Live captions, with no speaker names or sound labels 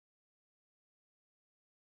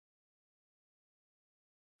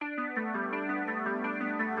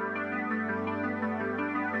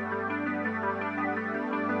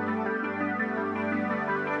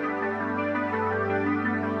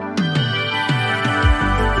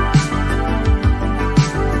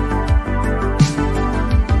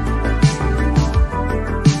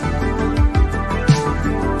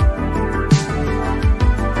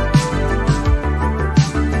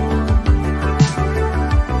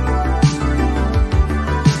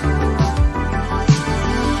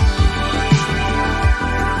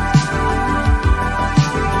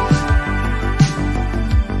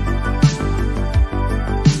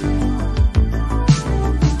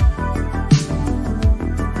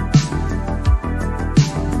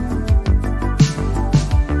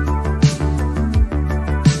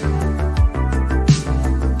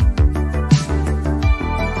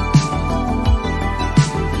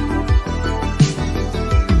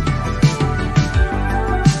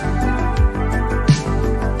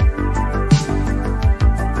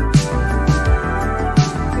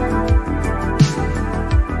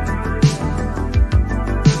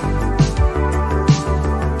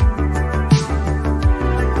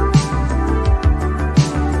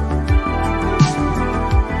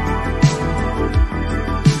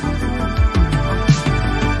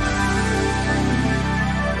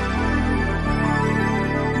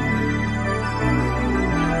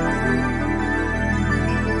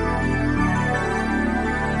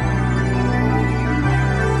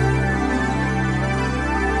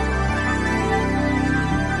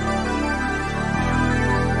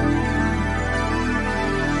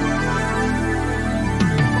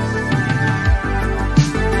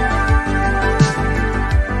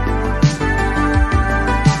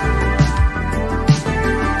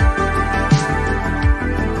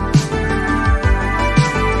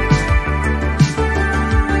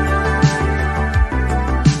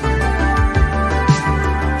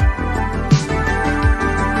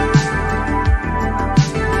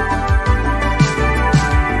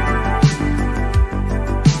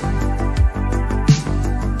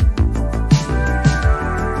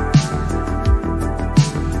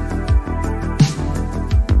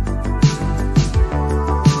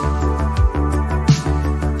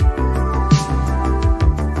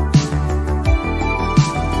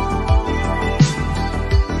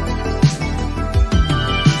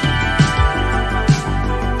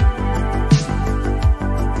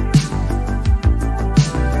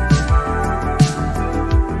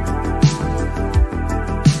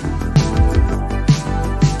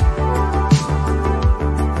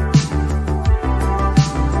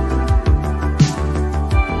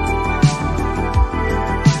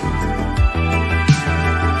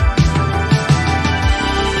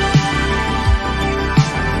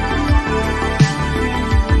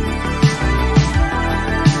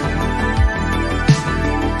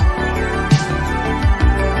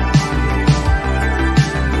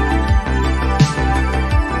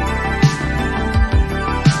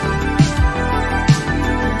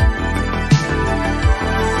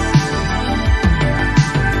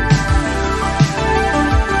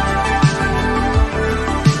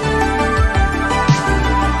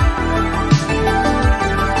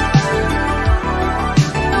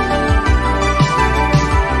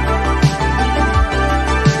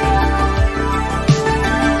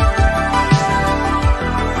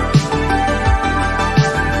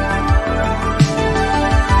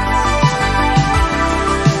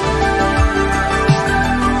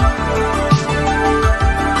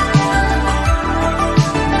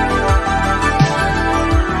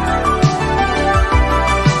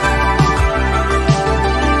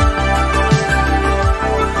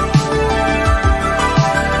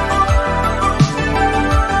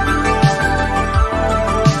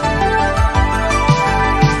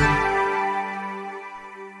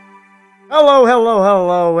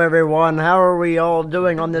everyone. How are we all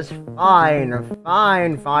doing on this fine.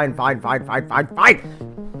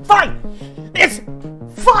 It's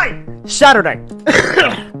fine Saturday.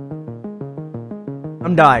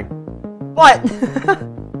 I'm dying. But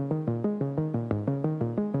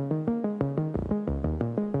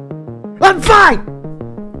I'm fine.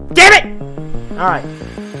 Damn it. All right.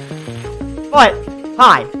 But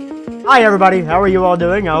hi everybody. How are you all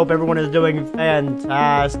doing? I hope everyone is doing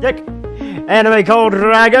fantastic. Anime Cold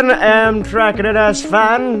Dragon, am tracking it as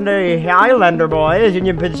fan, the Highlander Boys,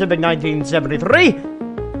 Union Pacific 1973.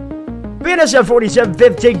 BNSF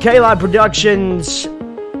 4715, K-Line Productions,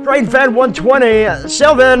 Train Fan 120,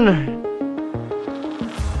 Sylvan.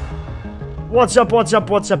 What's up?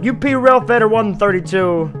 UP Rail Fetter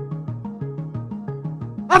 132.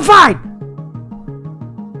 I'm fine!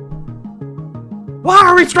 Why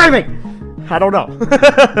are we streaming? I don't know.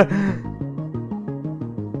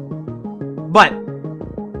 But,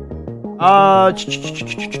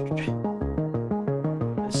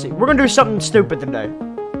 let's see. We're gonna do something stupid today.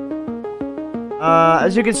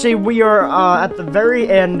 As you can see, we are at the very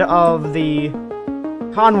end of the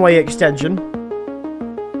Conway extension.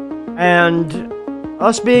 And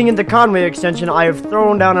us being in the Conway extension, I have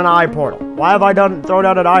thrown down an Iportal. Why have I thrown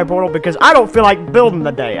down an Iportal? Because I don't feel like building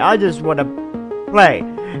today. I just want to play.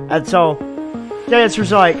 And so, Chance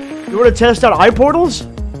was like, you want to test out Iportals?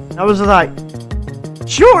 I was like,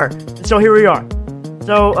 sure! So here we are.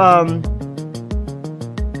 So,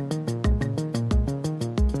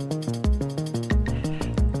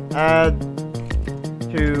 add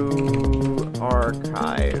to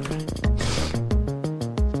archive.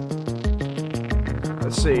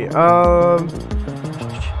 Let's see,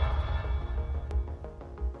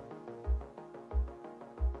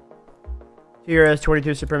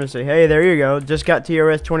 TRS22 Supremacy. Hey, there you go. Just got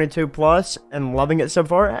TRS22 Plus and loving it so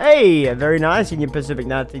far. Hey, very nice. Union Pacific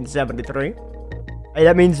 1973. Hey,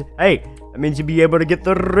 that means you'll be able to get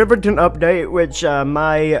the Riverton update, which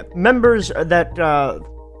my members that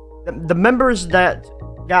the members that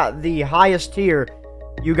got the highest tier,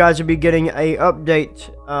 you guys will be getting a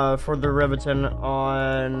update for the Riverton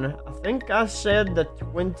on, I think I said the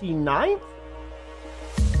 29th.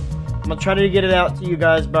 I'm gonna try to get it out to you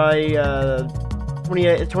guys by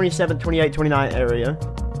 27, 28, 29 area.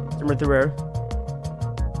 Somewhere through there.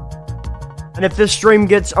 And if this stream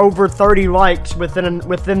gets over 30 likes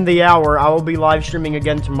within the hour, I will be live streaming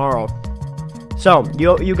again tomorrow. So,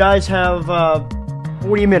 you guys have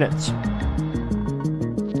 40 minutes.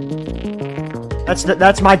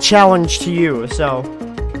 That's my challenge to you, so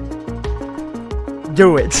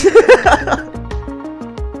do it.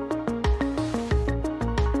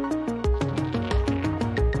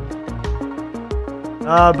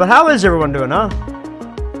 But how is everyone doing, huh?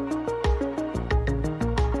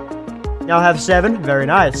 Y'all have 7? Very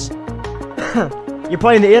nice. You're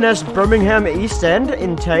playing the NS Birmingham East End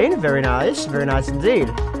in Tane? Very nice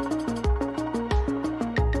indeed.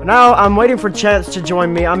 But now, I'm waiting for Chance to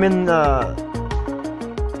join me. I'm in the...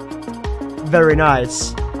 Very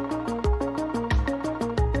nice.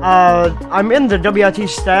 I'm in the WIT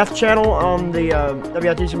staff channel on the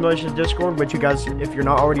WIT Simulations Discord, which you guys, if you're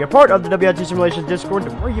not already a part of the WIT Simulations Discord,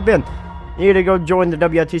 where you been? You need to go join the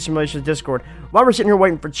WIT Simulations Discord. While we're sitting here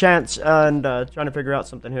waiting for Chance and trying to figure out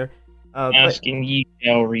something here. Asking ye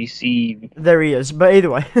shall receive. There he is. But either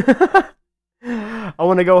way, I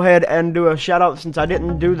want to go ahead and do a shout out since I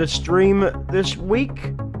didn't do the stream this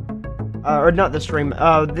week. Or not the stream.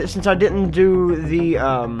 Since I didn't do the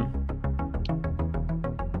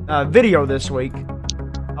video this week,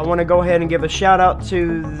 I want to go ahead and give a shout out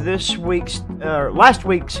to last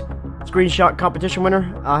week's screenshot competition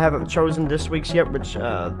winner. I haven't chosen this week's yet, which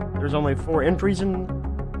there's only 4 entries in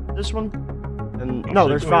this one, and no,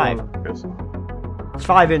 there's 5. There's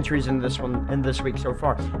 5 entries in this one in this week so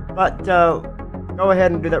far. But go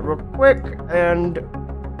ahead and do that real quick and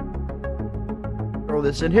throw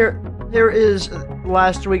this in here. Here is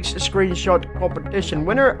last week's screenshot competition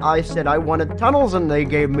winner. I said I wanted tunnels, and they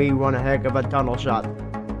gave me one heck of a tunnel shot.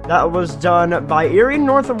 That was done by Erie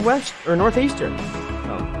Northeastern.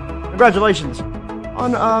 So, congratulations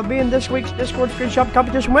on being this week's Discord screenshot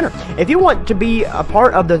competition winner. If you want to be a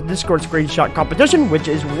part of the Discord screenshot competition, which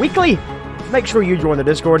is weekly, make sure you join the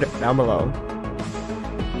Discord down below.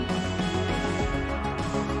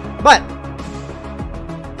 But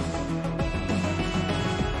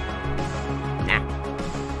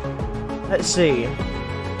let's see.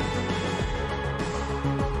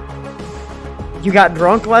 You got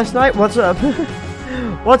drunk last night? What's up?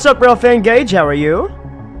 What's up, Real Fan Gage? How are you?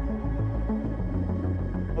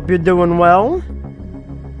 Hope you're doing well.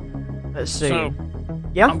 Let's see. So,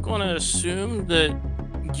 yeah? I'm going to assume that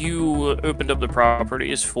you opened up the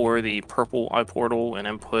properties for the purple iPortal and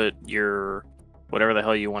input your whatever the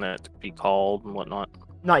hell you want it to be called and whatnot?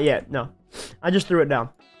 Not yet, no. I just threw it down.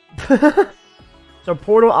 So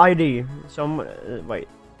portal ID. Wait.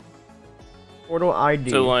 Portal ID.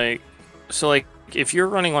 So like, if you're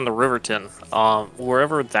running on the Riverton,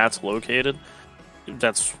 wherever that's located,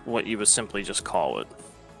 that's what you would simply just call it.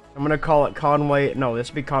 I'm gonna call it Conway. No, this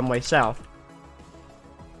would be Conway South.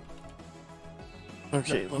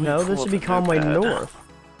 Okay. No, this would be Conway North.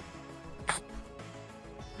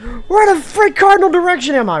 Where the freak cardinal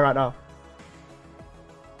direction am I right now?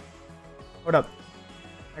 Hold up.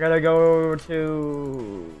 I gotta go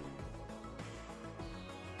to...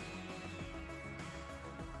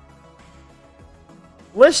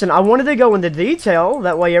 Listen, I wanted to go into detail.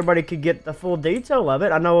 That way everybody could get the full detail of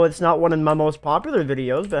it. I know it's not one of my most popular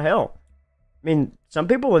videos, but hell. I mean, some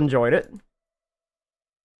people enjoyed it.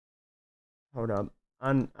 Hold up.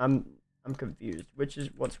 I'm confused.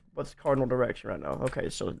 What's cardinal direction right now? Okay,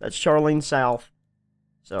 so that's Charlene South.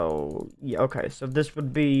 So yeah, okay, so this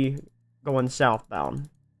would be going southbound.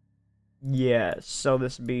 Yes, so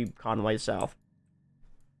this would be Conway South.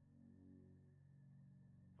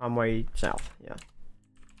 Conway South, yeah.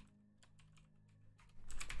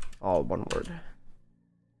 All one word.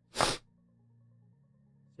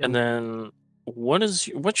 And then what's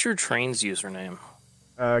your train's username?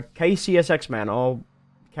 KCSX man, all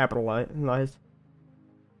capitalized.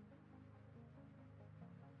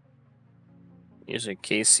 Is it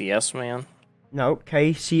KCS man? No,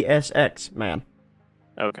 KCSX man.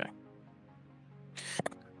 Okay.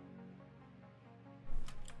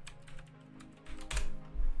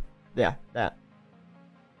 Yeah, that.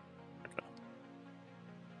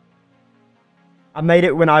 I made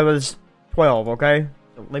it when I was 12, okay?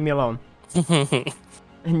 So leave me alone.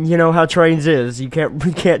 And you know how trains is. We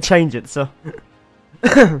can't change it, so.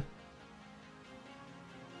 Give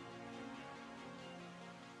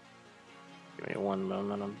me one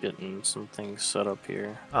moment. I'm getting some things set up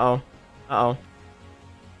here. Uh-oh. Uh-oh.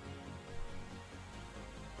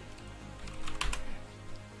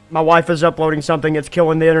 My wife is uploading something. It's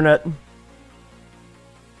killing the internet.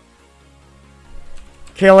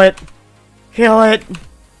 Kill it. Kill it.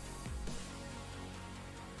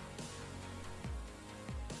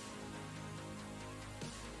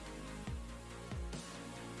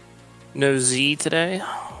 No Z today?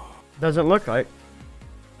 Doesn't look like.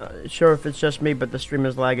 Sure if it's just me, but the stream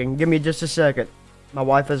is lagging. Give me just a second. My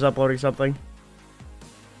wife is uploading something.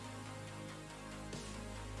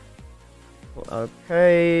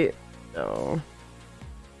 Okay. So.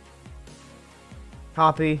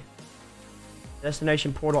 Copy.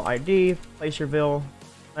 Destination portal ID. Placerville.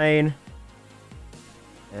 Main.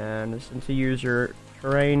 And listen to user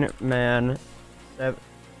terrain man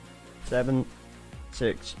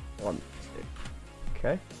 7616.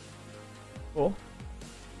 Okay. Cool.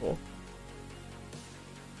 Cool.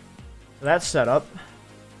 So that's set up.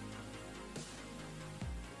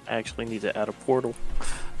 I actually need to add a portal.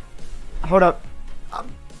 Hold up.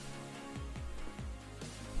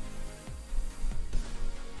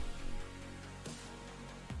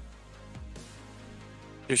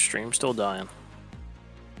 Your stream's still dying.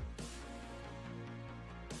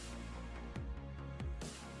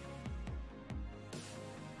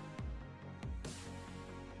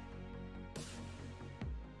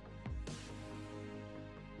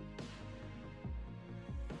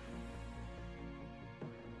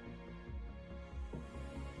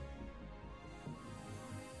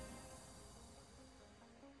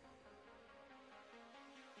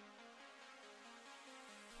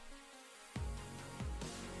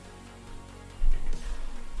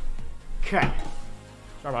 Okay.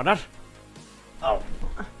 Sorry about that. Oh.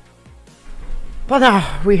 But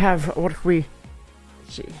now we have what we...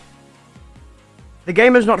 Let's see. The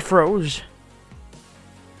game is not froze.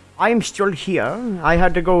 I am still here. I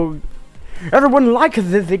had to go... Everyone like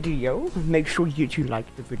the video. Make sure you two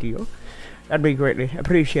like the video. That'd be greatly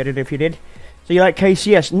appreciated if you did. So you like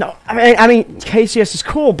KCS? No, I mean KCS is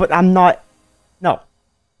cool, but I'm not... No.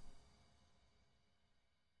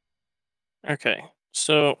 Okay,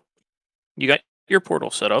 so... You got your portal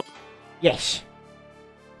set up? Yes.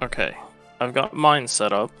 Okay. I've got mine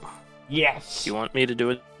set up. Yes. You want me to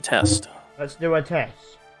do a test? Let's do a test.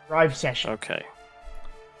 Drive session. Okay.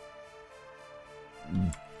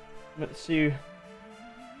 Let's see.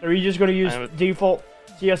 Are you just going to use default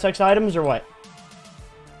CSX items or what?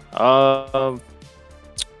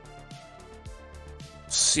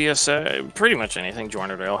 CSA, pretty much anything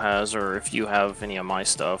Joinerdale has, or if you have any of my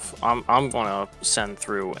stuff, I'm gonna send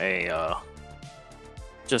through a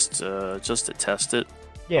just to test it.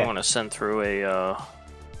 Yeah. I'm gonna send through a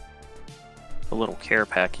a little care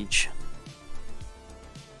package.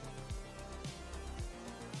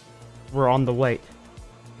 We're on the wait.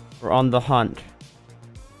 We're on the hunt.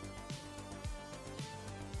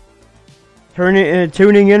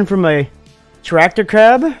 Tuning in from a tractor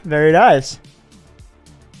cab? Very nice.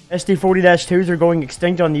 SD40-2s are going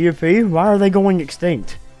extinct on the UP? Why are they going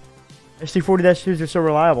extinct? SD40-2s are so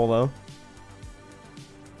reliable, though.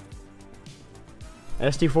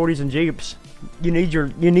 SD40s and Jeeps. You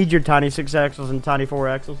need your tiny 6 axles and tiny 4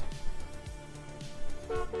 axles.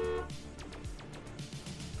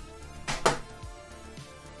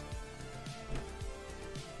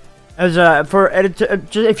 As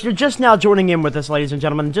if you're just now joining in with us, ladies and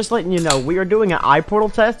gentlemen, just letting you know, we are doing an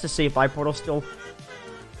iPortal test to see if iPortal's still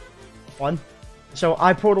fun. So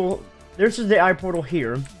iPortal, this is the iPortal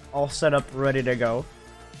here, all set up, ready to go,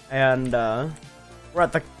 and we're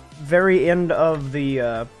at the very end of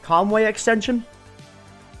the Conway extension,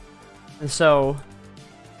 and so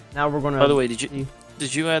now we're gonna. By the way, did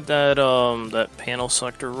you add that that panel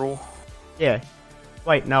selector rule? Yeah.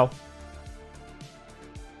 Wait, no.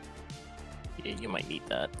 Yeah, you might need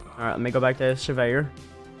that. All right, let me go back to Surveyor.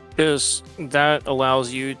 Because that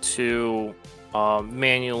allows you to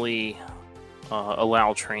manually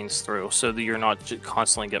allow trains through, so that you're not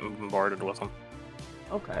constantly getting bombarded with them.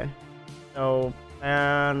 Okay. So,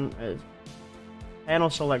 panel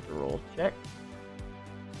selector rule, check.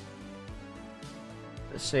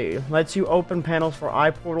 Let's see. Lets you open panels for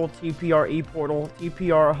iPortal, TPR, ePortal,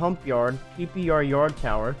 TPR hump yard, TPR yard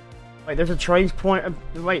tower. Wait, there's a trains point.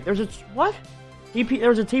 Wait, there's a what?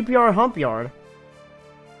 There's a TPR hump yard.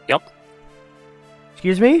 Yep.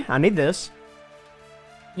 Excuse me, I need this.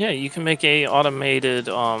 Yeah, you can make a automated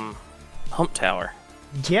hump tower.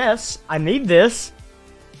 Yes, I need this.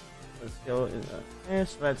 Let's go.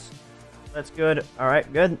 Yes, that's good. All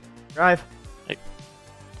right, good. Drive. Hey.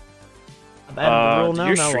 I've added the rule now.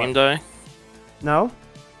 Did your stream die? No.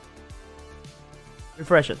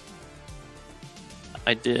 Refresh it.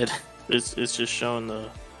 I did. It's just showing the.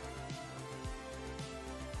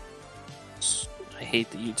 I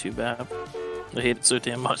hate the YouTube app. I hate it so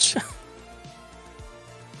damn much.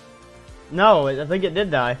 No, I think it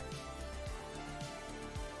did die.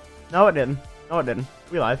 No, it didn't. No, it didn't.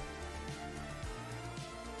 We live.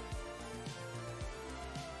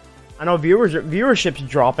 I know viewership's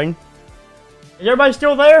dropping. Is everybody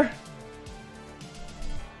still there?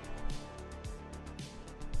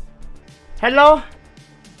 Hello?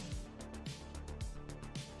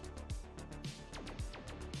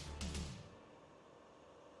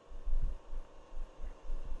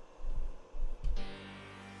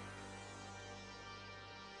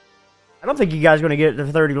 I don't think you guys are gonna get it to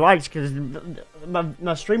 30 likes because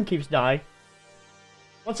my stream keeps dying.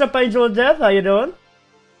 What's up, Angel of Death? How you doing?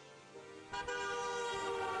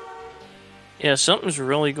 Yeah, something's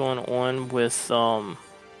really going on with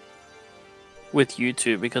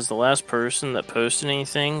YouTube, because the last person that posted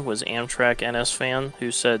anything was Amtrak NS fan,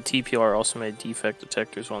 who said TPR also made defect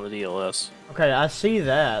detectors on the DLS. Okay, I see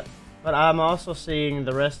that, but I'm also seeing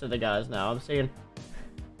the rest of the guys now. I'm seeing,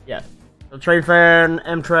 yeah. So Trade Fan,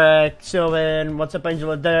 Amtrak, Sylvan, What's Up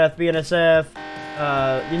Angel of Death, BNSF,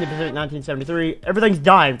 Union Pacific 1973. Everything's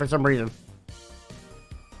dying for some reason.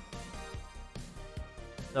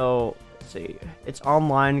 So, let's see. It's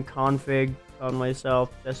online config, Conway South,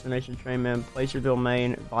 destination trainman, Placerville,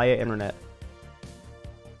 Maine, via internet.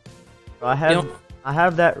 So I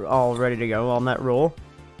have that all ready to go on that rule.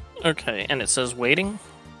 Okay, and it says waiting?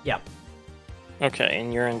 Yep. Okay,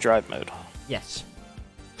 and you're in drive mode. Yes.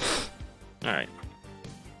 Alright.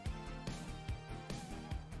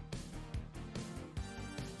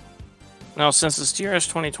 Now, since it's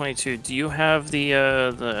TRS22, do you have the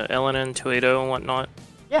LNN 280 and whatnot?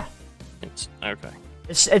 Yeah. It's okay.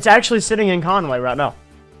 It's actually sitting in Conway right now.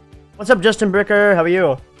 What's up, Justin Bricker? How are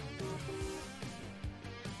you?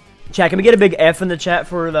 Chat, can we get a big F in the chat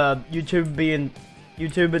for the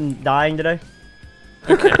YouTube and dying today?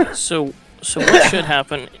 Okay, so what should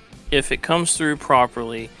happen if it comes through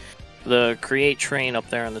properly? The create train up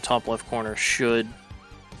there in the top left corner should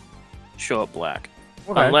show up black.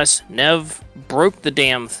 Okay. Unless Nev broke the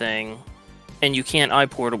damn thing and you can't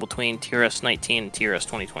iPortal between TRS19 and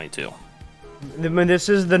TRS2022. I mean, this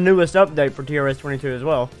is the newest update for TRS22 as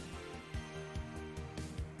well.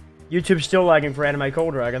 YouTube's still lagging for Anime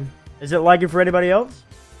Cold Dragon. Is it lagging for anybody else?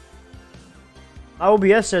 My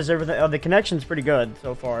OBS says everything. The connection's pretty good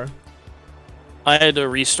so far. I had to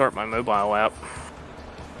restart my mobile app.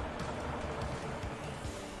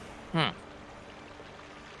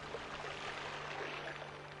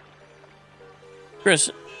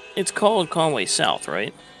 Chris, it's called Conway South,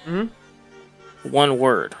 right? Mm-hmm. One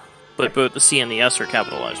word. But both the C and the S are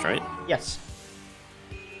capitalized, right? Yes.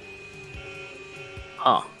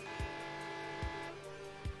 Huh.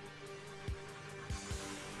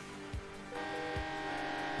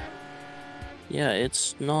 Yeah,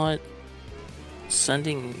 it's not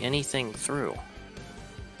sending anything through.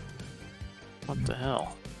 What the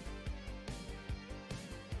hell?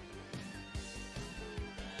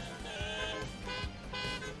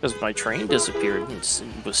 Because my train disappeared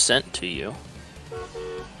and was sent to you.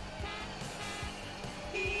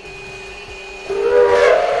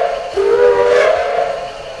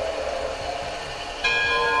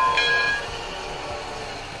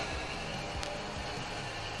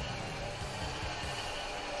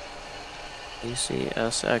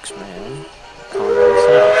 ACSX man, Conrad's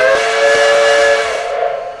house.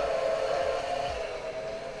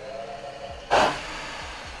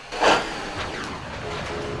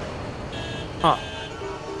 Huh.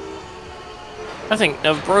 I think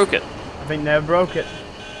Nev broke it. I think Nev broke it.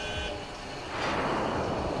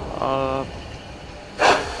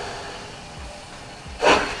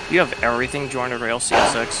 You have everything joined to Rail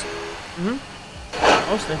CSX? Mm-hmm.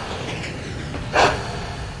 Mostly.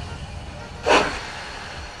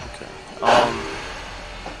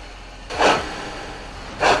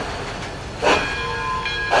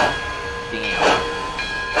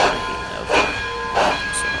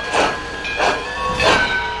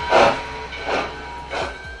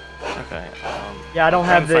 Yeah, I don't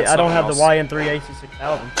have the YN3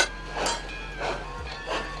 AC6000.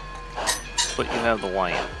 But you have the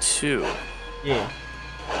YN2. Yeah.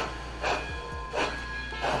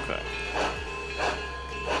 Okay.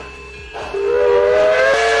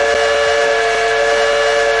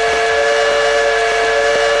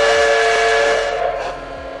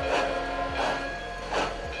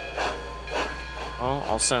 Well,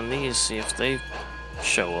 I'll send these, see if they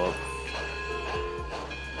show up.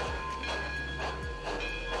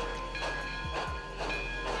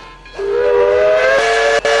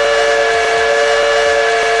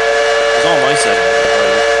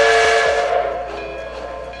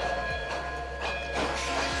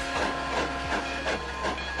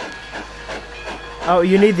 Oh,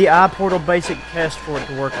 you need the iPortal basic test for it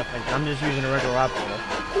to work, I think. I'm just using a regular iPortal.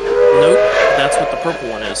 Nope, that's what the purple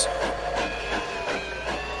one is.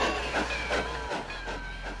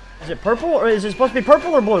 Is it purple, or is it supposed to be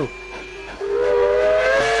purple or blue?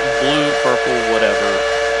 Blue, purple, whatever.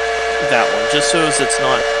 That one, just so as it's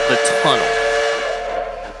not the tunnel.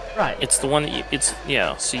 Right. It's the one that you,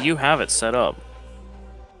 yeah, so you have it set up.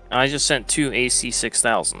 I just sent 2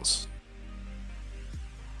 AC6000s.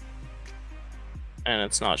 And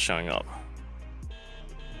it's not showing up.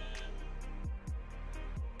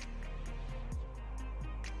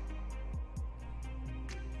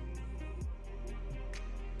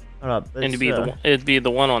 And it'd be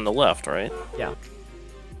the one on the left, right? Yeah.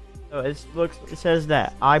 So it says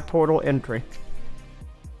that iPortal entry.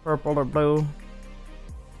 Purple or blue.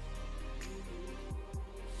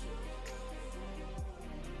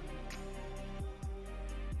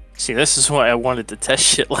 See, this is why I wanted to test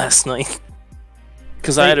shit last night.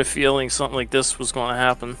 Because I had a feeling something like this was going to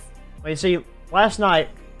happen. Well, you see, last night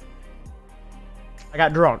I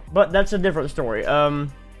got drunk, but that's a different story.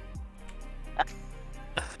 I'm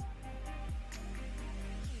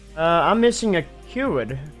missing a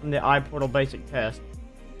QID from the iPortal basic test.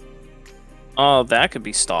 Oh, that could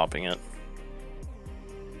be stopping it.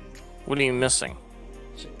 What are you missing?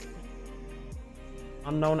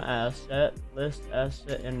 Unknown asset, list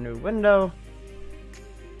asset in new window.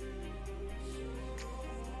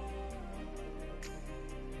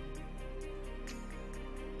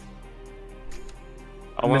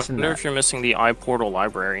 I wonder if you're missing the iPortal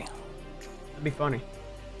library. That'd be funny.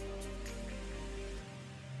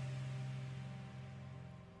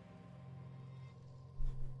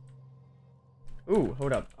 Ooh,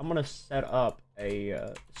 hold up. I'm gonna set up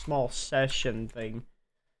a small session thing.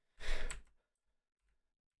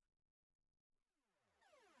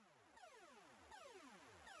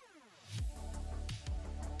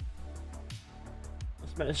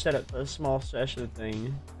 I'm gonna set up a small session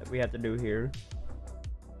thing that we have to do here.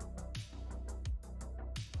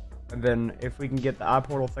 And then if we can get the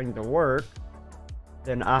iPortal thing to work,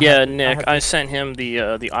 then Nick, I sent him the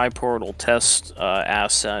iPortal test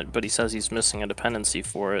asset, but he says he's missing a dependency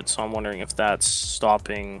for it, so I'm wondering if that's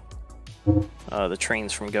stopping the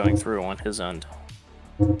trains from going through on his end.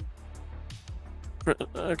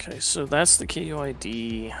 Okay, so that's the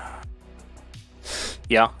KUID.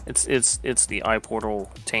 Yeah, it's the iPortal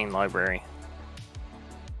Tane library.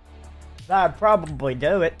 That'd probably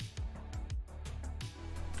do it.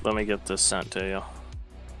 Let me get this sent to you.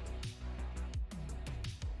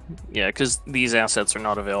 Yeah, because these assets are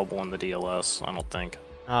not available in the DLS, I don't think.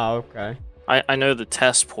 Oh, okay. I know the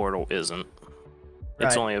test portal isn't.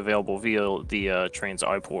 It's Right. only available via the Train's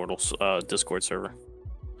Iportals Discord server.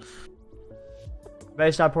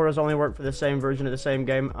 Base Iportals only work for the same version of the same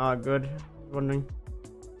game. Good. Wondering.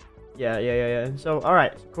 Yeah. So,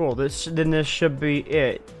 alright, cool. This should be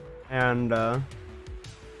it. And,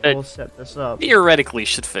 we'll set this up. Theoretically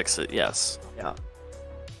should fix it, yes. Yeah.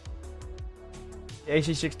 The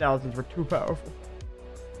AC6000s were too powerful.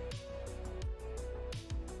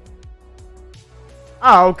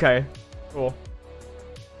 Oh, okay. Cool.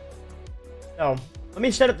 So, let me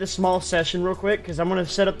set up this small session real quick, because I'm going to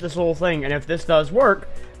set up this little thing, and if this does work,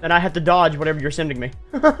 then I have to dodge whatever you're sending me.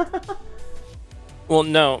 Well,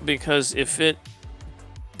 no, because if it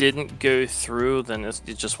didn't go through, then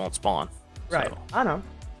it just won't spawn. Right, So. I know.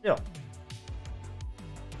 Still.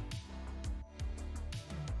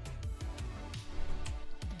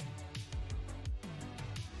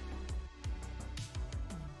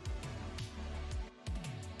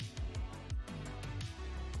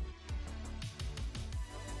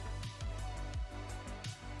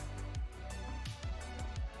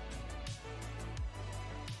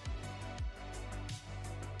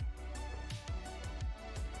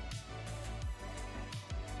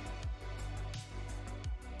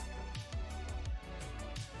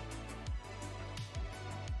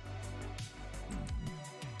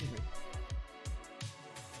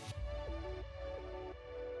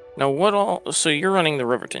 Now, what all... So you're running the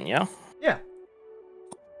Riverton, yeah? Yeah.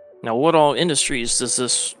 Now, what all industries does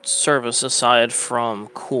this service aside from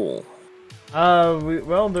coal?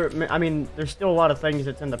 Well, I mean, there's still a lot of things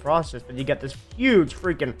that's in the process, but you got this huge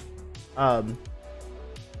freaking, a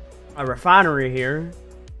refinery here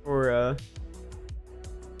for,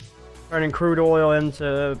 turning crude oil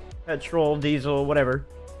into petrol, diesel, whatever.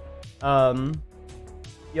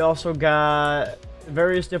 You also got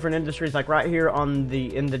various different industries, like right here in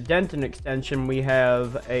the Denton extension, we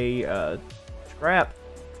have a, scrap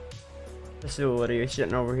facility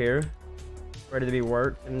sitting over here, ready to be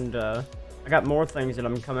worked, and, I got more things that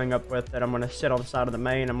I'm coming up with that I'm going to sit on the side of the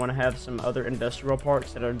main. I'm going to have some other industrial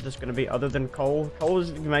parks that are just going to be other than coal. Coal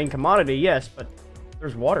is the main commodity, yes, but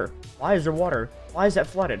there's water. Why is there water? Why is that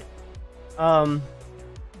flooded? That's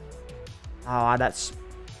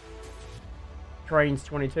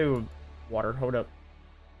TRS22 water. Hold up.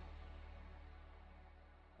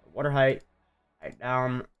 Water height. Height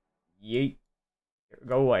down. Yeet.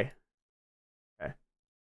 Go away. Okay.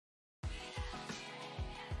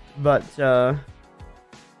 But, there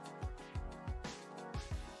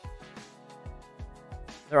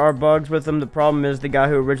are bugs with them. The problem is the guy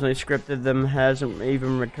who originally scripted them hasn't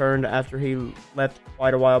even returned after he left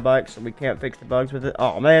quite a while back, so we can't fix the bugs with it.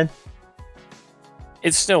 Oh, man.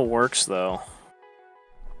 It still works, though.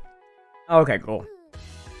 Okay, cool.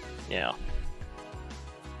 Yeah.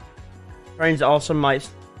 Trains also might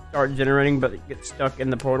start generating, but it gets stuck in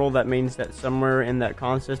the portal. That means that somewhere in that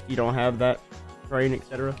consist you don't have that train,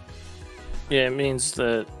 etc. Yeah, it means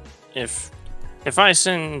that if I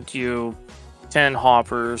send you 10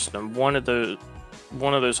 hoppers and one of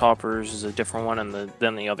those hoppers is a different one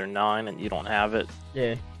than the other 9 and you don't have it,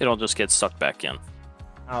 Yeah. it'll just get sucked back in.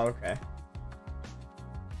 Oh, okay.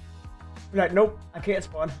 You're like, nope, I can't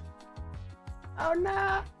spawn. Oh,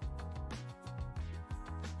 no.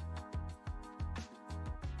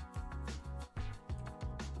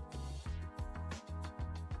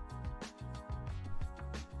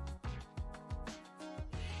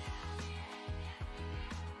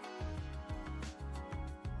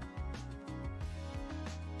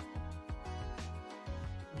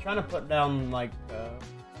 I'm trying to put down, like,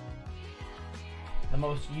 the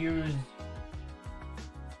most used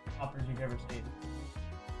hoppers you've ever seen.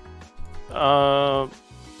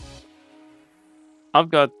 I've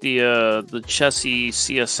got the Chessie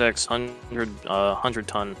CSX 100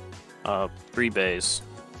 ton 3 bays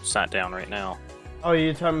sat down right now. Oh,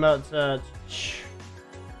 you're talking about,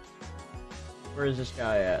 where is this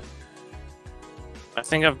guy at? I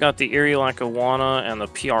think I've got the Erie Lackawanna and the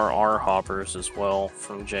PRR hoppers as well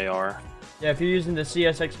from JR. Yeah, if you're using the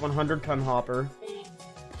CSX 100 ton hopper,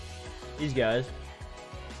 these guys.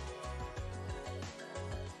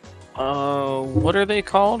 What are they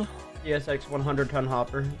called? CSX 100 ton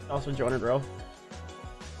hopper, also jointed row.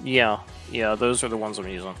 Yeah, those are the ones I'm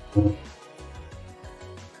using.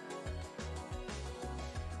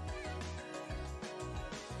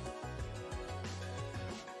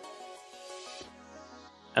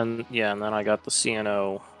 And yeah, and then I got the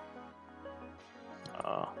CNO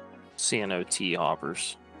T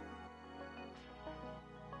hoppers.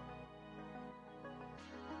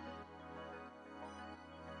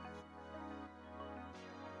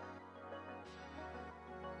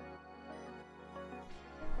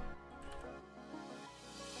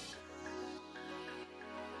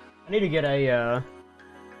 I need to get a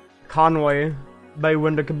Conway bay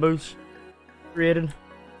window caboose created.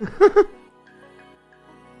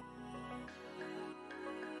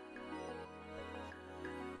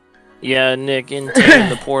 Yeah, Nick, in time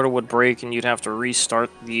the portal would break and you'd have to restart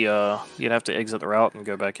the, you'd have to exit the route and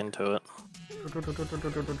go back into it.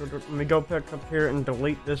 Let me go pick up here and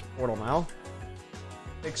delete this portal now.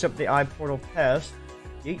 Fix up the iPortal test.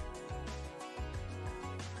 Yeet.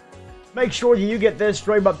 Make sure you get this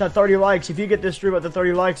stream up to 30 likes. If you get this stream up to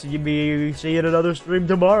 30 likes, you'll be seeing another stream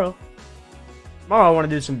tomorrow. Tomorrow I want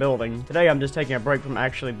to do some building. Today I'm just taking a break from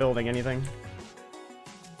actually building anything.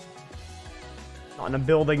 Not in a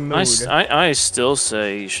building mood. I still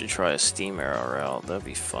say you should try a steam arrow route. That'd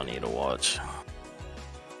be funny to watch.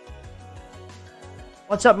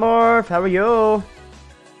 What's up, Morph? How are you?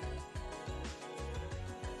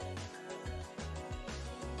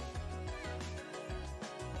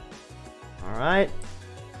 Alright.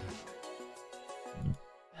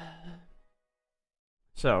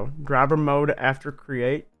 So, driver mode after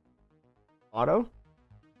create. Auto.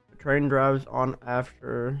 The train drives on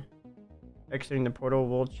after exiting the portal.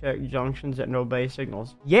 Will check junctions at no bay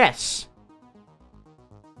signals. Yes!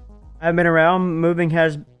 I've been around. Moving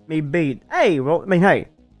has me beat. Hey, well, I mean, hey,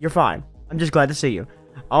 you're fine. I'm just glad to see you.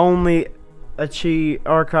 I only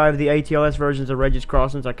archive the ATLS versions of Reggie's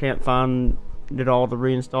Crossings. I can't find it all to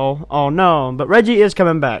reinstall. Oh no, but Reggie is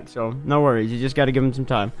coming back, so no worries. You just got to give him some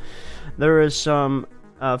time. There is some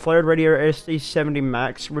flared radiator ST70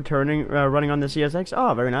 Max returning, running on the CSX.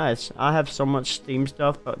 Oh, very nice. I have so much Steam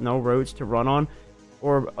stuff, but no roads to run on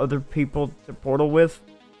or other people to portal with.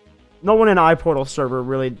 No one in Iportal server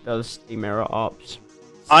really does Steam era ops.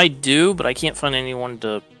 I do, but I can't find anyone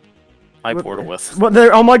to iPortal with. Well,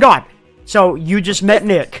 there. Oh my god! So you just met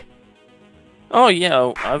Nick. Oh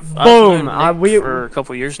yeah, I've Boom! known Nick for a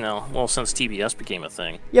couple years now. Well, since TBS became a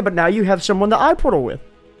thing. Yeah, but now you have someone to iPortal with.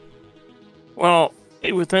 Well,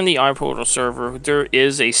 within the iPortal server, there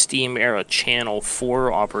is a Steam era channel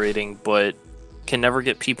for operating, but can never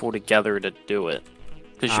get people together to do it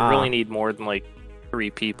because you really need more than like 3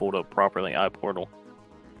 people to properly iPortal.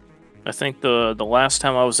 I think the last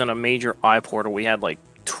time I was in a major iPortal, we had like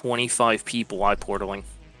 25 people iPortaling.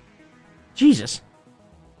 Jesus.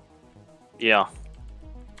 Yeah.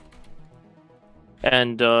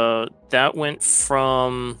 And that went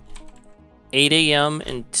from 8 a.m.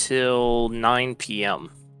 until 9 p.m.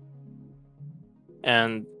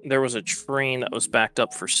 And there was a train that was backed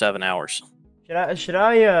up for 7 hours. Should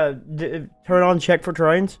I turn on check for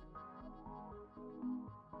trains?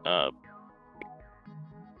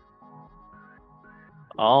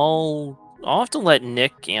 I'll have to let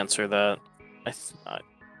Nick answer that.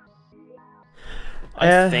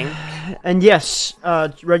 I think. And yes,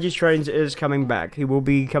 Reggie's Trains is coming back. He will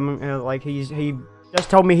be coming. He just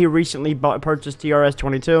told me he recently purchased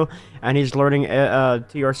TRS22, and he's learning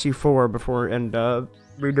TRC4 before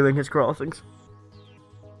redoing his crossings.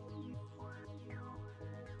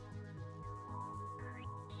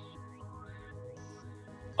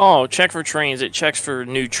 Oh, check for trains. It checks for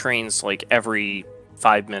new trains like every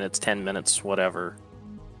 5 minutes, 10 minutes, whatever.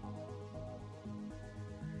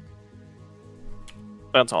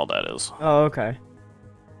 That's all that is. Oh, okay.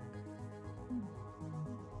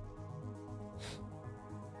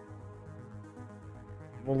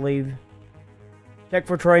 We'll leave. Check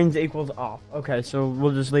for trains equals off. Okay, so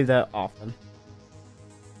we'll just leave that off then.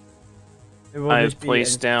 I've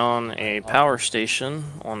placed down a power station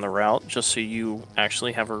on the route just so you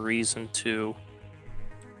actually have a reason to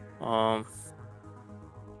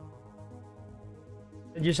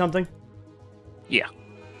Did you something? Yeah.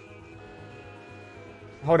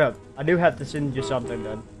 Hold up. I do have to send you something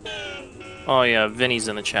then. Oh yeah, Vinny's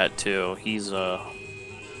in the chat too. He's a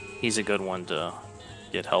good one to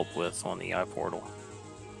get help with on the iPortal.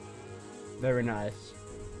 Very nice.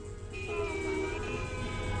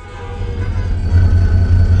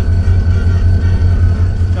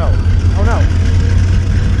 No. Oh no.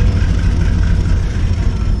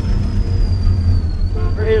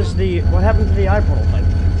 Where is the... What happened to the iPortal thing?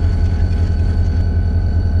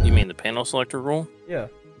 You mean the panel selector rule? Yeah.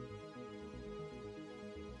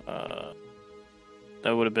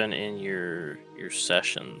 That would have been in your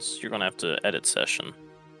sessions. You're gonna have to edit session.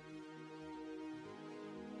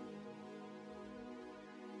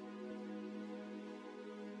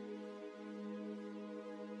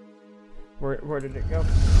 Where did it go?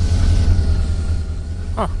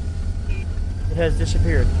 Huh. It has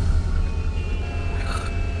disappeared.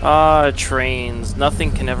 Trains. Nothing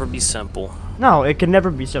can ever be simple. No, it can never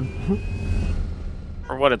be simple.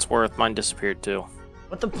 For what it's worth, mine disappeared too.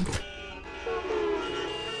 What the...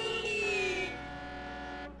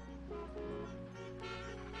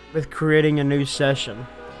 with creating a new session.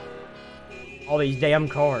 All these damn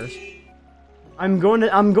cars. I'm going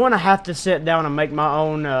to have to sit down and make my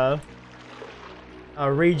own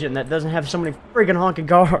region that doesn't have so many freaking honking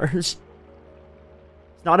cars.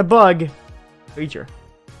 It's not a bug. Feature.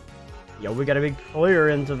 Yo, we got a big clear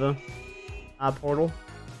into the Iportal.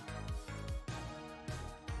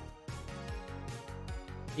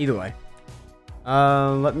 Either way.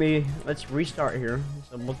 Let's restart here.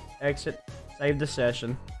 So we'll exit, save the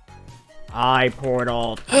session.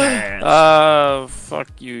 Iportal.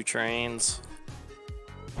 Fuck you, trains.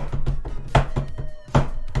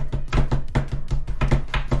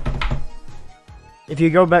 If you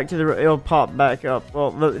go back to the, it'll pop back up.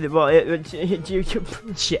 Well,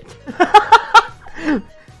 shit.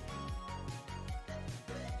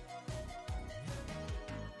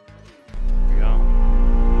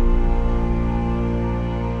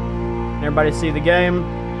 Everybody see the game?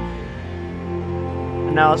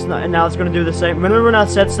 And now it's not. And now it's going to do the same. Remember when I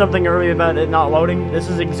said something earlier about it not loading? This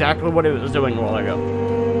is exactly what it was doing a while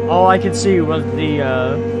ago. All I could see was the.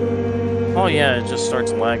 Oh yeah, it just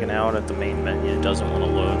starts lagging out at the main menu. It doesn't want to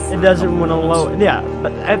load. It doesn't want to load. Yeah,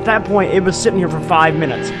 but at that point, it was sitting here for 5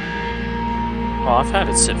 minutes. Oh, I've had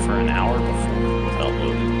it sit for an hour before without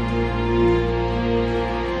loading.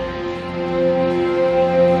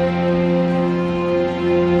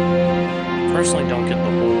 Personally, don't get the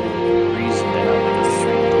whole reason to have like a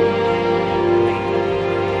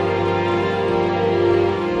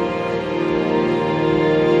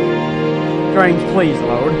 3. Trains, please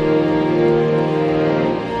load.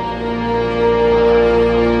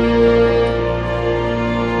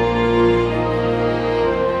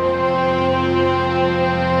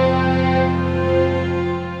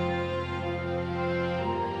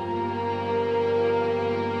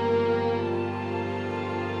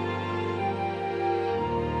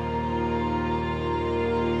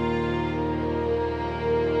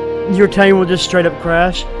 Your train will just straight up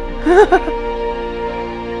crash.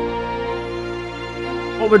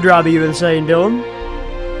 What would drive you insane, Dylan?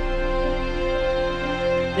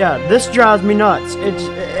 Yeah, this drives me nuts.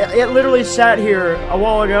 It literally sat here a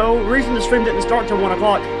while ago. The reason the stream didn't start till 1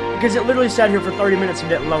 o'clock because it literally sat here for 30 minutes and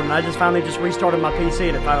didn't load, and I just finally just restarted my PC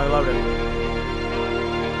and it finally loaded.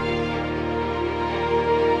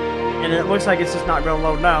 And it looks like it's just not going to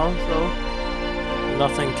load now, so.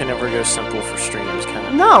 Nothing can ever go simple for streams, can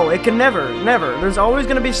it? No, it can never, never. There's always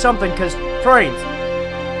going to be something, because trains.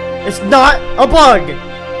 It's not a bug.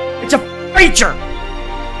 It's a feature.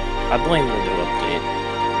 I blame the new update,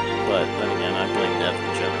 but then again, I blame Dev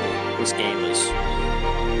in general. This game is,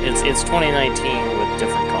 it's 2019 with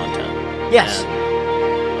different content. Yes.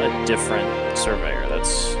 And a different surveyor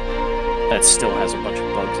that still has a bunch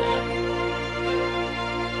of bugs in it.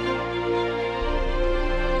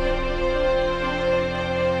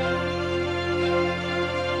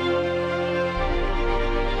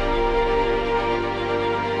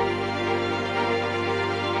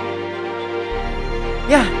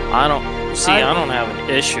 Yeah. I don't have an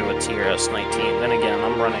issue with TRS19. Then again,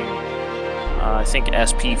 I'm running, I think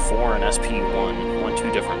SP4 and SP1 on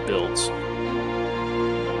 2 different builds.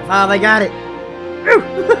 I finally got it.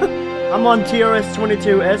 I'm on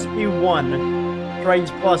TRS22 SP1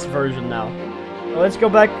 Trains Plus version now. So let's go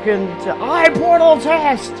back into Iportal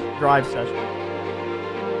test drive session.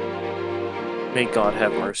 May God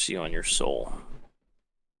have mercy on your soul.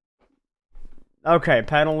 Okay,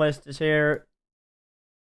 panelist is here.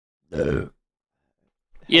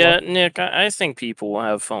 Yeah, Nick, I think people will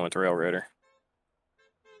have fun with Railroader.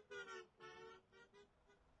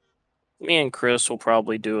 Me and Chris will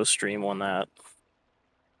probably do a stream on that.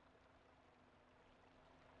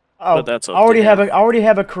 Oh, but that's I already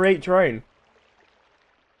have a create train.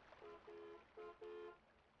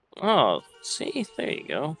 Oh, see, there you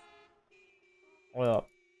go.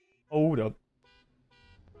 Hold up.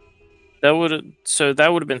 That would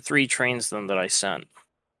have been 3 trains then that I sent.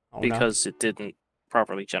 Oh, because it didn't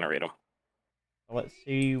properly generate them. Let's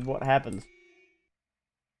see what happens.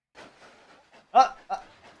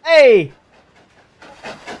 Hey!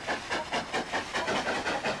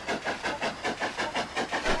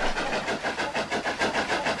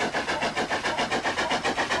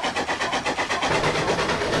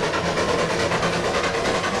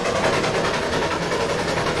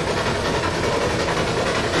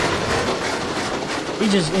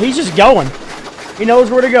 He's just going. He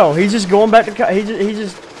knows where to go. He's just going back to.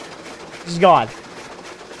 He's gone.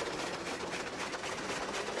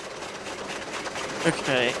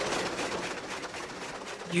 Okay.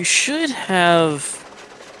 You should have.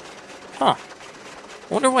 Huh.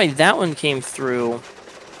 Wonder why that one came through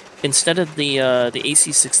instead of the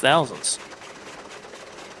AC6000s.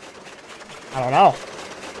 I don't know.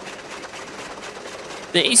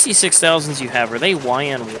 The AC6000s you have, are they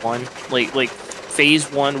YN1? Like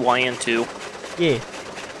phase 1, YN2? Yeah.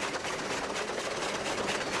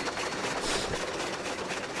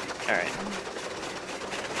 Alright.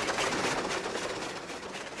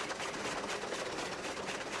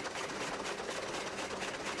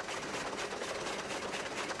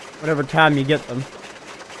 Whatever time you get them.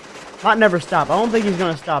 Might never stop. I don't think he's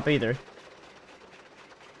gonna stop either.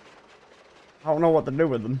 I don't know what to do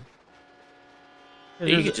with them.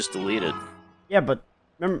 You could just delete it. Yeah, but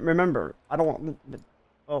remember, I don't want.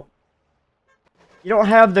 Well, you don't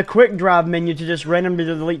have the quick drive menu to just randomly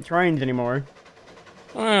delete trains anymore.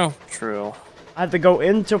 Well, true. I have to go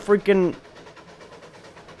into freaking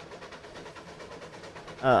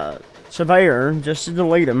Surveyor just to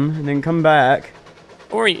delete them, and then come back.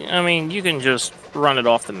 Or, I mean, you can just run it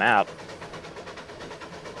off the map.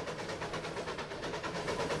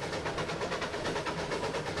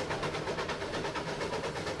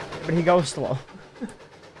 But he goes slow.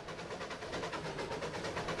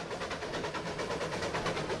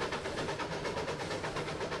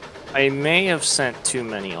 I may have sent too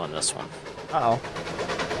many on this one. Uh-oh.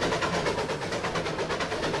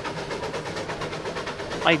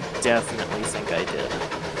 I definitely think I did.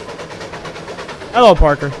 Hello,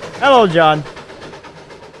 Parker. Hello, John.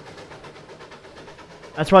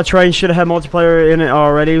 That's why trains should have had multiplayer in it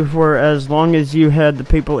already, for as long as you had the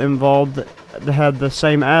people involved that had the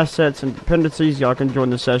same assets and dependencies, y'all can join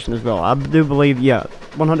the session as well. I do believe, yeah,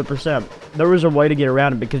 100%. There was a way to get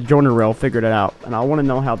around it because Joiner Rail figured it out, and I want to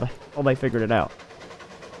know how they figured it out.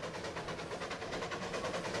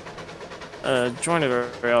 Joiner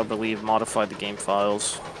Rail, I believe, modified the game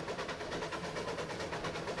files.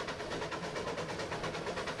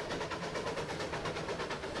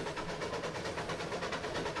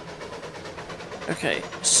 Okay,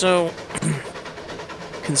 so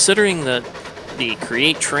considering that the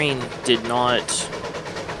create train did not,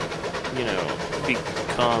 you know,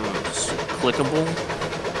 become clickable,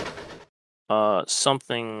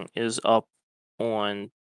 something is up on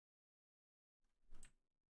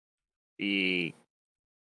the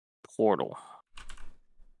portal.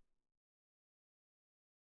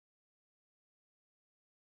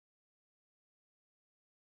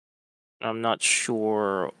 I'm not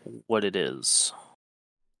sure what it is.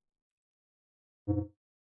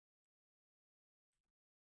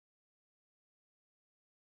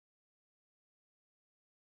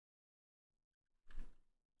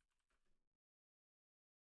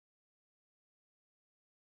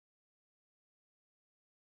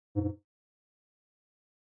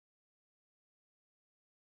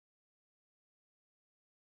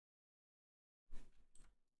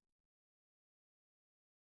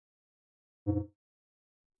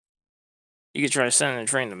 You could try sending a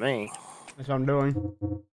train to me. That's what I'm doing.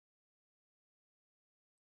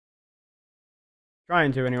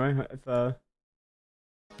 Trying to, anyway. If,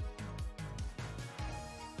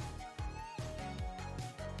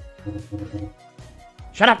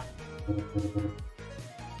 Shut up!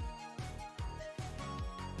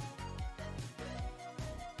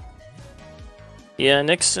 Yeah,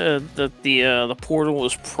 Nick said that the portal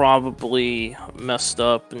was probably messed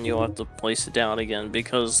up, and you'll have to place it down again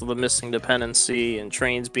because of the missing dependency and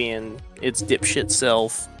trains being its dipshit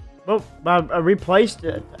self. Well, I replaced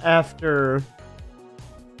it after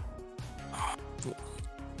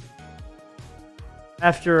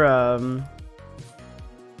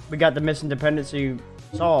we got the missing dependency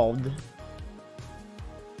solved.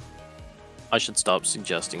 I should stop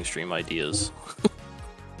suggesting stream ideas.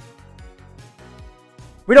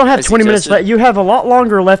 We don't have 20 minutes left. You have a lot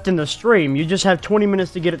longer left in the stream. You just have 20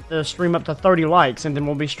 minutes to get the stream up to 30 likes, and then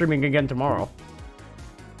we'll be streaming again tomorrow.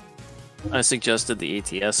 I suggested the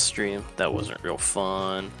ATS stream. That wasn't real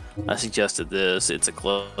fun. I suggested this. It's a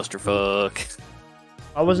clusterfuck.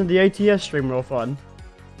 Why wasn't the ATS stream real fun?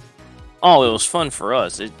 Oh, it was fun for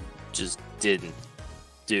us. It just didn't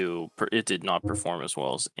do. It did not perform as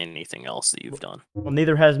well as anything else that you've done. Well,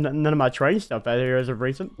 neither has none of my train stuff out here as of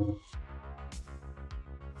recent.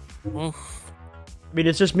 Well, I mean,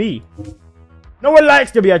 it's just me. No one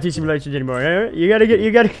likes WIT simulations anymore. Eh? You gotta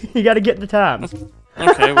get the times.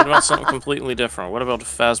 Okay, what about something completely different? What about a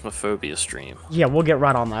Phasmophobia stream? Yeah, we'll get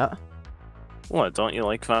right on that. What? Don't you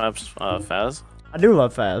like Phas? I do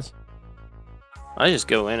love Phas. I just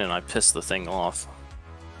go in and I piss the thing off.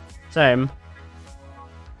 Same.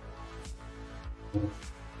 You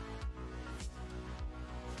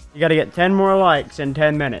gotta get 10 more likes in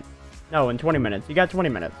 10 minutes. No, in 20 minutes. You got 20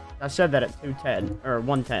 minutes. I said that at 2:10 or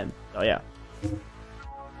 1:10. So yeah.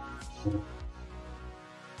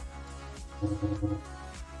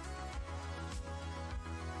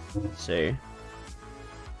 Let's see.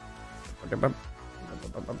 I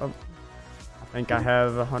think I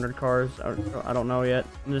have 100 cars. I don't know yet.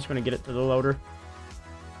 I'm just gonna get it to the loader.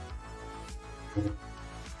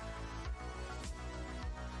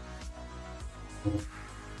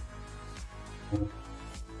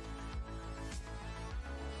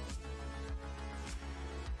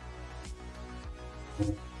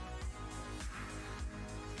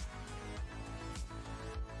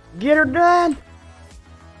 Get her done!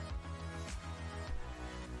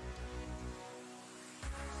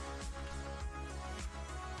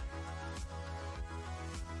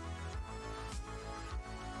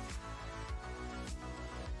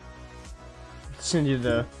 Send you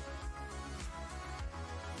the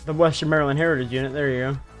Western Maryland Heritage Unit. There you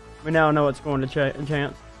go. We now know it's going to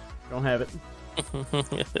Chance. Don't have it.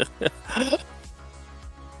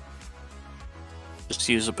 Just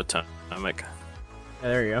use a Potomac. Yeah,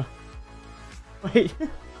 there you go. Wait.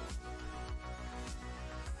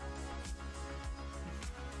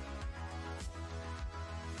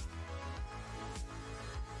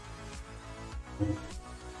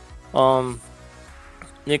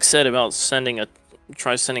 Nick said about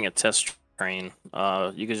try sending a test train.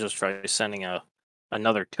 You could just try sending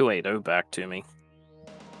another 280 back to me.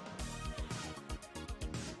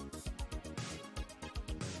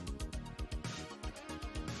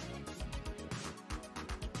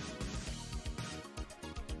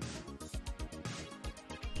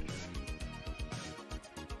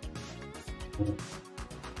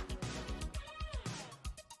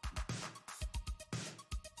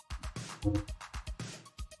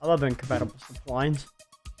 I love incompatible sublines.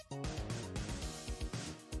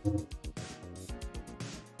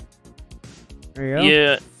 There you go.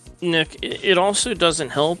 Yeah, Nick, it also doesn't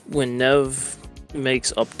help when Nev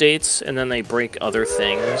makes updates and then they break other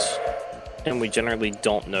things. And we generally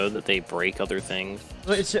don't know that they break other things.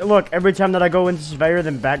 Look, every time that I go into Surveyor,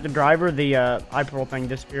 then back to Driver, the Iportal thing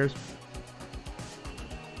disappears.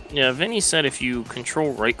 Yeah, Vinny said if you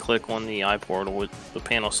control right-click on the iPortal, the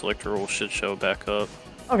panel selector should show back up.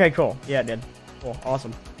 Okay, cool. Yeah, it did. Cool.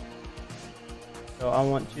 Awesome. So I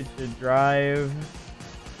want you to drive,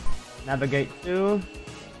 navigate to.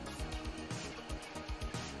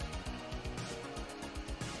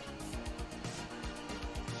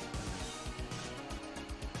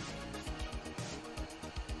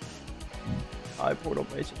 Iportal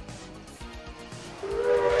basic.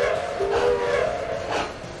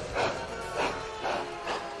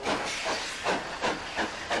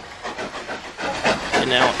 And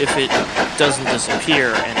now, if it doesn't disappear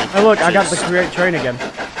and it Hey, look, I got the create train again.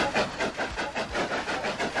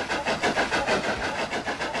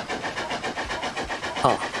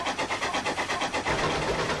 Huh.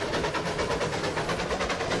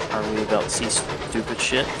 Are we about to see stupid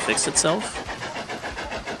shit fix itself?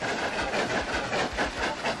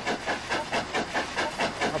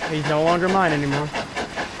 Oh, he's no longer mine anymore.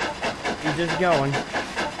 He's just going.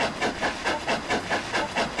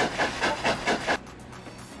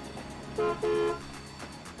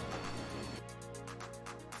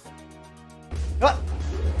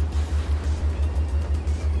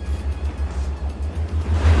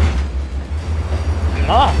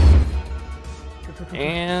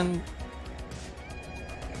 And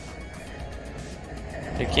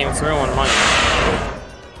it came through on mine.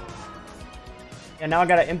 Yeah, now I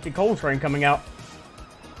got an empty coal train coming out.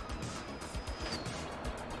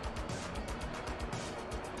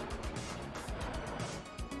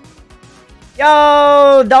 Yo,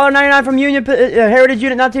 $1.99 from Union Heritage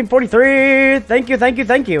Unit 1943. Thank you, thank you,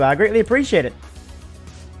 thank you. I greatly appreciate it.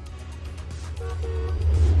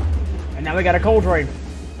 And now we got a coal train.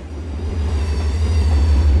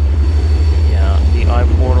 The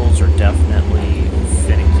Iportals are definitely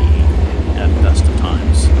finicky at best of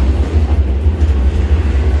times.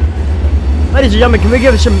 Ladies and gentlemen,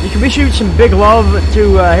 can we shoot some big love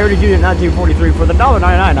to Heritage Unit 1943 for the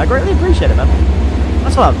 $1.99? I greatly appreciate it, man.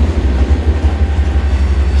 Much love.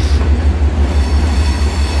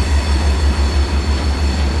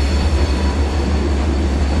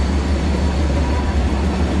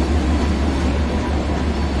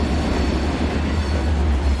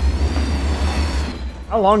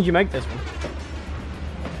 How long did you make this one?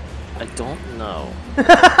 I don't know.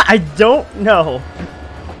 I don't know.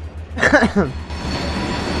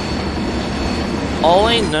 All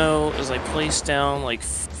I know is I placed down like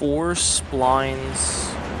 4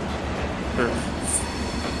 splines.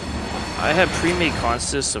 I had pre-made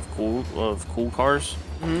consists of cool cars.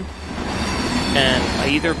 Mm-hmm. And I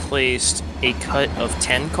either placed a cut of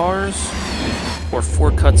 10 cars or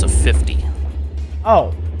 4 cuts of 50.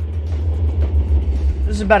 Oh.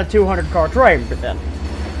 This is about a 200 car train, but then.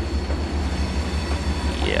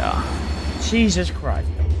 Yeah. Jesus Christ.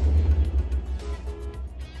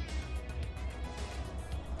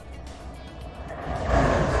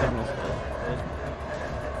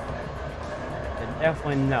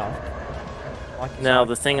 Definitely no. Now,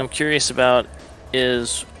 the thing I'm curious about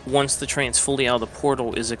is once the train's fully out of the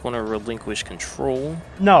portal, is it going to relinquish control?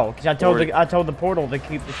 No, because I told the portal to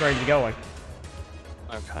keep the trains going.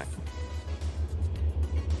 Okay.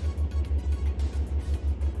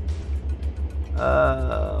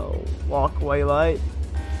 Walkway light.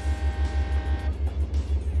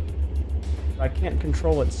 I can't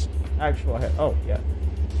control its actual head. Oh, yeah.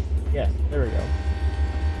 Yes, there we go.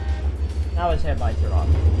 Now his headlights are on.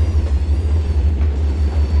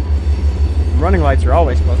 Running lights are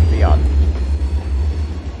always supposed to be on.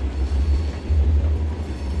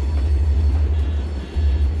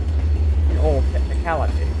 An old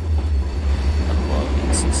technicality. I love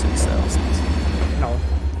EC6000s. No.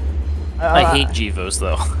 I hate Gevos,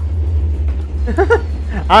 though.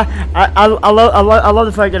 I love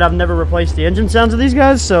the fact that I've never replaced the engine sounds of these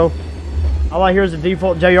guys, so all I hear is the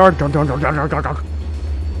default JR.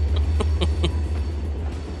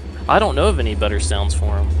 I don't know of any better sounds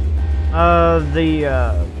for them.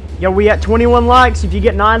 Yeah, we at 21 likes. If you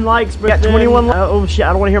get 9 likes, we got 21. Oh shit,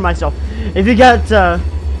 I don't want to hear myself. If you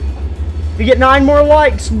get 9 more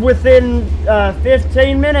likes within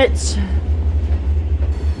 15 minutes,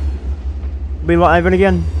 we'll be live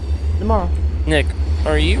again tomorrow. Nick,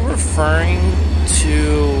 are you referring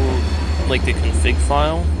to like the config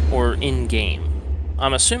file or in game?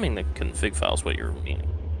 I'm assuming the config file is what you're meaning.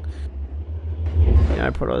 Yeah,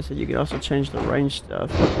 Iportals said you can also change the range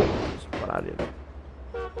stuff. That's what I did.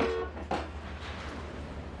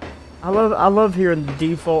 I love hearing the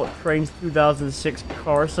default Trains 2006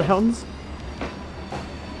 car sounds.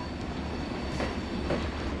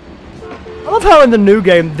 I love how in the new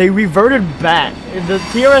game they reverted back. The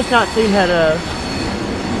TRS-19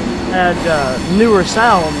 had newer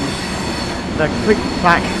sounds. The click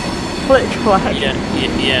clack, click clack.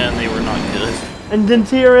 Yeah, and they were not good. And then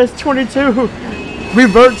TRS-22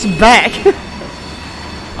 reverts back.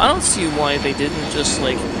 I don't see why they didn't just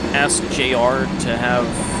like ask JR to have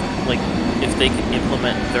like if they could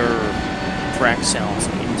implement their track sounds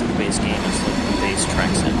into the base game as like the base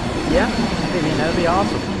track sound. Yeah, I mean that'd be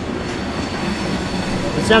awesome.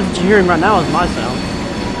 The sound that you're hearing right now is my sound.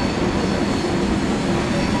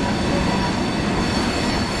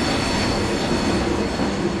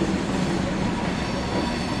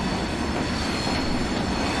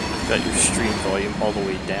 Got your stream volume all the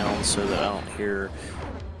way down so that I don't hear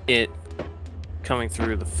it coming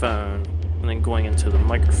through the phone and then going into the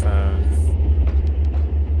microphone.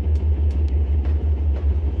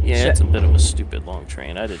 Yeah, it's a bit of a stupid long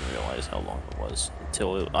train. I didn't realize how long it was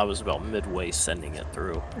until I was about midway sending it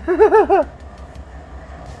through.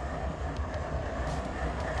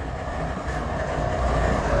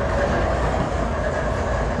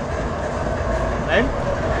 Hey?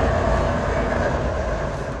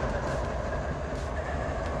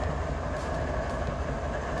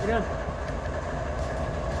 What are you doing?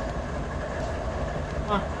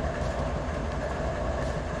 Come on.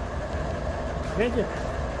 Can't you?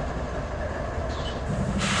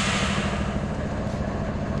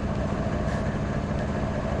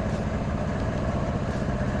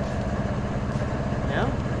 Yeah?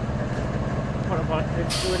 What if I could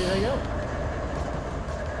do anything else?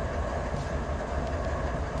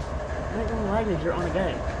 It ain't gonna lag me if you're on a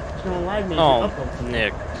game. It's gonna lag me if you upload.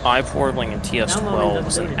 Nick, iPortling in TS12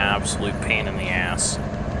 was an absolute pain in the ass.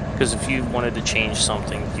 Because if you wanted to change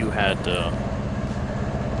something, you had to...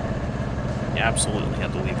 You absolutely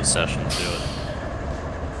had to leave a session to do it.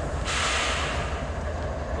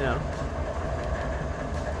 Yeah.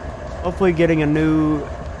 Hopefully getting a new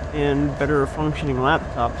and better functioning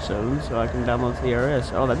laptop soon so I can download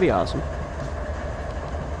TRS. Oh, that'd be awesome.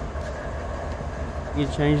 You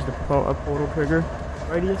change the portal trigger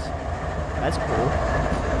radius? That's cool.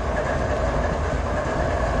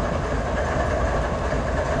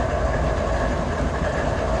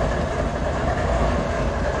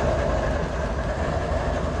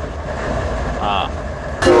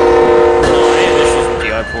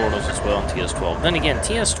 Iportals as well in TS12. Then again,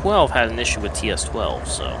 TS12 had an issue with TS12,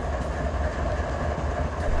 so...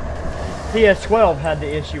 TS12 had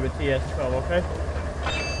the issue with TS12, okay?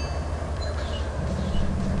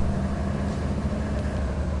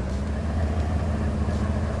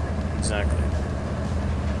 Exactly.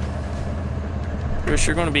 You're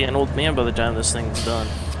sure going to be an old man by the time this thing's done.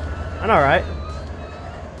 I know, right?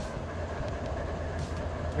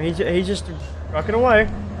 I mean, he's just trucking away.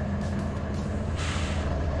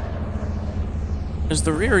 Has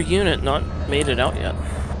the rear unit not made it out yet?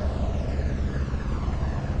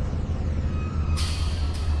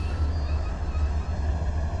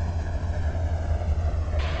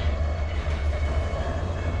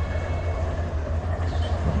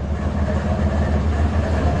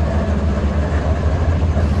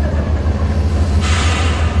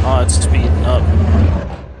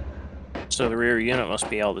 So the rear unit must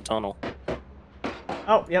be out of the tunnel.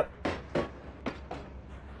 Oh, yep.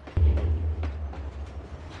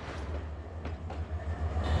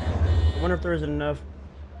 I wonder if there's enough.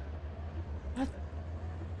 What?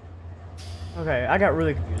 Okay, I got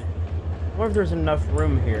really confused. I wonder if there's enough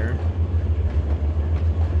room here.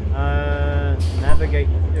 Navigate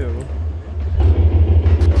to.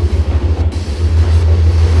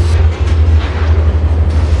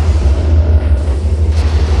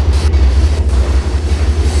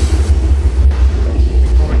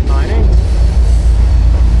 Mining?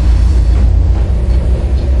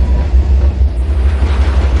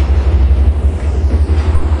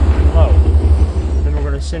 Low. Then we're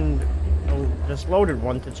gonna send this loaded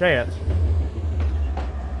one to Chance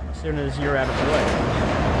as soon as you're out of the way.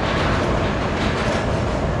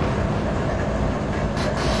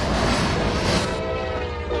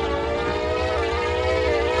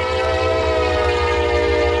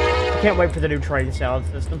 Can't wait for the new train sound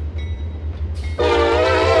system.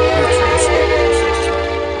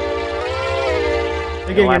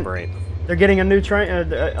 They're getting a new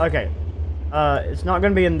train. Okay, it's not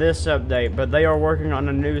going to be in this update, but they are working on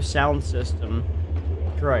a new sound system.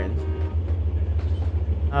 Trains.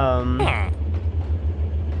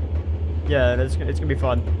 Yeah, it's gonna be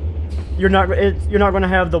fun. You're not going to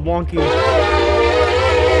have the wonky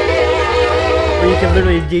where you can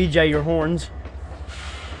literally DJ your horns.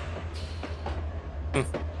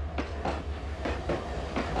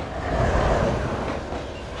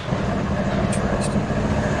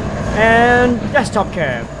 And desktop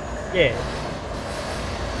cab. Yeah.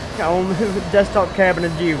 Desktop cab and a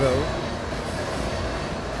Devo.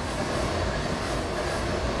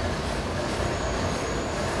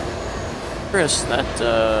 Chris, that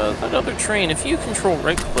other train, if you control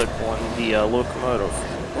right-click on the locomotive,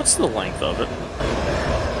 what's the length of it?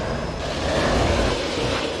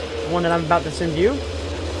 The one that I'm about to send you?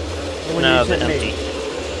 No, the empty.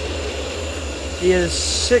 He is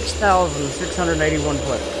 6,681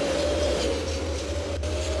 foot.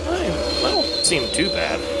 That don't seem too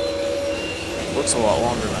bad. Looks a lot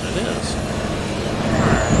longer than it is.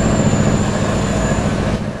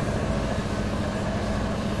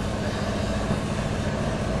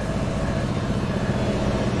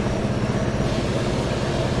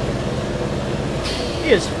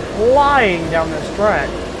 He is flying down this track.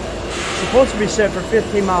 It's supposed to be set for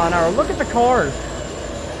 15 miles an hour. Look at the cars.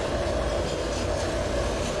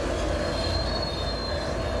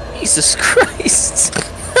 Jesus Christ!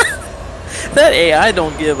 That AI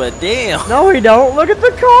don't give a damn. No, he don't. Look at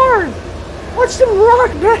the cars. Watch them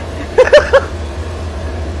rock back.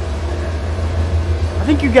 I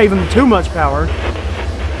think you gave him too much power.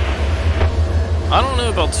 I don't know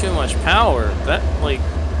about too much power. That, like,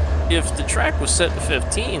 if the track was set to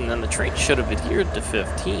 15, then the train should have adhered to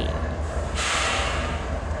 15.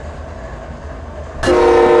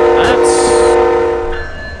 That's...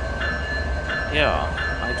 Yeah,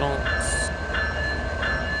 I don't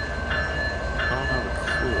have a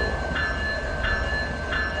clue.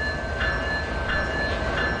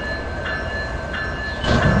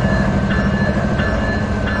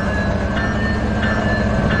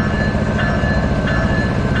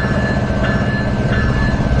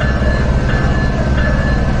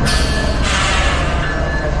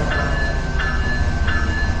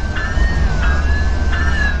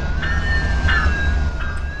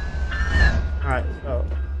 Alright, so,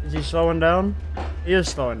 is he slowing down? He is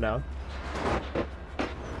slowing down.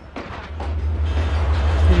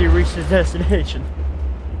 Did he reach his destination?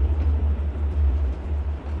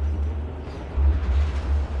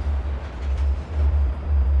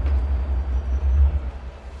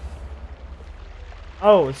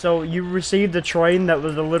 Oh, so you received a train that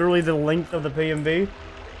was literally the length of the PMV?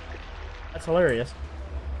 That's hilarious.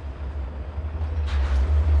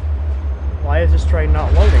 Why is this train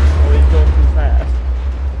not loading? Oh, he's going too fast.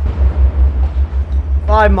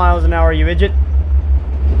 5 miles an hour, you idiot.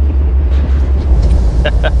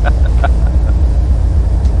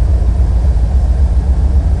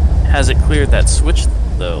 Has it cleared that switch,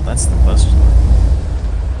 though? That's the question.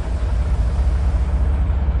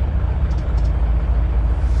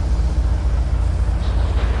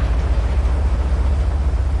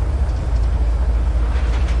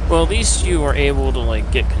 Well, at least you were able to,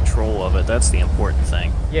 like, get control of it. That's the important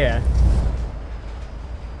thing. Yeah.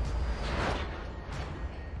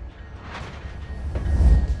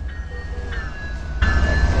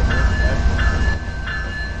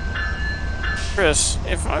 Chris,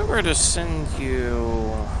 if I were to send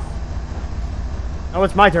you... Oh,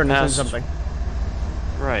 it's my turn to send something.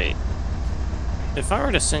 Right. If I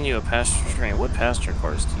were to send you a passenger train, what passenger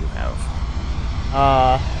cars do you have?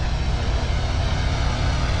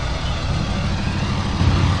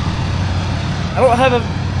 don't have a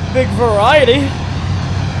big variety.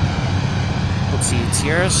 Let's see,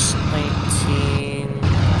 TRS19,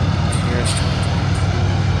 TRS22.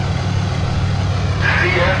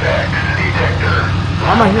 CFX detector. Why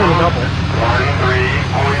am I hearing a double?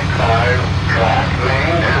 13.5 track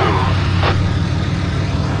lane 2.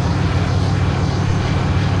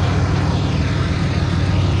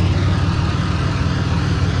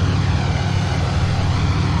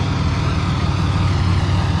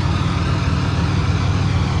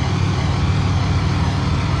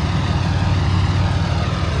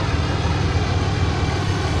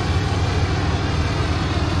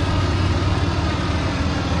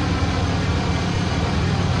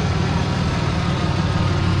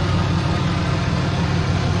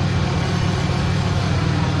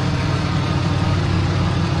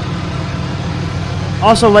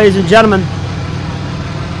 Also, ladies and gentlemen,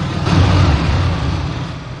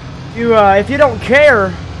 if you don't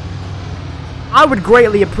care, I would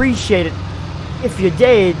greatly appreciate it if you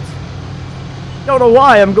did. Don't know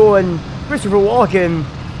why I'm going Christopher Walken,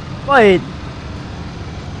 but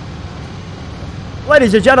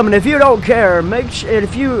ladies and gentlemen, if you don't care, make sure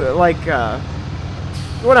if you like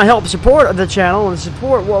you want to help support the channel and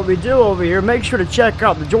support what we do over here, make sure to check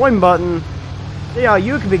out the join button. See how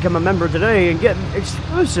you can become a member today and get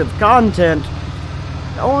exclusive content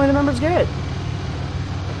that only the members get.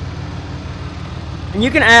 And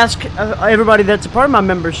you can ask everybody that's a part of my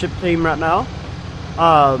membership team right now.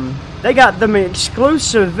 They got them an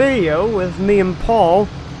exclusive video with me and Paul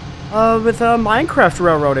with Minecraft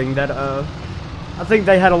railroading that I think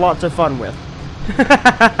they had a lot of fun with.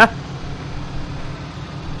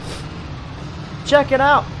 Check it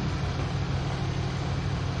out.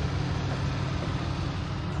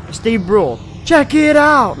 Steve Brule. Check it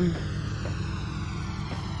out.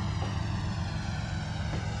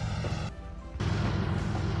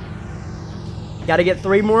 Gotta get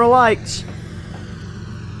 3 more likes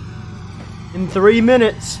in 3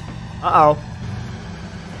 minutes. Uh-oh.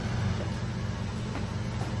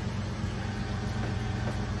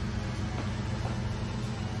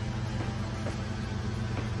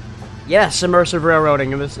 Yes, immersive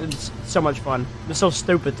railroading. It's so much fun. It's so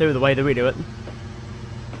stupid too, the way that we do it.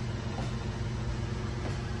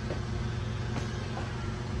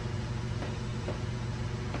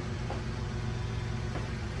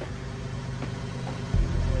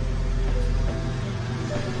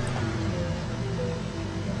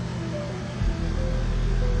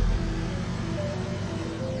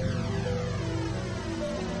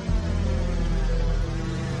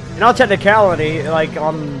 In all technicality, like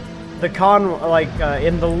on the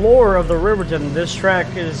in the lore of the Riverton, this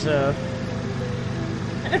track is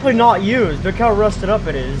technically not used. Look how rusted up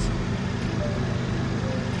it is.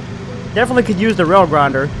 Definitely could use the rail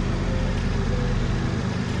grinder.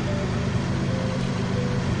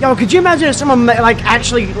 Yo, could you imagine if someone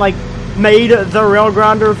actually made the rail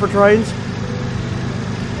grinder for trains?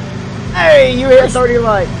 Hey, you hit 30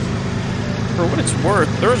 likes. For what it's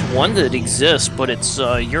worth, there's one that exists, but it's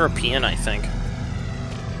European, I think.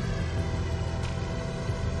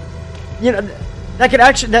 You know, that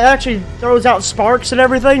actually throws out sparks and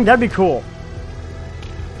everything. That'd be cool.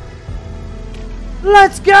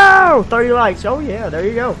 Let's go! 30 likes. Oh yeah, there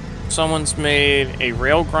you go. Someone's made a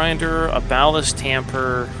rail grinder, a ballast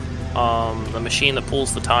tamper, the machine that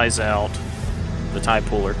pulls the ties out, the tie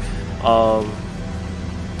puller.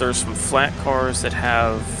 There's some flat cars that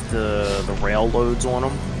have the rail loads on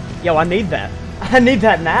them. Yo, I need that. I need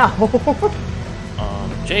that now.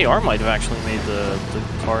 JR might have actually made the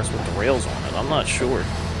cars with the rails on it. I'm not sure.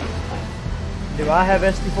 Do I have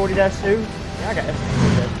SD40-2? Yeah, I got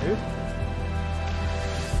SD40-2.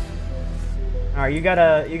 All right, you got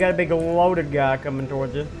a big loaded guy coming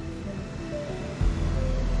towards you.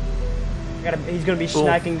 He's gonna be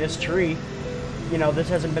snacking this tree. You know, this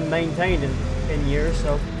hasn't been maintained in 10 years,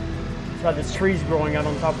 so that's why this tree's growing out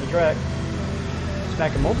on top of the track.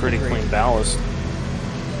 Smacking multiple Pretty trees. clean ballast.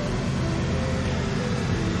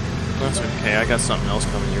 That's okay, I got something else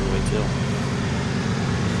coming your way too.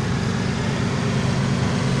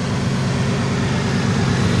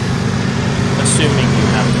 Assuming you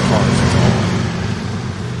have the cars, that's all.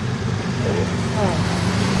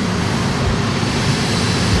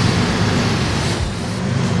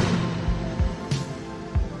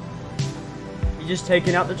 You're just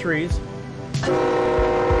taking out the trees.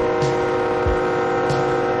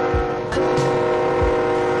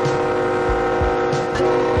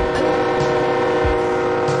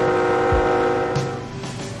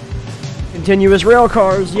 Continuous rail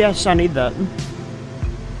cars. Yes, I need that.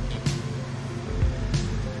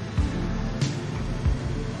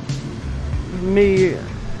 Me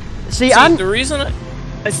See, the reason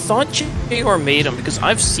I thought JR made them because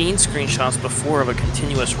I've seen screenshots before of a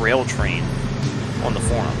continuous rail train on the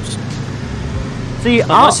forums. See,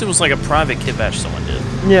 unless it was like a private kit batch someone did.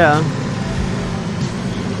 Yeah.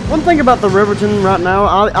 One thing about the Riverton right now,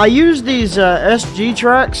 I use these SG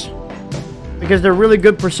tracks because they're really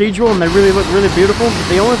good procedural and they really look really beautiful. But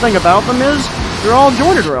the only thing about them is they're all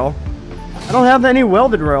jointed rail. I don't have any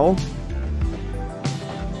welded rail.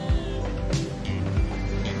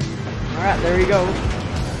 Alright, there you go.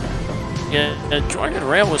 Yeah, jointed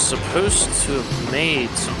rail was supposed to have made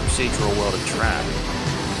some procedural welded track,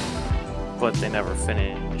 but they never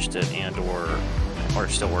finished it and/or are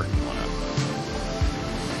still working on it.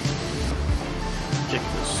 Kick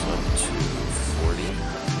this up to 40.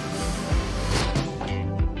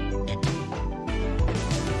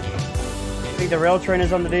 You think the rail train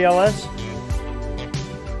is on the DLS?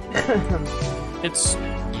 It's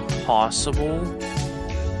possible.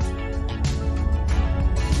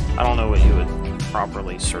 I don't know what you would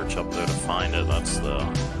properly search up there to find it. That's the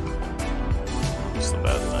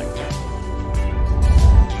bad thing.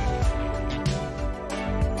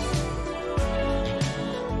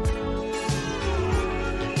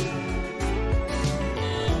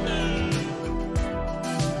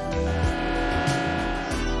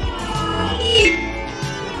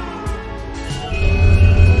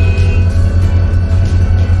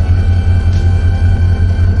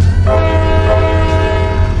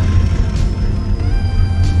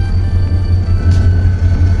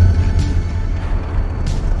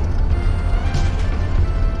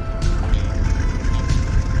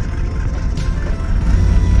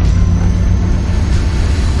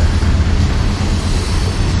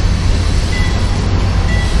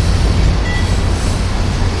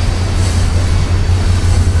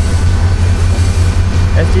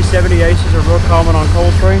 ST70 Aces are real common on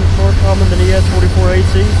coal trains, more common than ES44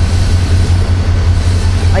 AC.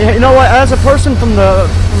 You know what? As a person from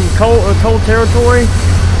coal territory,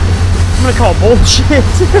 I'm gonna call bullshit.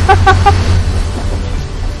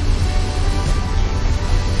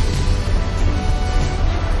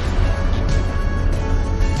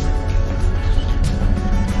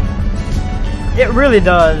 It really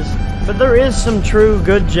does, but there is some true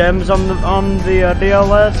good gems on the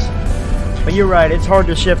DLS. But you're right, it's hard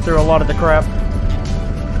to shift through a lot of the crap.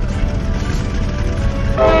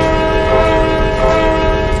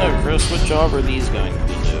 So, Chris, what job are these going to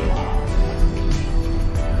do?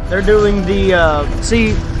 They're doing the,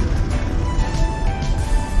 see,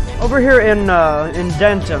 over here in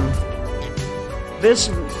Denton, this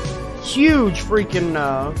huge freaking,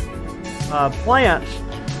 plant,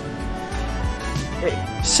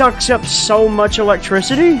 it sucks up so much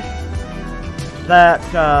electricity that,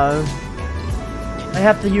 they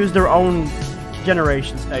have to use their own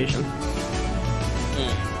generation station.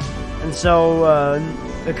 And so,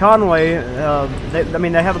 the Conway,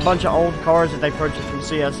 they have a bunch of old cars that they purchased from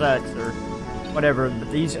CSX or whatever, but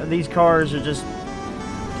these cars are just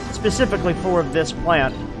specifically for this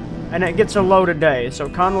plant, and it gets a load a day. So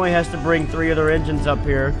Conway has to bring 3 other engines up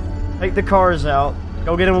here, take the cars out,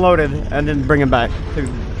 go get them loaded, and then bring them back to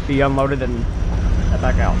be unloaded and head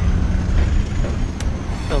back out.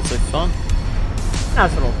 Sounds like fun.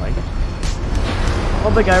 Nice little thing. I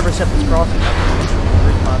don't think I ever set this crossing up. The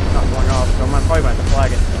reason why it's not going off, so I might probably have to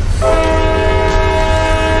flag it.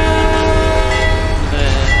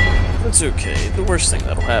 That's okay. The worst thing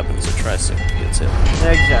that'll happen is a tricycle gets hit.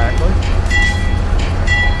 Exactly.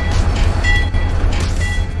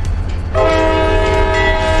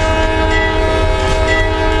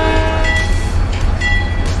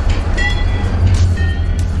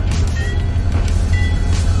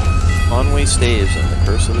 Conway staves and the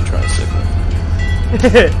curse of the tricycle. I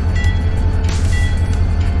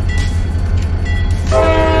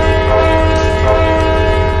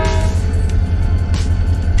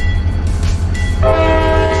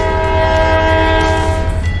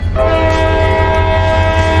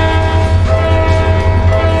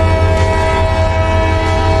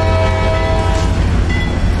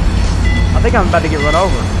think I'm about to get run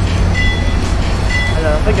over. I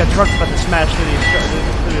think a truck's about to smash through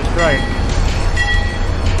this train.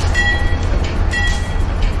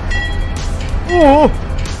 Ooh!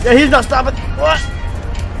 Yeah, he's not stopping. What?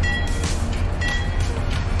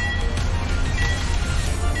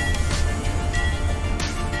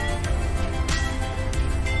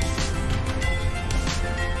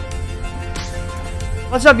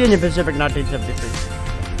 What's up, Union Pacific 1973?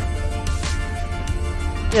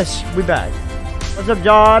 Yes, we back. What's up,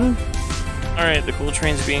 John? Alright, the cool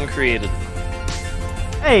train's being created.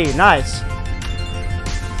 Hey, nice.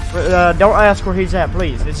 Don't ask where he's at,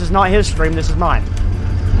 please. This is not his stream, this is mine.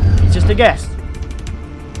 just a guess.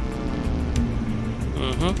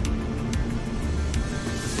 Mm-hmm.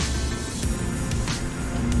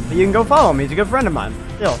 But you can go follow him. He's a good friend of mine.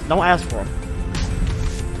 Still, don't ask for him.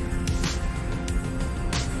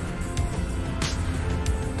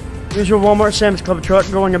 Usual Walmart Sam's Club truck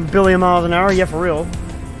going a billion miles an hour. Yeah, for real.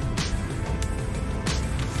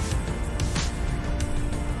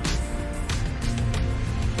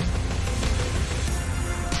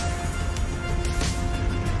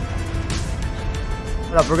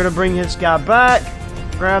 Hold up, we're gonna bring this guy back,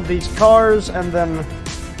 grab these cars, and then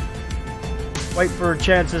wait for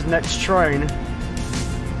Chance's next train.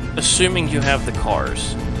 Assuming you have the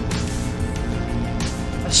cars.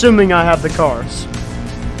 Assuming I have the cars.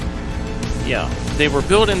 Yeah, they were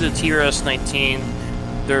built into TRS-19.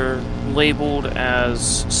 They're labeled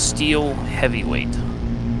as steel heavyweight.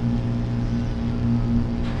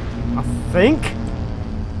 I think.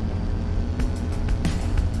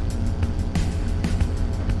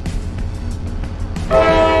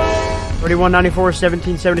 $31.94,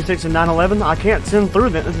 1776, and 911. I can't send through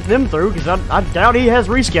them through because I doubt he has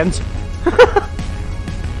reskins.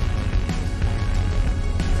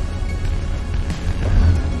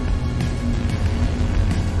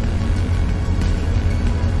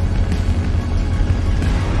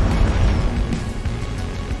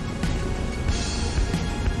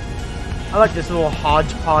 I like this little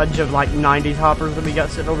hodgepodge of like 90s hoppers that we got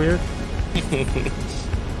sitting over here.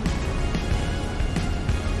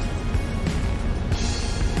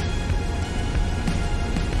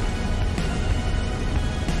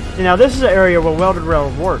 See, now this is an area where welded rail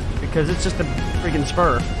works because it's just a freaking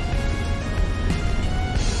spur.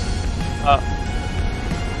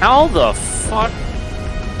 How the fuck?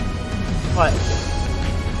 What?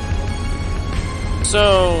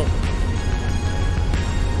 So...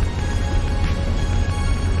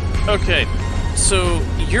 Okay, so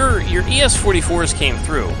your ES44s came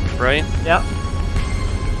through, right? Yep.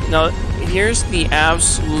 Now, here's the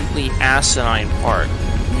absolutely asinine part.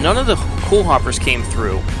 None of the cool hoppers came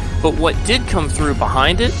through, but what did come through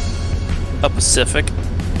behind it? A Pacific.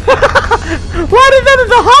 Why did none of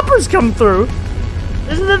the hoppers come through?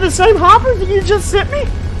 Isn't it the same hoppers that you just sent me?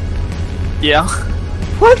 Yeah.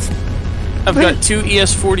 What? I've got two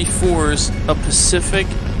ES44s, a Pacific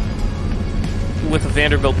with a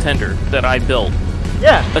Vanderbilt tender that I built.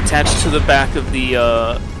 Yeah. Attached to the back of the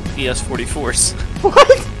ES44s.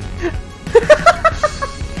 What?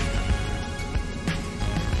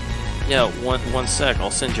 Yeah, one sec,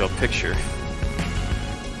 I'll send you a picture.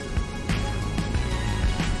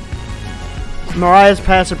 Mariah's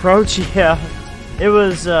Pass Approach, yeah. It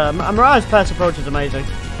was, Mariah's Pass Approach is amazing.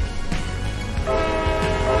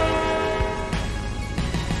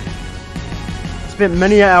 Spent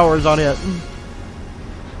many hours on it.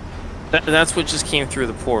 That's what just came through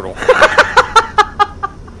the portal.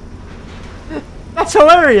 That's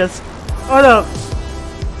hilarious. Hold up.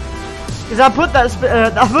 Cause I put that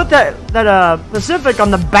Pacific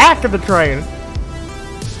on the back of the train.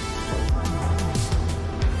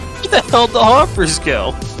 Where the hell did the hoppers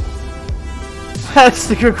go? That's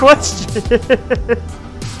the good question.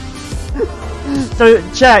 So,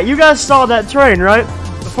 chat, you guys saw that train, right?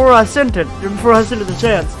 Before I sent it to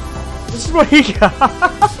Chance. This is what he got.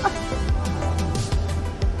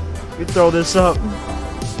 Let me throw this up.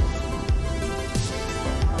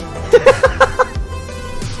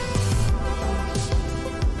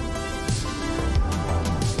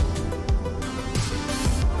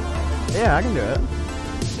 Yeah, I can do it.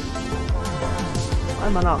 Why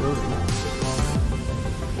am I not moving?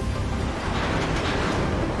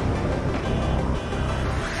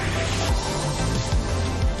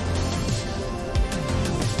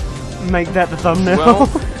 Make that the thumbnail.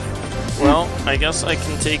 Well, I guess I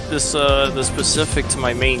can take this this Pacific to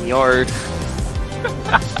my main yard.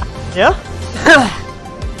 Yeah.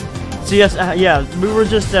 So yes, yeah, we were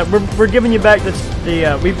just we're giving you back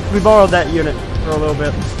we borrowed that unit for a little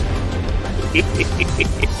bit.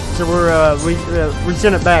 So we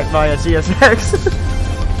sent it back via CSX.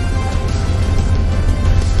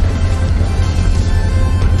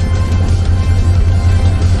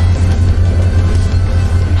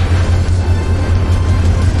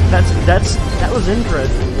 That was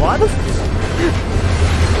interesting. What?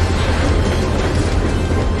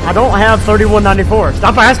 I don't have 3194.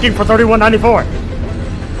 Stop asking for 3194.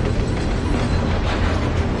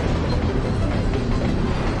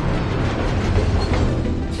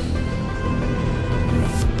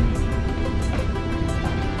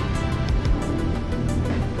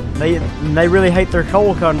 They really hate their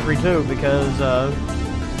coal country too because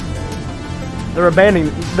they're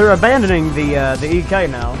abandoning the EK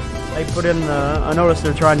now. they put in the. I noticed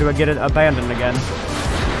they're trying to get it abandoned again.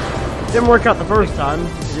 Didn't work out the first time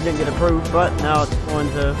because it didn't get approved, but now it's going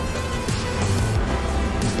to.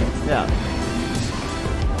 Yeah.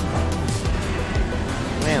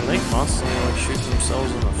 Man, they constantly like shoot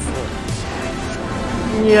themselves in the foot.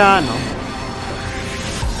 Yeah, I know.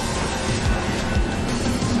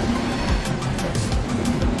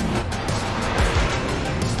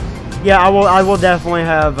 Yeah, I will definitely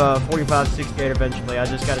have 4568 eventually. I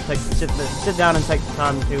just gotta sit down and take the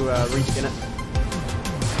time to reskin it.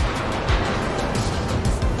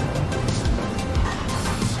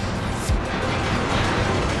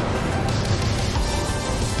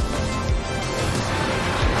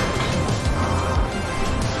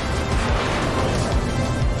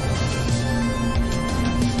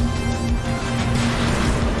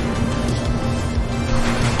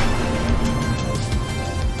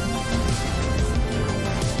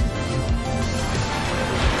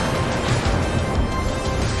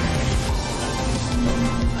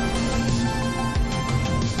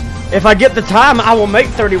 If I get the time, I will make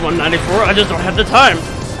 3194. I just don't have the time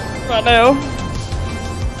right now.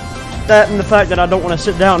 That and the fact that I don't want to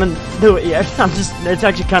sit down and do it yet. It's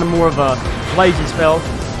actually kind of more of a lazy spell.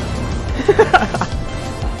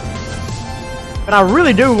 But I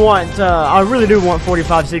really do want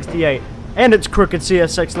 4568 and its crooked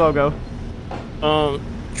CSX logo.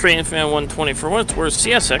 Train Fan 120, for what it's worth,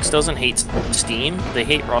 CSX doesn't hate Steam, they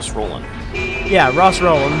hate Ross Roland. Yeah, Ross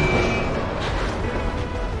Roland.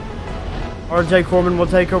 RJ Corman will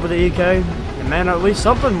take over the EK, and man, at least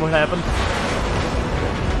something would happen.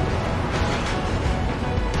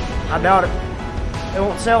 I doubt it. They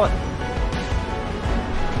won't sell it.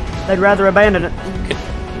 They'd rather abandon it.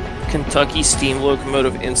 Kentucky Steam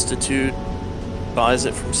Locomotive Institute buys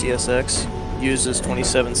it from CSX, uses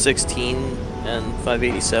 2716 and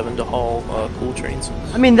 587 to haul cool trains.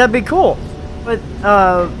 I mean, that'd be cool, but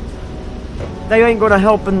they ain't gonna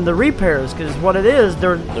help in the repairs, because what it is,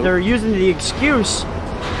 they're using the excuse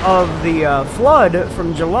of the flood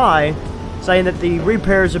from July, saying that the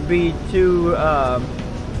repairs would be too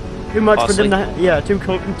much costly. for them to,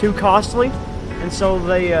 too costly, and so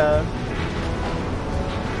they're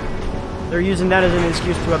using that as an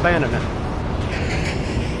excuse to abandon it.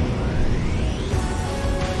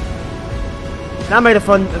 And I made a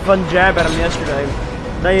fun jab at them yesterday.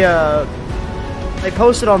 They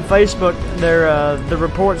posted on Facebook their the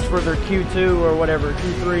reports for their Q2 or whatever,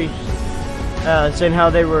 Q3, saying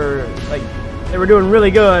how they were doing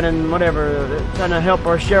really good and whatever, trying to help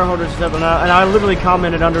our shareholders and stuff. And I literally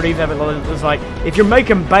commented underneath of it, it was like, if you're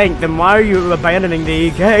making bank, then why are you abandoning the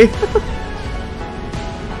EK?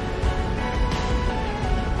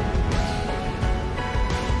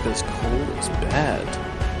 Because cold is bad.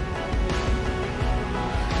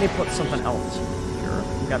 Let me put something else here.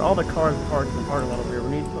 We got all the cars parked in the parking lot over here. We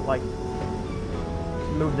need to put, like,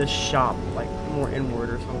 move this shop, like, more inward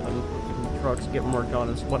or something. The trucks get more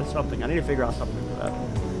done. What is something? I need to figure out something for that.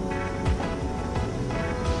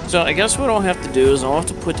 So I guess what I'll have to do is I'll have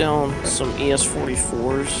to put down some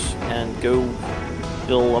ES44s and go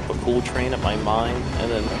fill up a cool train at my mine and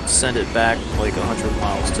then send it back like 100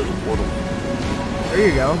 miles to the portal. There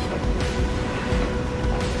you go.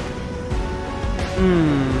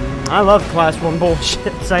 I love Class 1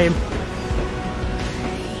 bullshit. Same.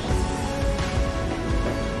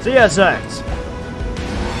 CSX.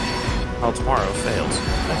 Well, tomorrow fails.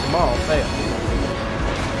 Tomorrow fails.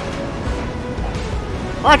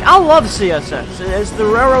 Like, I love CSX. It's the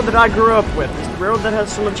railroad that I grew up with. It's the railroad that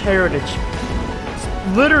has so much heritage. It's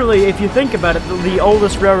literally, if you think about it, the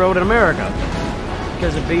oldest railroad in America.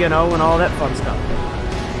 Because of B&O and all that fun stuff.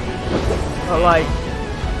 But, like,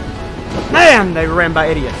 man, they ran by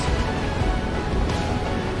idiots.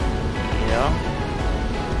 Yeah.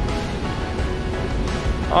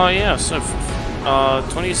 Oh yeah, so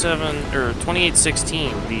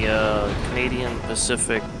 2816, the Canadian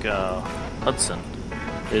Pacific Hudson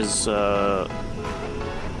is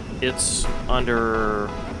it's under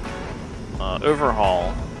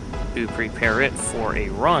overhaul to prepare it for a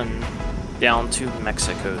run down to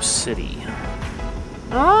Mexico City.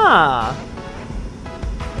 Ah.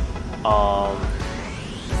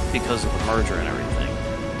 Because of the merger and everything.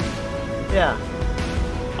 Yeah.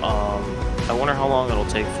 I wonder how long it'll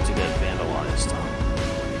take to get vandalized.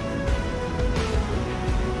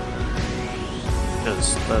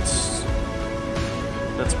 Because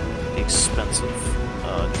that's expensive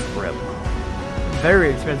trip. Very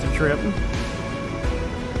expensive trip.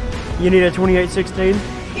 You need a 2816?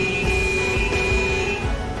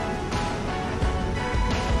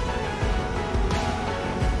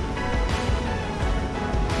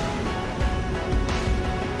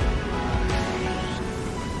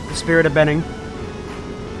 spirit of Benning.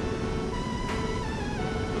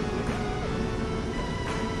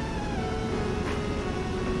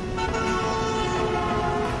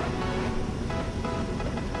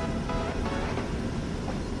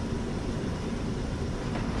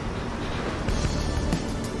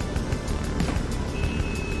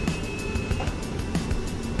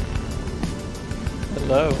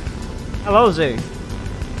 Hello. Hello, Z.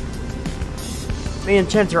 Me and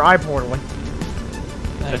Chance are Iportaling.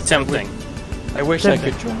 Attempting. I wish I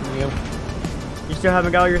could join you. You still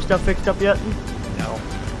haven't got all your stuff fixed up yet? No.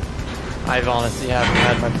 I honestly haven't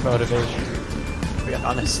had much motivation, to be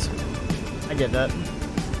honest. I get that.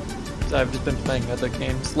 So I've just been playing other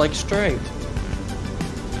games, like Stray.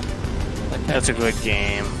 That's a good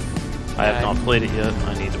game. I have not played it yet.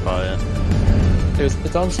 I need to buy it.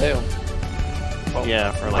 It's on sale. Well,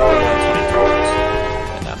 Yeah, for like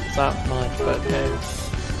 $20. it's not much, but hey.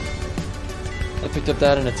 I picked up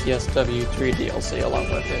that and a TSW3 DLC along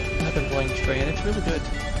with it. I've been playing Stray and it's really good.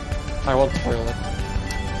 I won't spoil it.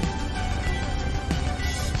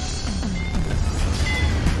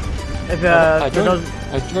 If, I for those...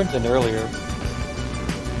 joined in earlier,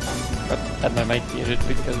 but had my mic muted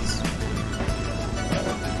because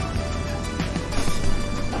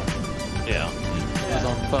Yeah. it was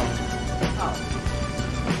on the phone.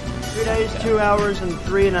 3 days, 2 hours, and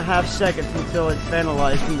 3.5 seconds until it's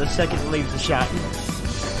finalized and the second it leaves the shot.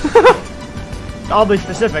 I'll be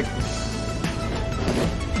specific.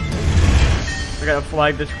 I gotta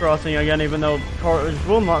flag this crossing again, even though cars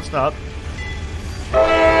will not stop.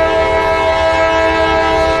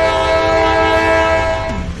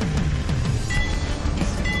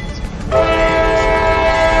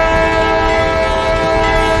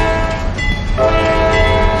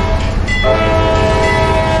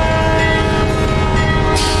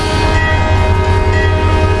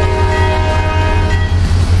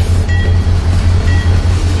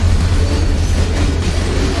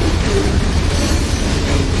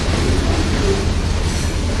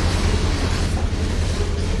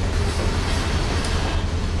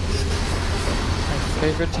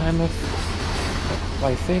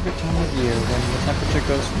 My favorite time of year when the temperature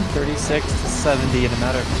goes from 36 to 70 in a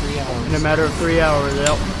matter of 3 hours. In a matter of 3 hours,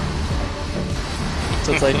 yep.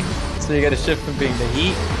 So it's like, so you gotta shift from being the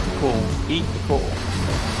heat to cool, heat to cool.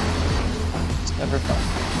 It's never fun.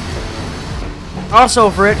 Also,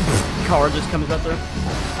 for it, car just comes up there.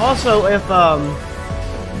 Also, if,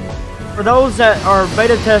 for those that are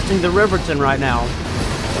beta testing the Riverton right now,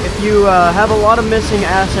 if you have a lot of missing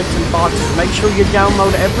assets and boxes, make sure you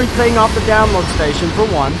download everything off the download station for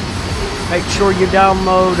one. Make sure you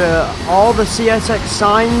download all the CSX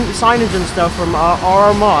signage and stuff from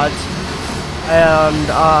RR Mods.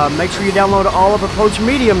 And make sure you download all of Approach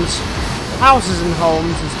Medium's houses and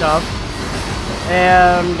homes and stuff.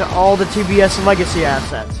 And all the TBS legacy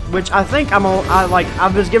assets. Which I think I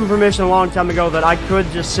was given permission a long time ago that I could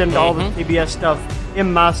just send all the TBS stuff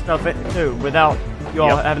in my stuff too, without you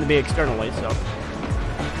all having to be externally, so.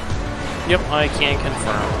 Yep, I can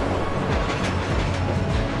confirm.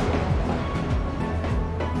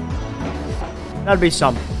 That'd be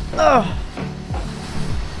something. Ugh.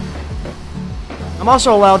 I'm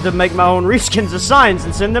also allowed to make my own reskins of signs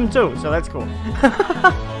and send them too, so that's cool.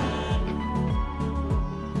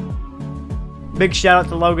 Big shout out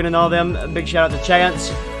to Logan and all them. Big shout out to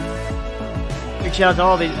Chance. Big shout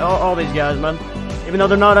out to all these guys, man. Even though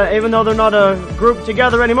they're not a group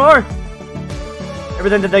together anymore,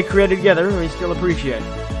 everything that they created together, we still appreciate.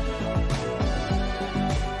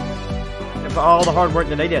 And for all the hard work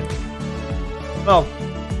that they did. Well,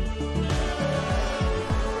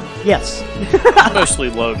 yes. Mostly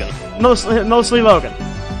Logan. Mostly Logan.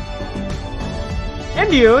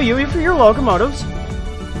 And you for your locomotives.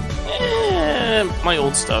 My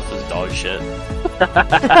old stuff is dog shit.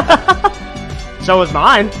 So is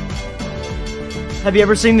mine. Have you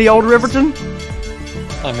ever seen the old Riverton?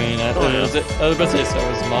 I mean, I was about to say so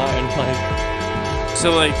is mine.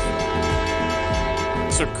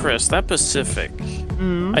 So Chris, that Pacific,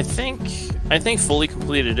 I think fully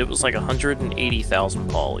completed it was like 180,000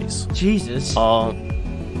 polys. Jesus.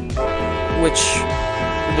 Which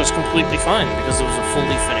was completely fine because it was a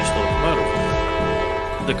fully finished locomotive.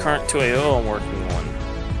 The current 2AO I'm working on,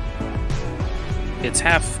 it's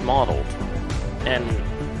half modeled, and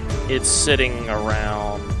it's sitting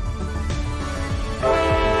around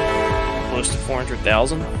close to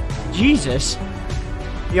 400,000. Jesus.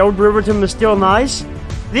 The old Riverton was still nice.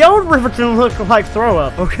 The old Riverton looked like throw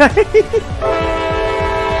up, okay? No,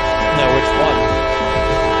 which one?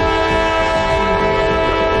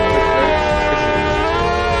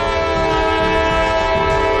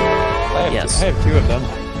 Yes. I have two of them.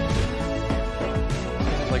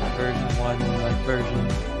 like version.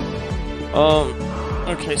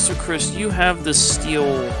 Okay, so Chris, you have the steel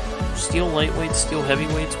lightweights, steel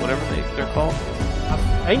heavyweights, whatever they're called. I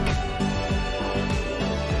think.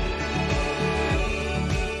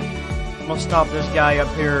 I'm gonna stop this guy up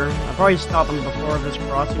here. I'll probably stop him before this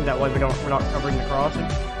crossing. That way we're not covering the crossing.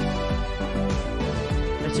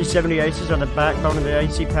 SC-70 Aces are the backbone of the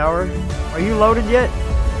AC power. Are you loaded yet?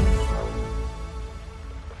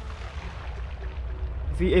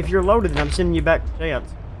 If you're loaded, then I'm sending you back to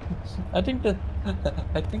Chance. I think the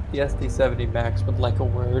SD70 Max would like a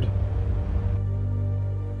word.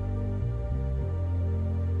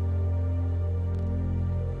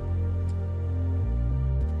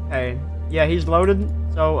 Hey, yeah, he's loaded.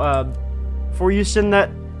 So, before you send that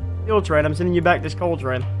steel train, I'm sending you back this coal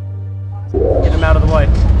train. Get him out of the way.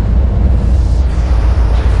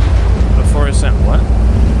 Before I sent what?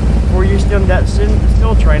 Before you send that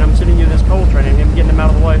steel train, I'm sending you this coal train and him getting him out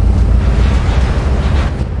of the way.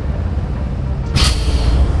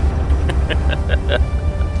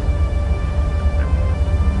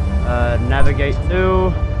 Navigate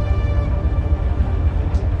to...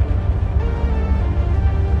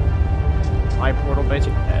 Iportal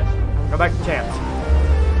basic test. Go back to Chance.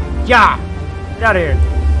 Yeah! Get out of here.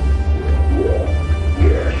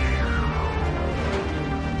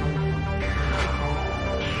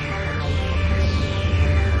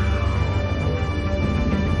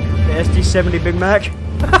 The SD-70 Big Mac.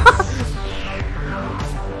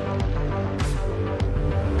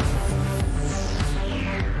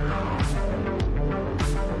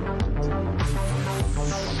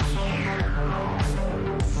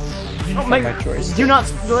 Don't make my choice. Do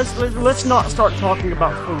not. Let's not start talking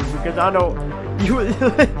about food because I don't.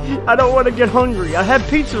 I don't want to get hungry. I had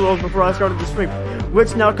pizza rolls before I started the stream.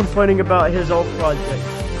 Which now complaining about his old project.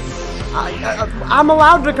 I'm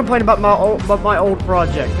allowed to complain about my old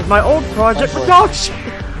project. Because my old project was dog shit.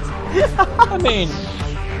 I mean,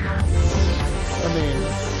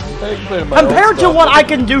 compared to what I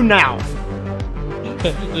can do now.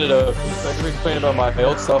 I can explain about my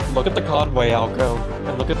old stuff. Look at the Conway Alco,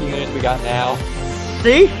 and look at the units we got now.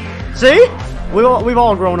 See? We've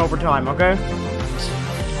all grown over time, okay?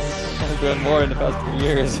 I've grown more in the past 3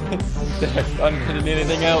 years. I didn't need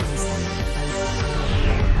anything else.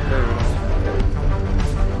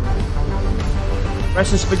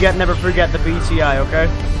 Rest in spaghetti, never forget the BCI, okay?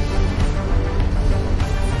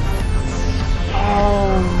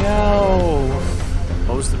 Oh no!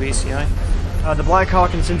 What was the BCI? The Black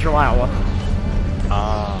Hawk in Central Iowa.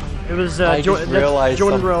 It was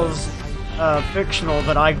Jordan Rell's fictional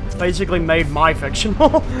that I basically made my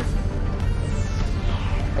fictional.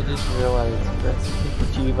 I just realized that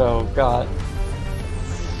Jivo got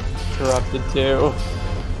corrupted too.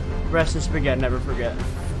 Rest in spaghetti, never forget.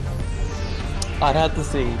 I'd have to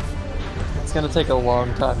see. It's gonna take a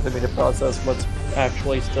long time for me to process what's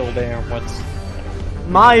actually still there and what's...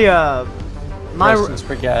 Rest in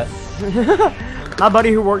spaghetti. My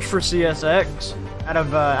buddy who works for CSX out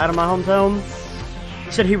of my hometown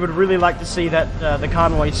said he would really like to see that the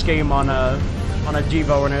Conway scheme on a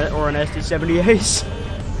Jivo or an SD-70 Ace.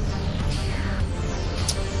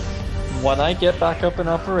 When I get back up in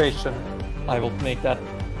operation, I will make that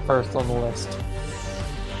first on the list.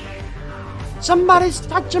 Somebody's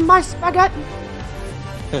touching my spaghetti.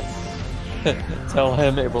 Tell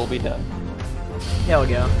him it will be done. Hell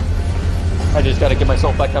yeah. I just gotta get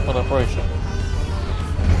myself back up in operation.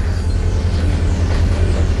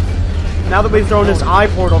 Now that we've thrown this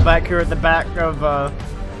Iportal back here at the back of the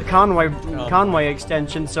Conway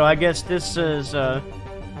extension, so I guess this is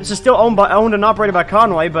still owned and operated by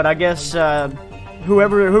Conway, but I guess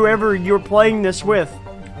whoever you're playing this with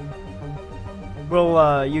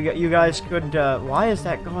will you guys could why is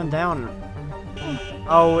that going down?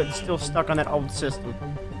 Oh, it's still stuck on that old system,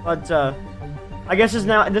 but I guess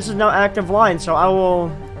this is now active line, so I will.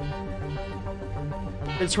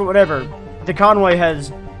 It's whatever the Conway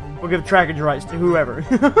has. We'll give trackage rights to whoever.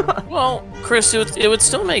 Well, Chris, it would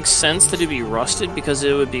still make sense that it'd be rusted because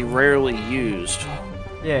it would be rarely used.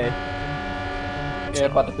 Yeah. Yeah,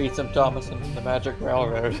 about to beat some Thomas in the Magic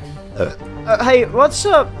Railroad. Hey, what's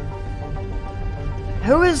up?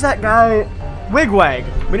 Who is that guy? Wigwag.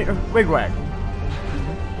 Wigwag.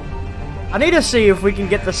 I need to see if we can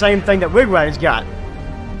get the same thing that Wigwag's got.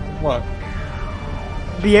 What?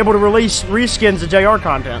 Be able to release reskins of JR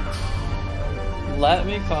content. Let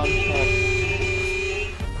me contact,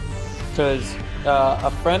 because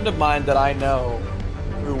a friend of mine that I know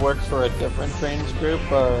who works for a different trains group,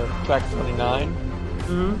 Track 29,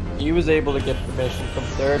 he was able to get permission from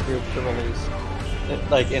their group to release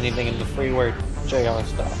like anything in the freeware JR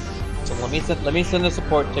stuff. So let me send a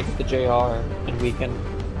support ticket to JR, and we can.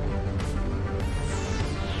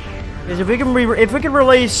 Because if we can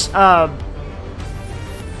release the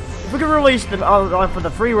for the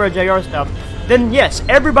freeware JR stuff, then yes,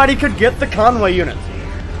 everybody could get the Conway units.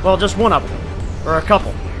 Well, just one of them, or a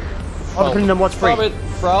couple, all depending on what's free.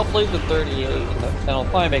 Probably the 38, and I'll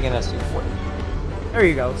probably make an SD40. There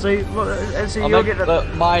you go. See, you'll get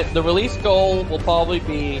the release goal will probably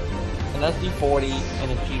be an SD40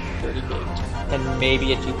 and a G38, and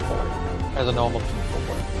maybe a G40 as a normal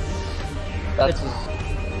G40. That's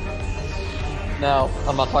now.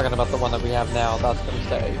 I'm not talking about the one that we have now. That's gonna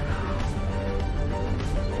stay,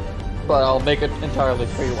 but I'll make an entirely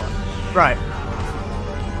free one. Right.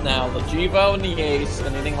 Now the Givo and the Ace,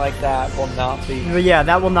 anything like that, will not be. Yeah,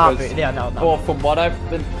 that will not be. Yeah, no. Well, from what I've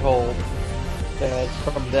been told, that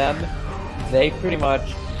from them, they pretty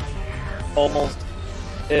much almost,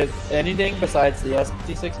 if anything besides the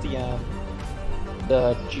SD60M,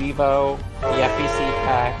 the Givo, the FEC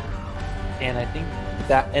pack, and I think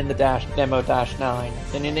that in the demo dash 9,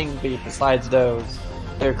 anything besides those,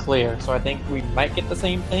 they're clear. So I think we might get the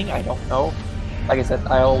same thing. I don't know. Like I said,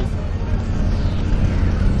 I'll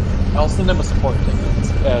send them a support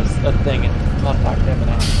ticket as a thing and contact them and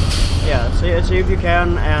ask. Yeah, see if you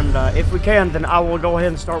can, and if we can, then I will go ahead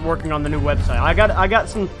and start working on the new website. I got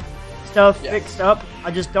some stuff fixed up.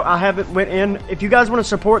 I haven't went in. If you guys want to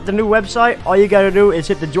support the new website, all you gotta do is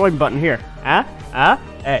hit the join button here.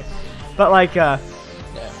 Hey. But like,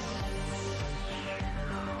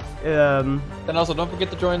 And also, don't forget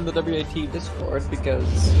to join the WAT Discord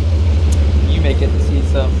because you may get to see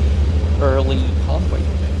some early Conway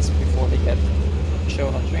units before they get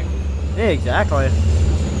shown on stream. Yeah, exactly.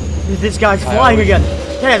 This guy's flying again.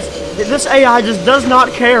 Yes, this AI just does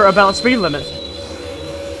not care about speed limits.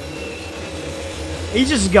 He's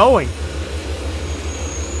just going.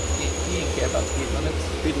 He didn't care about speed limits.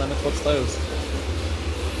 Speed limits, what's those?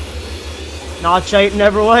 Not late,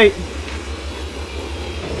 never late.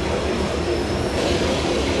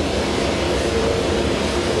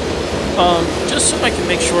 Just so I can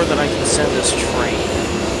make sure that I can send this train,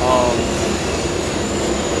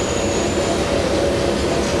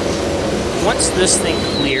 once this thing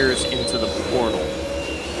clears into the portal,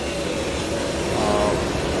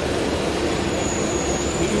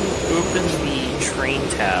 you open the train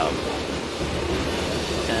tab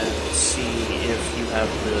and see if you have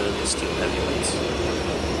the steel heavyweights.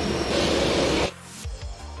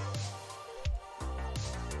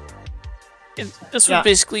 This would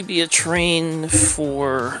basically be a train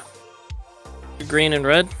for green and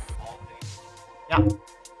red? Yeah.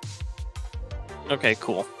 Okay,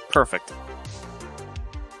 cool. Perfect.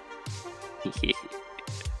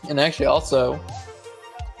 And actually, also,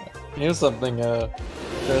 here's something.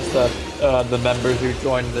 There's the members who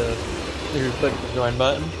clicked the join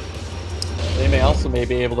button. They may also be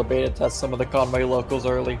able to beta test some of the Conway locals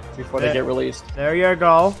early before they get released. There you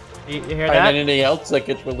go. You hear that? And anything else that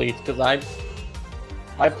gets released, because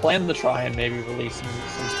I plan to try and maybe release some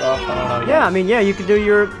stuff. I don't know yet. Yeah, I mean, you could do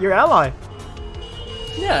your ally.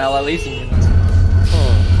 Yeah, ally leasing units.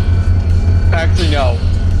 Actually, no.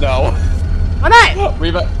 Why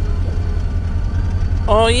not?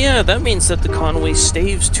 Oh yeah, that means that the Conway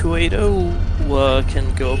Staves 280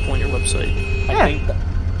 can go up on your website. Yeah.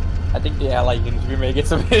 I think the ally units, we may get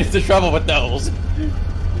some into trouble with those.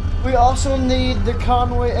 We also need the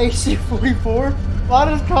Conway AC-44. Why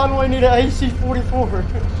does Conway need an AC-44?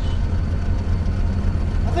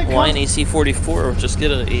 Why an AC-44? Just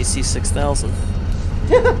get an AC-6000.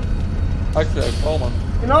 Actually, I told him.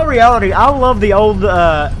 In all reality, I love the old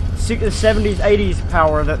 70s, 80s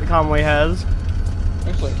power that the Conway has.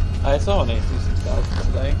 Actually, I saw an AC-6000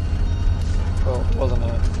 today. Well, it wasn't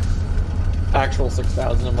an actual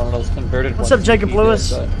 6000 in one of those converted ones. What's up, Jacob Lewis?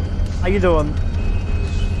 Did, how you doing?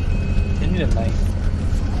 You need a knife.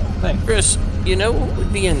 Thanks. Chris, you know what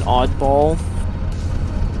would be an oddball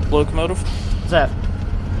locomotive? What's that?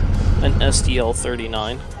 An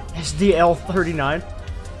SDL-39. SDL-39?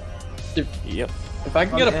 Yep. If I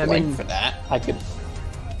could get a plane for that, I could...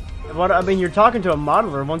 What, I mean, you're talking to a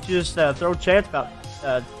modeler. Why don't you just throw a chance about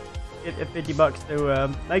 $50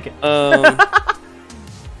 to make it?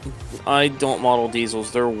 I don't model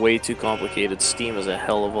diesels. They're way too complicated. Steam is a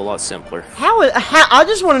hell of a lot simpler. How? I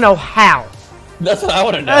just want to know how. That's what I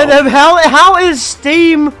want to know. How is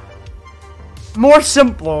Steam more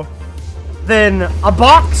simple than a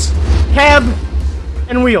box, cab,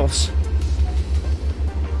 and wheels?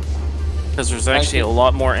 Because there's actually a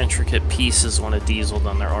lot more intricate pieces on a diesel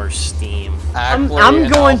than there are Steam. I'm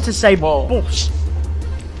going to say bullshit.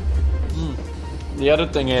 The other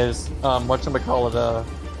thing is, whatchamacallit,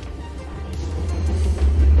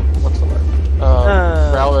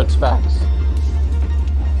 railroad specs.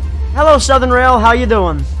 Hello, Southern Rail. How you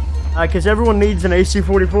doing? Because everyone needs an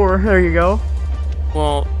AC-44. There you go.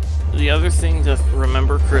 Well, the other thing to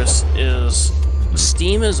remember, Chris, is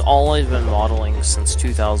Steam is all I've been modeling since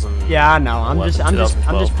 2000. Yeah, I know. I'm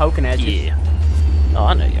just poking at you. Yeah. Oh,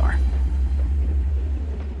 I know you are.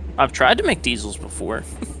 I've tried to make diesels before.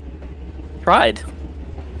 Tried.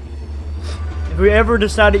 If we ever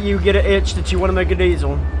decide that you get an itch that you want to make a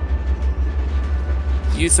diesel,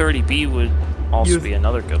 U30B would also be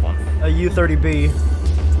another good one. a U30B.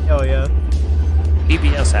 Hell yeah.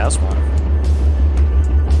 PBS has one.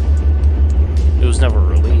 It was never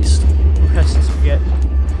released. Rest is forget.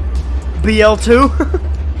 BL2?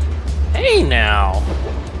 Hey now!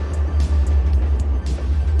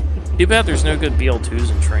 Too bad there's no good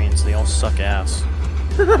BL2s in trains. They all suck ass.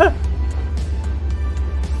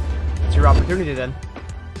 It's your opportunity then.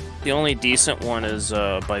 The only decent one is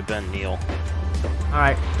by Ben Neal.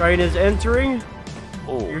 Alright, train is entering.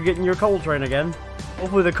 Oh, You're getting your coal train again.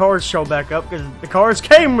 Hopefully the cars show back up, because the cars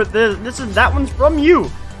came with this. That one's from you.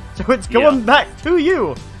 So it's going back to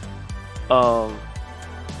you. It'd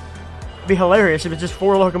be hilarious if it's just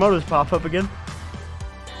 4 locomotives pop up again.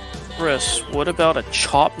 Chris, what about a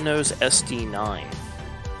chop nose SD9?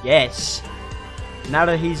 Yes. Now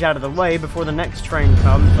that he's out of the way, before the next train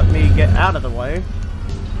comes, let me get out of the way.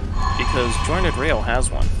 Because Jointed Rail has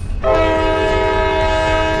one.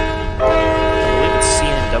 I believe it's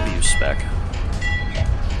CNW spec.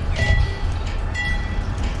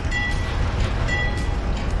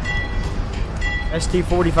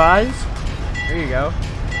 ST45s. There you go.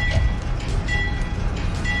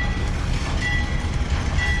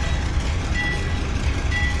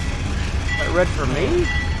 That red for me?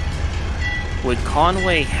 Would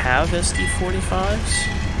Conway have SD45s?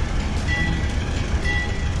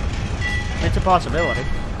 It's a possibility.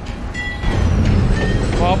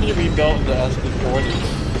 Probably rebuilt into SD40.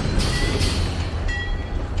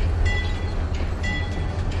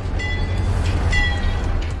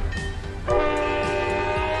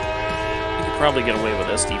 You could probably get away with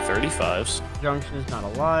SD35s. Junction is not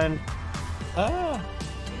aligned. I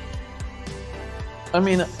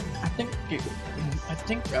mean, I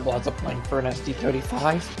think Rebel has a plan for an SD35.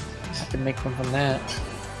 I can make one from that.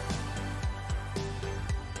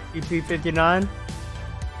 EP59.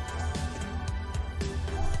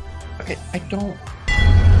 Okay, I don't.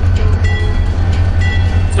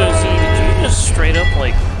 So, Z, did you just straight up,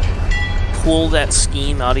 like, pull that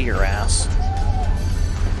scheme out of your ass?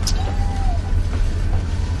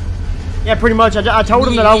 Yeah, pretty much. I told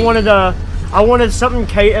him that I wanted something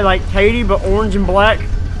like Katie, but orange and black.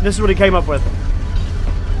 This is what he came up with.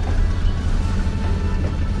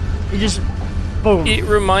 He just, boom. It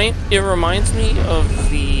reminds me of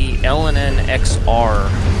the LNN XR.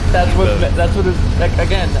 That's what it's, like,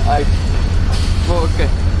 again, well, okay.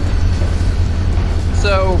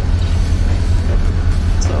 So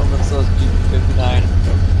this says G59,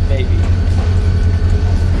 maybe.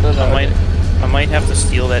 I might have to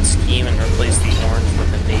steal that scheme and replace the orange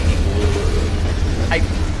with the navy blue.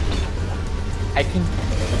 I can.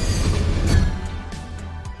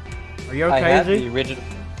 Are you okay, Z?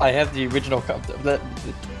 I have the original cup.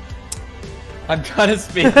 I'm trying to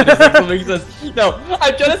speak, and it's like something says, no,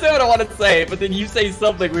 I'm trying to say what I want to say, but then you say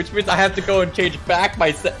something, which means I have to go and change back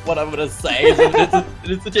what I'm going to say. So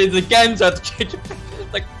it's to change again, so I have to change it back.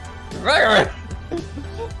 It's like,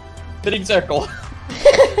 hitting circle.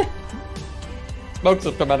 Smoke's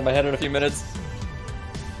will come out of my head in a few minutes.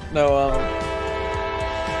 No,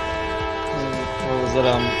 what was it,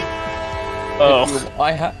 Oh.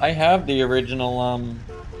 I have the original,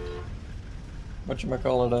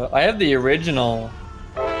 whatchamacallit, I have the original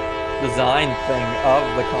design thing of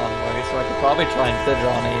the Conway, so I could probably try and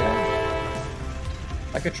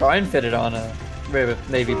fit it on a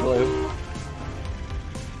navy blue.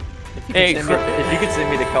 If you could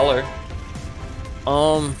send me the color.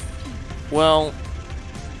 Well,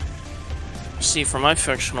 see, for my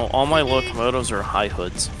fictional, all my locomotives are high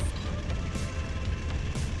hoods.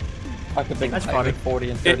 I could make That's I could 40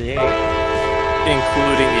 and 38.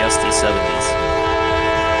 Including the SD70s.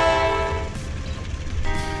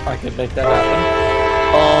 I could make that happen.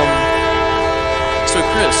 So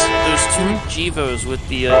Chris, those two Gevos with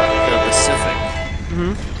the Pacific.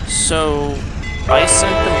 Mm-hmm. So, I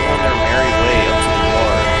sent them on their merry way up to the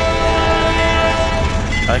yard.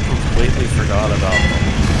 I completely forgot about them.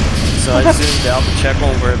 So I zoomed out to check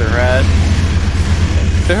on where they're at.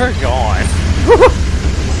 They're gone.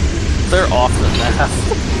 They're off the map.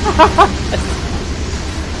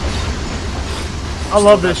 I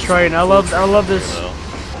love this train. I love this.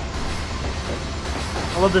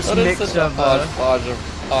 I love this What is mix such a of. hodgepodge of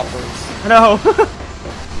hoppers? I know.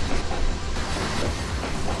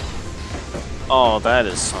 Oh, that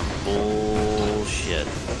is some bullshit.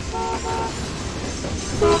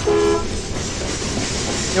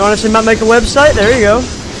 You honestly might make a website? There you go.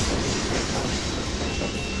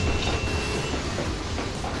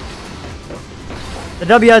 The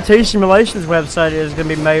WIT Simulations website is going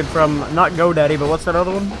to be made from, not GoDaddy, but what's that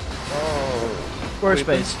other one? Oh.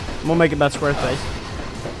 Squarespace. We'll make it by Squarespace.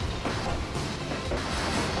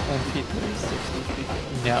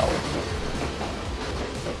 MP360. No.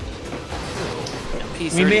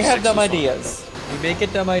 P36 We may have dumb was fun. ideas. We may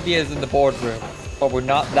get dumb ideas in the boardroom, but we're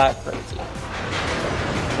not that crazy.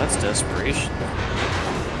 That's desperation.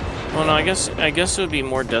 Well, no, I guess it would be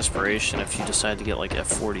more desperation if you decide to get like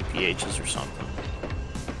F40 PHs or something.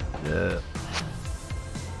 Yeah.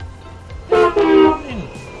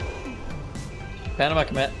 Panama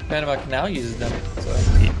Canal uses them, so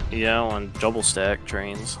Yeah, on double stack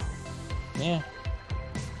trains. yeah.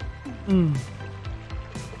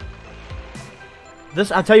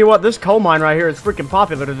 This, I tell you what, this coal mine right here is freaking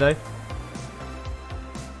popular today.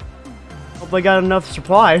 Hope they got enough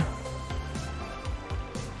supply.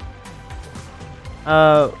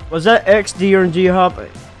 Was that XD or G hop?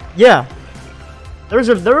 Yeah. There was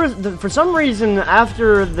for some reason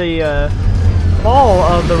after the fall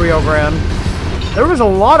of the Rio Grande, there was a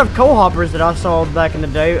lot of coal hoppers that I saw back in the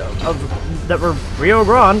day that were Rio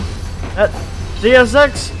Grande that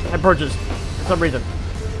CSX had purchased for some reason.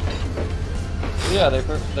 Yeah, they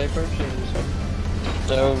purchased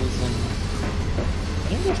those, and I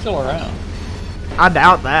think they're still around. I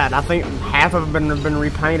doubt that. I think half of them have been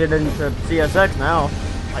repainted into CSX now.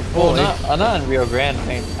 Like Well, fully. not in Rio Grande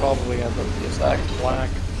paint. Probably got the CSX black,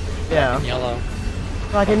 Yeah. and yellow.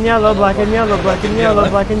 Black and yellow, black and yellow, black and yellow,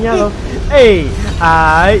 black and yellow. Hey,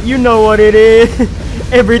 you know what it is.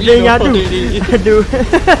 Everything I do, I do.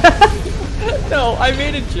 No, I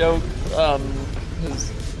made a joke.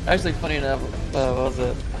 Cause actually, funny enough, what was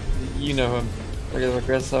it? You know him, regular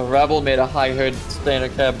Chris. So Rebel made a high hood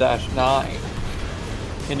standard cab -9,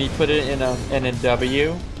 and he put it in a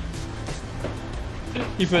N&W.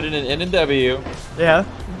 He put it in N&W. Yeah.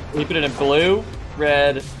 He put it in blue,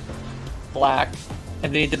 red, black,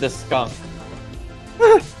 and then he did the skunk.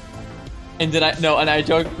 And then I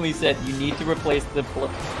jokingly said you need to replace the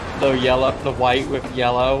white with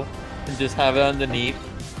yellow, and just have it underneath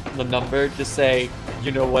the number. Just say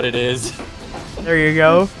you know what it is. There you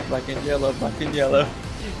go. Black and yellow, black and yellow.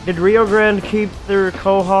 Did Rio Grande keep their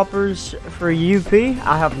coal hoppers for UP?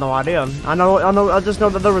 I have no idea. I just know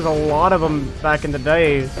that there was a lot of them back in the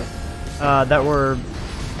day that were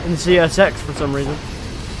in CSX for some reason.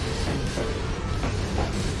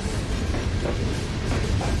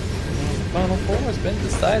 Final Four has been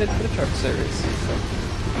decided for the truck series.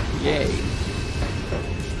 Yay.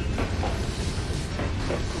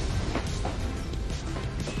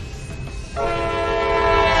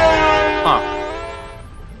 Huh.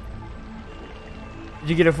 Did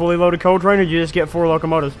you get a fully loaded coal train, or did you just get 4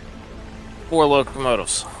 locomotives? 4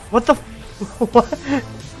 locomotives. What the? What?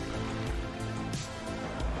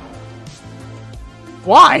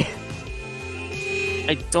 Why?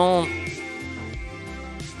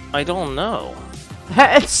 I don't know.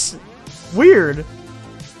 That's weird.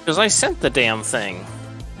 Because I sent the damn thing.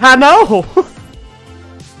 I know.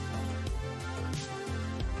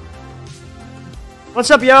 What's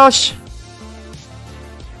up, Yosh?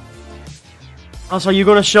 Also, you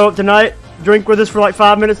gonna show up tonight, drink with us for like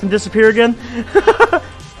 5 minutes, and disappear again?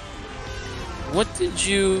 What did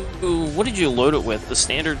you load it with? The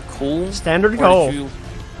standard coal? Standard Or coal. did you-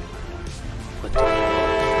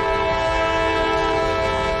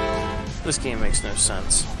 This game makes no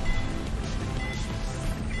sense.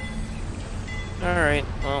 Alright,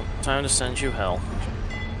 well, time to send you hell.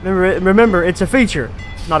 Remember, it's a feature,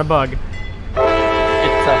 not a bug.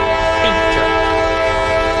 It's a feature.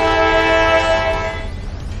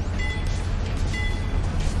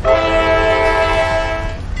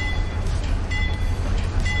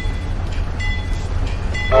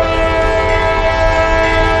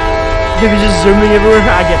 If you're just zooming everywhere,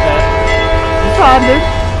 I get that. It's fine, dude.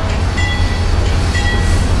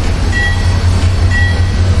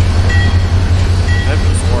 That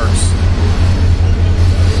just works.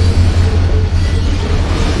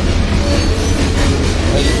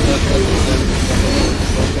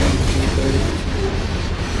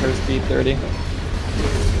 Or speed 30.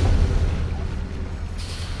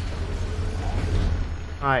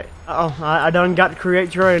 Alright. Uh oh, I done got to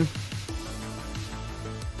create terrain.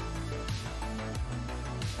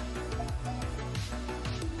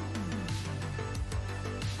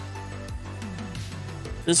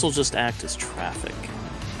 This will just act as traffic.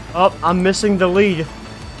 Oh, I'm missing the lead.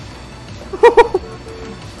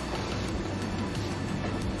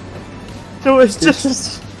 So it's just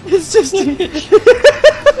it's just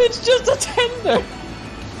It's just a tender.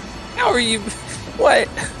 How are you? What?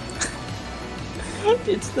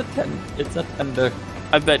 It's a tender.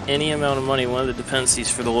 I bet any amount of money one of the dependencies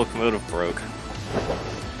for the locomotive broke.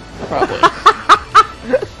 Probably.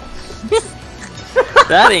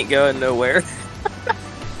 That ain't going nowhere.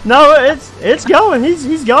 no, it's going.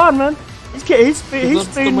 He's gone, man. He's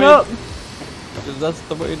speeding up. Because that's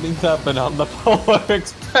the way things happen on the Polar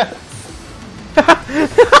Express.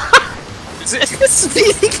 It's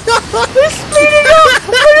speeding up. He's speeding up.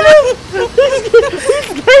 Look at this. He's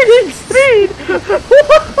gaining speed.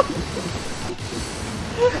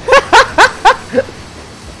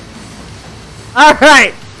 All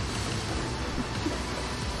right.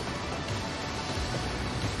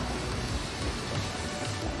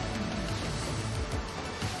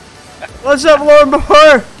 What's up, Lord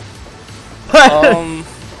Boar?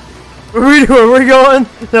 Where we doing? We're going.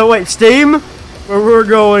 No, wait, Steam? Where we're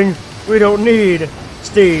going, we don't need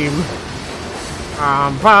Steam.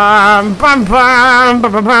 Bum, bum, bum, bum,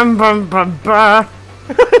 bum, bum, bum, bum, bum.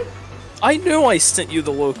 I knew I sent you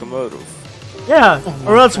the locomotive. Yeah,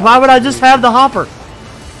 or else why would I just have the hopper?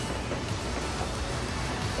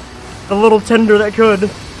 The little tender that could.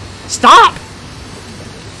 Stop!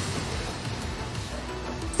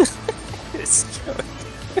 It's going.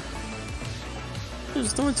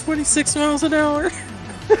 It's doing 26 miles an hour.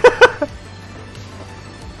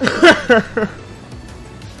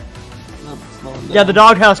 Yeah, the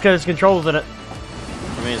doghouse has controls in it.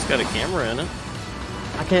 I mean, it's got a camera in it.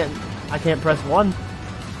 I can't press 1.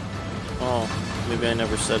 Oh, maybe I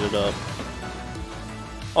never set it up.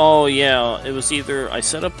 Oh yeah, it was either I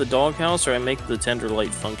set up the doghouse or I make the tender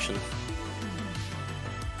light function.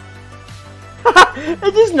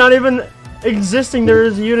 It's just not even existing. There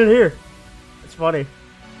is a unit here. It's funny.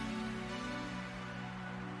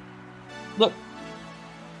 Look.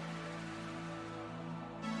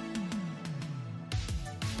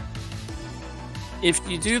 If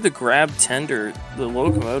you do the grab tender, the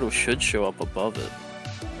locomotive should show up above it.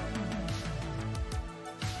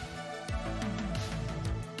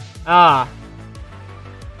 Ah.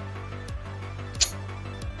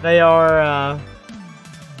 They are,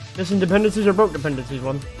 missing dependencies or broke dependencies,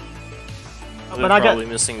 one. They're probably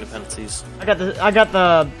missing dependencies. I got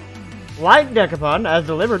the light decapod as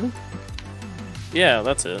delivered. Yeah,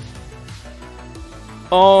 that's it.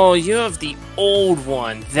 Oh, you have the old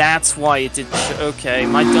one. That's why it didn't show. Okay,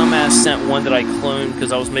 my dumbass sent one that I cloned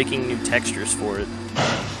because I was making new textures for it.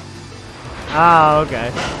 Ah,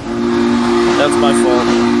 okay. That's my fault.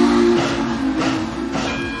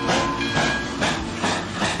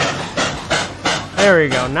 There we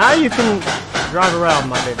go. Now you can drive around,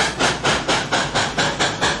 my baby.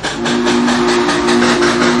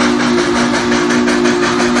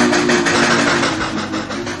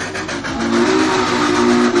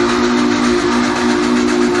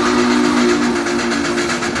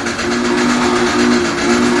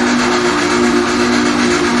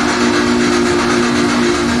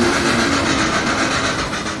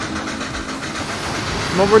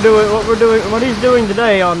 What he's doing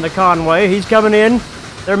today on the Conway, he's coming in,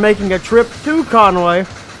 they're making a trip to Conway,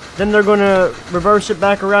 then they're going to reverse it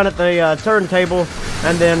back around at the turntable,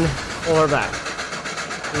 and then pull her back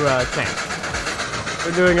to camp.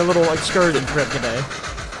 They're doing a little excursion trip today.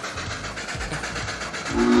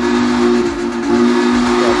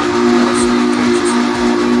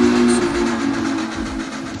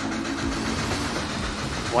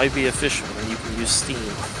 Why be efficient when you can use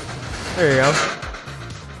Steam? There you go.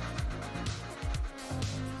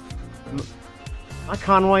 My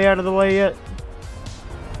Conway out of the way yet?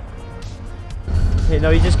 Okay,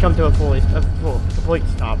 no, you just come to a complete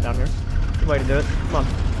stop down here. Good way to do it. Come on.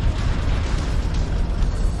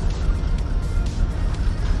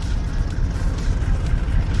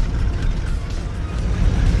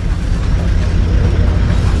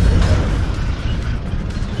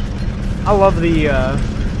 I love the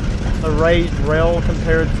raised rail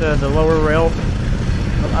compared to the lower rail.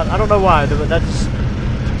 I don't know why, but that's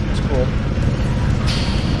cool.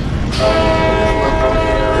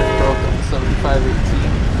 Broken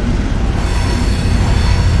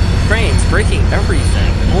 7518. Cranes breaking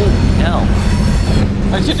everything. Holy hell.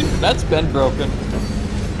 Actually, that's been broken.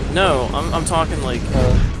 No, I'm talking like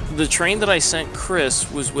the train that I sent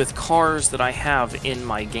Chris was with cars that I have in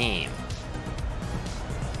my game,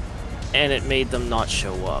 and it made them not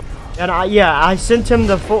show up. And I sent him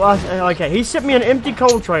the full. Okay, he sent me an empty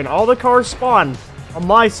coal train. All the cars spawn on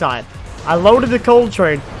my side. I loaded the coal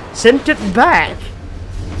train, sent it back,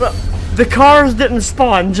 but the cars didn't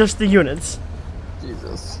spawn, just the units.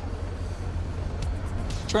 Jesus.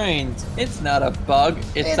 Trains, it's not a bug,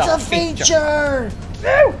 it's a feature!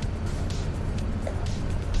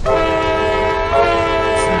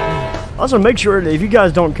 Also, make sure that if you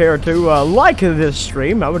guys don't care to like this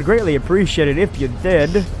stream, I would greatly appreciate it if you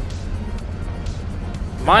did.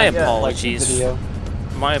 My Like the apologies. video.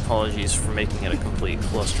 My apologies for making it a complete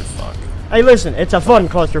clusterfuck. Hey, listen, it's a fun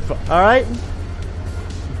clusterfuck, alright?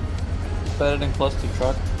 Better than cluster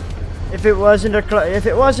truck. If it wasn't a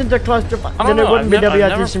clusterfuck, I then don't it know. wouldn't be I've WIT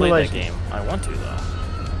never simulation. played that game. I want to though.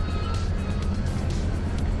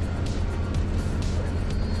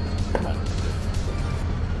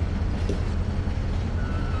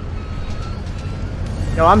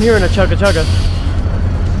 Yo, I'm hearing a chugga chugga.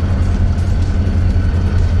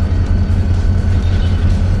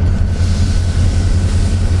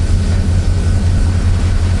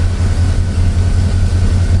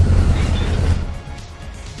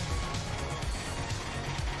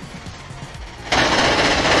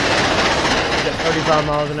 Get 35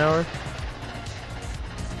 miles an hour.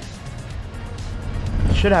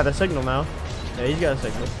 Should have a signal now. Yeah, he's got a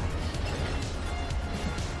signal.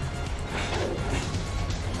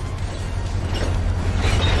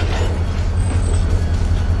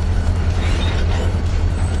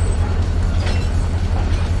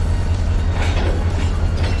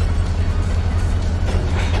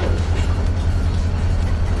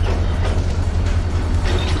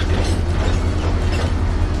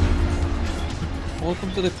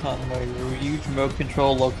 Welcome to the convoy, your huge remote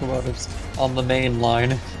control locomotives on the main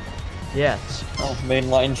line. Yes. Oh,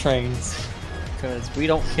 mainline trains. Because we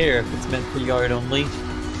don't care if it's meant for yard only.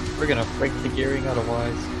 We're gonna break the gearing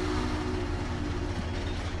otherwise.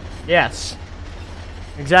 Yes.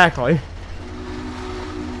 Exactly.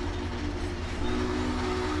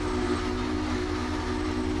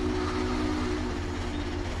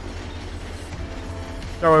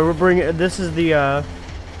 Sorry, we're bringing. This is the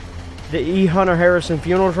E. Hunter Harrison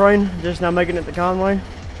funeral train. Just now making it to Conway.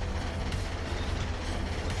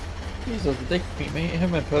 Jesus, they can meet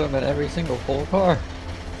him and put him in every single full car.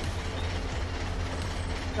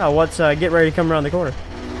 Oh, what's get ready to come around the corner.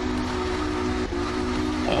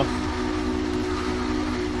 Oh.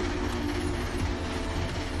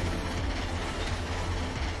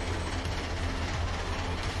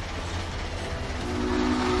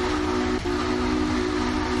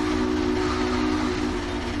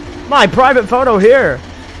 My private photo here.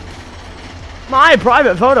 My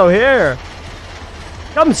private photo here.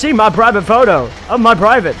 Come see my private photo of my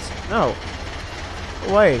privates. No.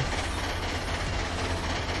 Wait.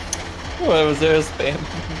 What was there a spam?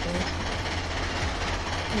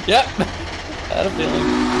 Yep. Had a feeling.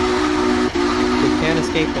 We can't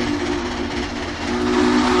escape him.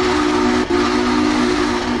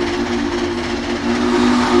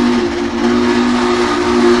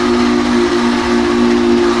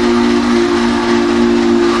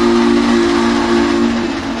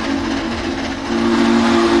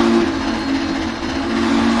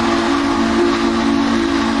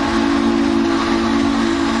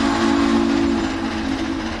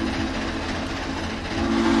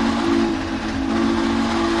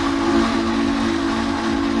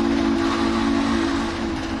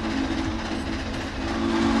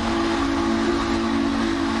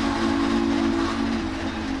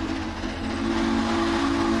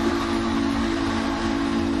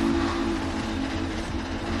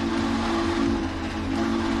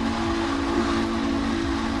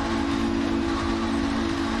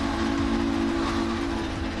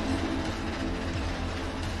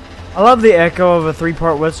 I love the echo of a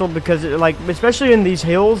three-part whistle because it, like, especially in these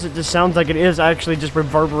hills, it just sounds like it is actually just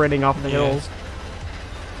reverberating off the hills.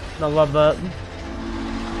 I love that.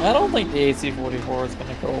 I don't think the AC-44 is going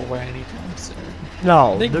to go away anytime soon.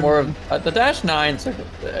 No. I think more of the Dash 9s.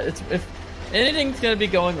 If anything's going to be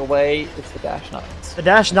going away, it's the Dash 9s. The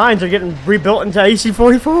Dash 9s are getting rebuilt into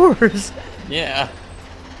AC-44s. Yeah.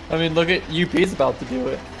 I mean, look at UP's about to do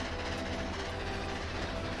it.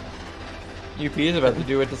 UP is about to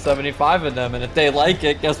do it to 75 of them, and if they like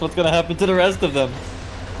it, guess what's going to happen to the rest of them?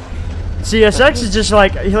 CSX is just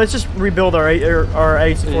like, let's just rebuild our AC-44s.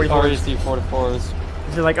 RC-44s.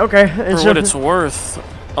 They're like, okay. For what it's worth,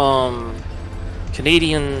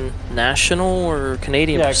 Canadian National or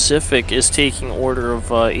Canadian Pacific is taking order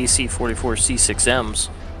of AC-44 C6Ms.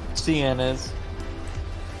 CN is.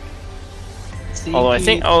 Although I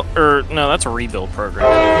think, no, that's a rebuild program.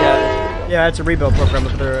 Yeah, it's a rebuild program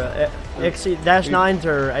for their Dash 9s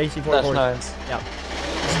or AC-44s. Dash 9s. Yeah.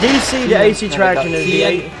 It's DC to AC traction is the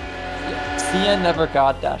CN never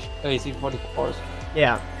got dash AC-44s.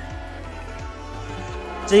 Yeah.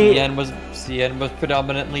 See, CN was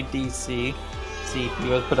predominantly DC. CP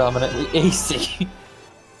was predominantly AC.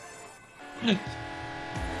 I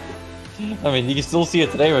mean, you can still see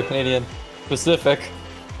it today with Canadian Pacific.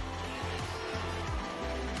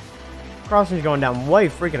 crossing's going down way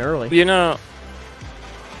freaking early. You know,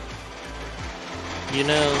 I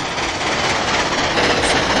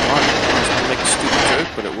was gonna make a stupid joke,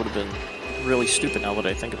 but it would have been really stupid now that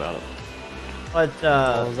I think about it. But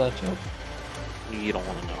What was that joke? You don't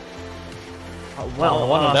want to know. well, I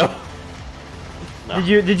want to know. No.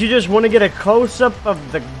 Did you just want to get a close up of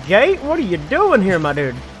the gate? What are you doing here, my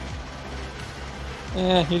dude?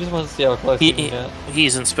 Yeah, he just wants to see how close he can get.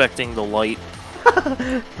 He's inspecting the light.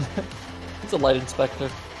 He's a light inspector.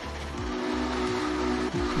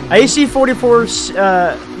 AC-44s,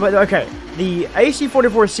 okay, the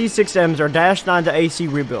AC-44 C6Ms are -9 to AC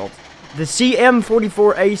rebuilds. The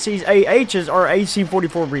CM-44 ACs AHs are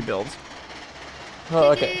AC-44 rebuilds.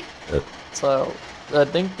 Oh, okay. So, I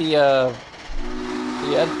think the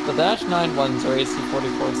 -9 ones are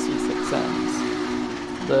AC-44 C6Ms.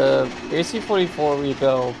 The AC-44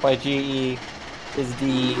 rebuild by GE is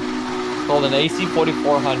called an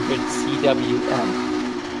AC-4400 CWM.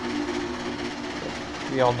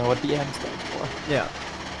 We all know what the M stands for. Yeah.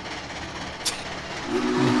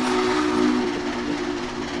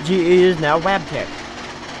 GE is now Wabtec. Yeah.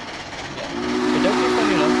 It's actually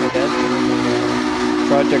funny enough, my dad's doing a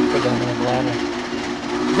project for them in Atlanta.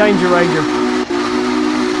 Danger Ranger.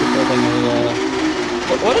 They're building a,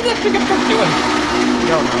 what is that pickup truck doing? I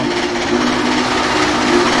don't know.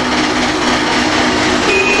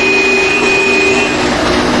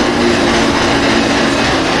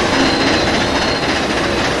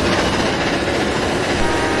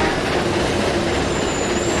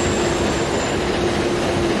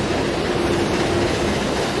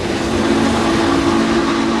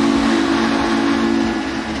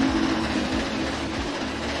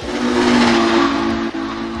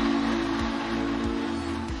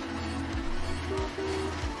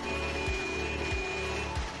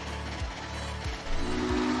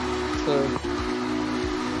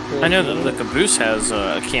 I know that the caboose has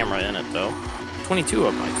a camera in it, though. 22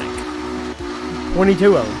 of them, I think.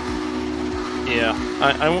 22 of them. Yeah,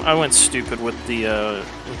 I went stupid with the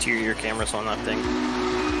interior cameras on that thing.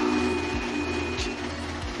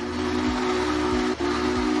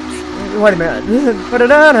 Wait a minute.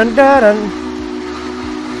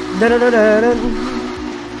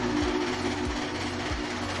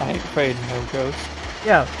 I ain't afraid no ghost.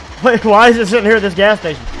 Yeah. Wait, why is it sitting here at this gas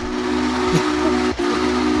station?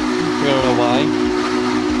 You don't know why?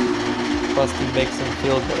 Busting makes him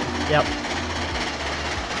feel good. Yep.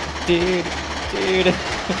 Dude.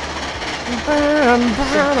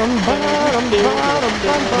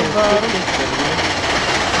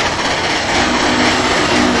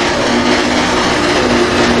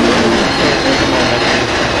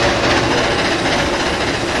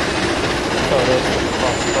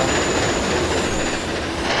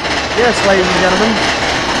 Yes, ladies and gentlemen,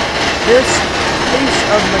 this piece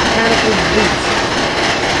of mechanical beast,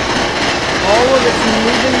 all of its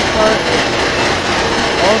moving parts,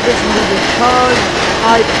 all of its moving cars,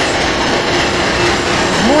 pipes,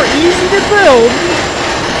 is more easy to build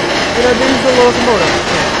than a diesel locomotive.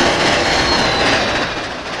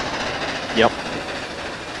 Yep.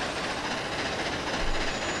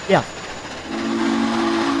 Yeah.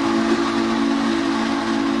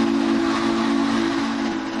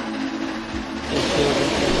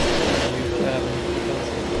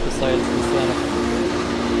 Besides the Santa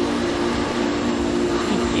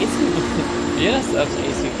the NSF's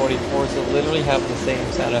AC-44s will literally have the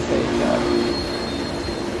same Santa Fe cab.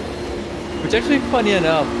 Which actually, funny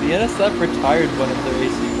enough, the NSF retired one of their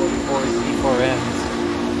AC-44 C4Ms.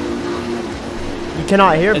 You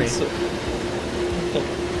cannot hear me.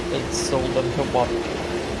 And sold them to what?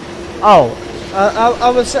 Oh, I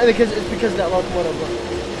was saying because it's because of that locomotive,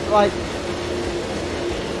 like,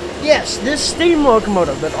 yes, this steam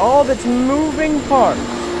locomotive, but all of its moving parts,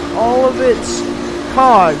 all of its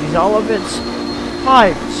cogs, all of its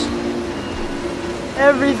pipes,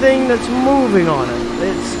 everything that's moving on it,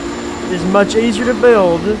 is much easier to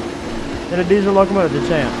build than a diesel locomotive, the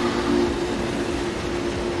champ.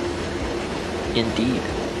 Indeed.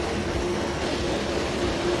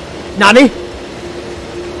 Nani?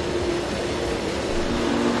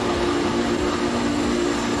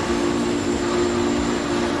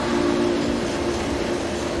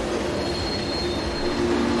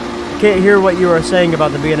 Can't hear what you are saying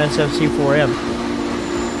about the BNSF C4M.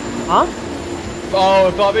 Huh?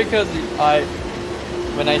 Oh, probably because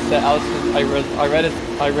when I said I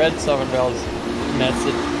read Sovereign's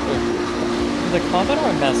message. Was it a comment or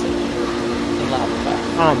a message? In Lava Pack?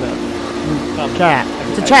 Comment. Chat.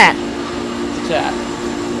 It's a chat. It's a chat.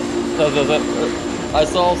 So I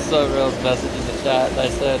saw Sovereign's message in the chat, and I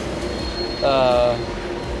said,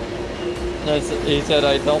 he said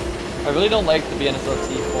I really don't like the BNSF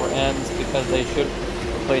C4Ms because they should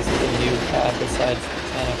replace it with a new cab besides the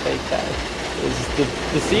Santa Fe cab. The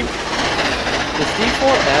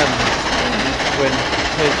C4M when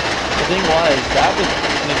the thing was that was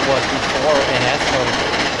before NS motor.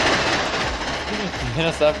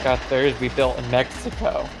 NSF got theirs rebuilt in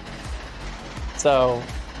Mexico. So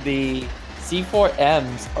the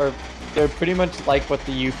C4Ms they're pretty much like what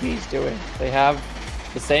the UP is doing. They have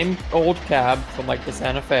the same old cab from like the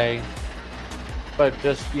Santa Fe, but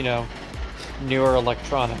just, you know, newer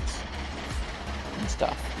electronics and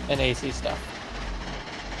stuff, and AC stuff.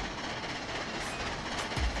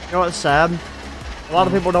 You know what's sad? A lot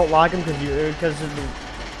of people don't like them because of the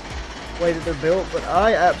way that they're built, but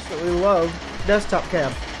I absolutely love desktop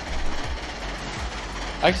cabs.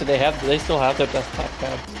 Actually, they still have their desktop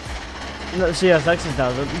cabs. No, the CSXs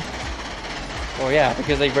doesn't. Well, yeah,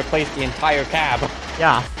 because they replaced the entire cab.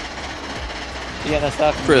 Yeah. The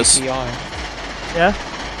NSF and Chris. DPR. Yeah?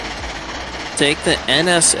 Take the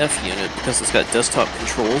NSF unit because it's got desktop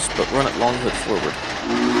controls, but run it long hood forward.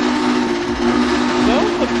 No,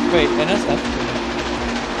 but wait, NSF unit.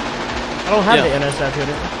 I don't have Yeah. the NSF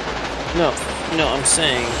unit. No, I'm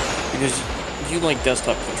saying because you like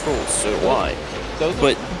desktop controls, so do I.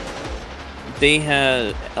 But they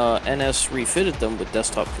had NS refitted them with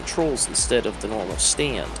desktop controls instead of the normal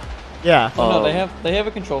stand. Yeah. Oh, no, they have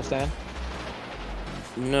a control stand.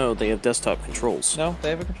 No, they have desktop controls. No, they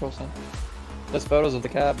have a control stand. There's photos of the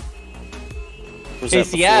cab. Was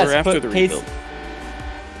that before or after the rebuild?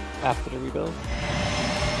 After the rebuild.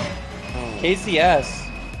 Oh. KCS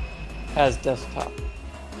has desktop.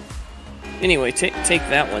 Anyway, take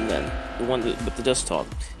that one then, the one with the desktop,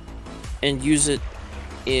 and use it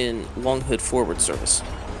in long hood forward service.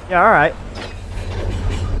 Yeah, alright.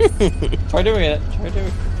 Try doing it.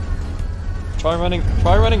 Try running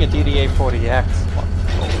a DDA 40X.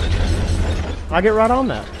 I'll get right on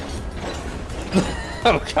that.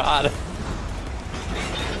 Oh god.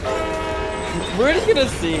 We're just gonna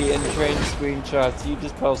see in train screenshots you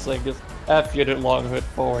just posting just F unit long hood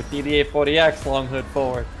forward, DDA 40X long hood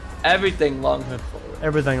forward, everything long hood forward.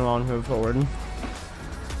 Everything long hood forward.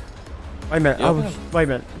 Wait a minute. Yep. Wait a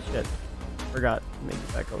minute. Shit. Forgot. Make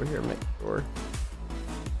it back over here and make sure.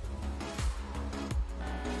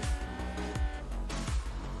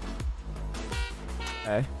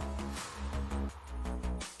 Okay.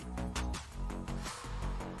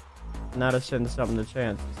 Now to send something to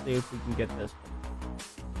chance. Let's see if we can get this.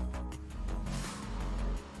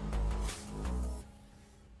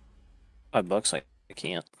 $5, I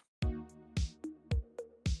can't.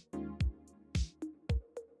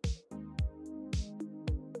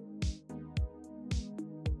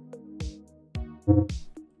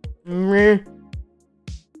 Meh.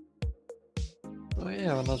 Oh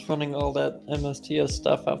yeah, when I was running all that MSTS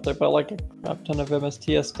stuff out there, but like a crap ton of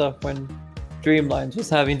MSTS stuff when Dreamlines was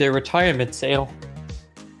having their retirement sale.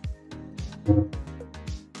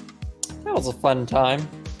 That was a fun time.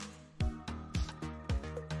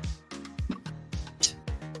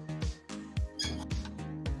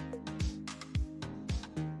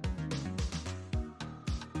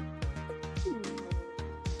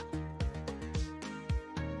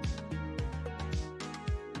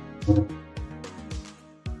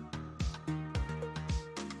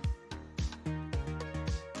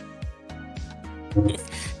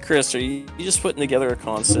 Chris, are you just putting together a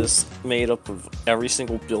consist made up of every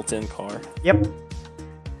single built-in car? Yep.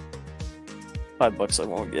 $5, I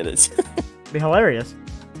won't get it. Be hilarious.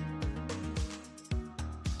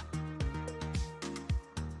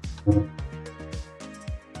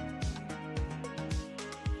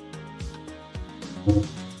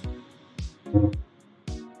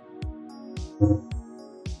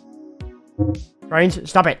 Trains,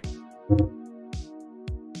 stop it.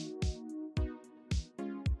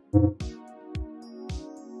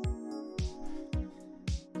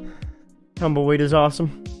 Tumbleweed is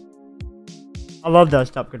awesome. I love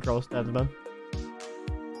desktop control stats, man.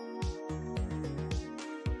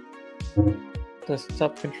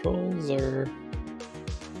 Desktop controls are...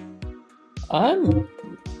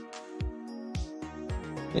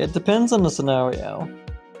 It depends on the scenario.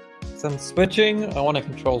 Since switching, I want a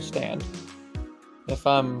control stand. If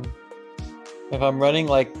I'm running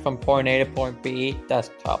like from point A to point B,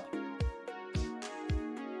 desktop.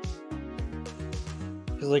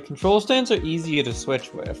 Because like control stands are easier to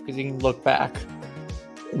switch with because you can look back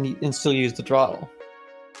and still use the throttle.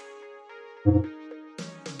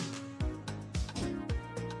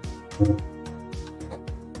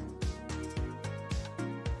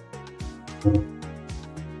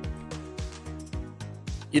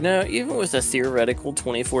 You know, even with a theoretical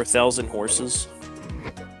 24,000 horses,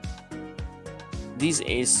 these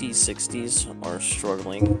AC60s are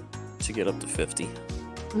struggling to get up to 50.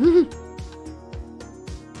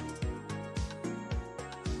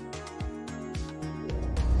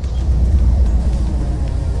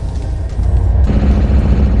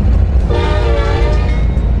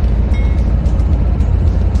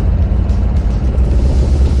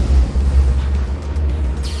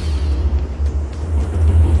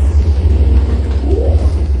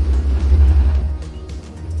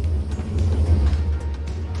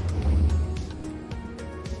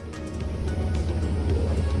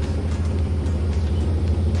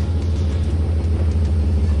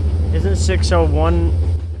 Isn't 601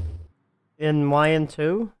 in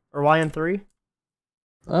YN2 or YN3?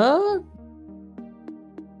 I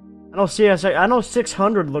know CSA. I know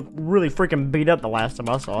 600 looked really freaking beat up the last time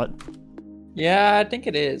I saw it. Yeah, I think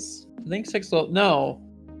it is. I think 60. No,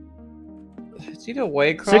 it's either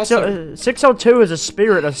Waycross or... 602 is a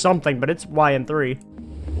spirit of something, but it's YN3.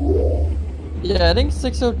 Yeah, I think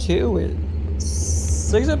 602 is...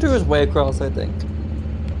 602 is Waycross, I think.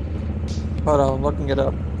 Hold on, I'm looking it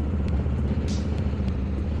up.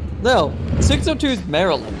 No, 602 is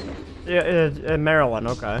Maryland. Yeah, Maryland,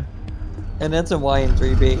 okay. And that's in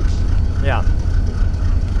YN3B. Yeah.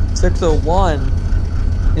 601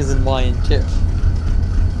 is in YN2.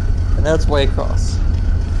 And that's Waycross.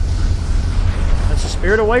 That's the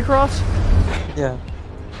spirit of Waycross? Yeah.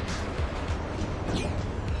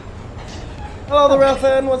 Hello, the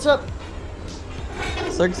Ralphin, what's up?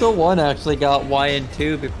 601 actually got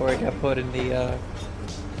YN2 before it got put in the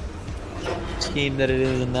scheme that it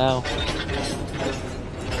is in now.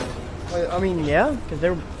 I mean, yeah, because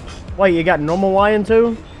they were... Wait, you got normal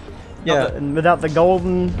YN2? Yeah. And without the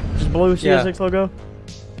golden, just blue CSX logo?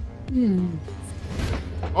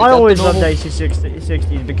 I always loved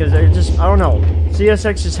AC60s because they're just, I don't know.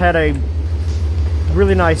 CSX just had a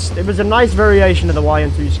really nice, it was a nice variation of the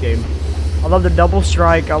YN2 scheme. I love the double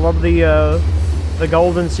strike, I love the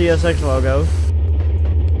golden CSX logo.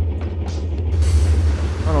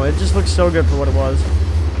 I don't know, it just looks so good for what it was.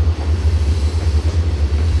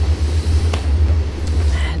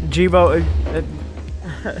 Jibo,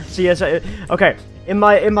 CSX. Okay, in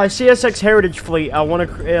my CSX Heritage fleet, I want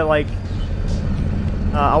to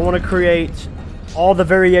I want to create all the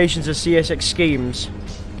variations of CSX schemes.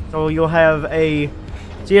 So you'll have a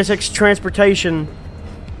CSX Transportation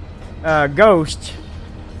Ghost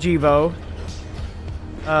Jivo,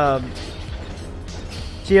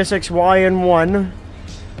 CSX YN1,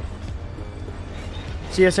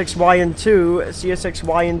 CSX YN2, CSX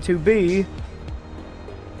YN2B.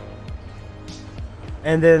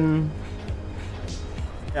 And then,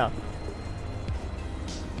 yeah.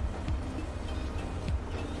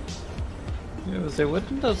 So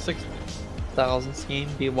wouldn't the 6,000 scheme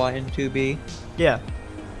be YN2B? Yeah.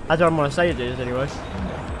 That's what I'm gonna say it is anyway.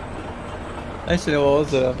 Actually, what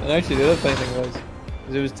was it? And actually, the other funny thing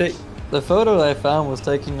was the photo that I found was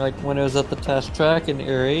taken like when it was at the test track in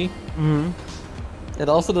Erie. Mm-hmm. It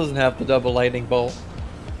also doesn't have the double lightning bolt.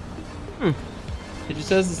 It just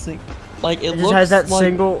has this thing. Like it just has that like,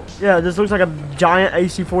 single. Yeah, this looks like a giant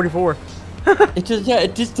AC-44. it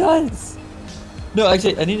just does. No,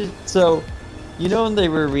 actually, I needed. So, you know when they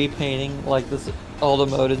were repainting like this all the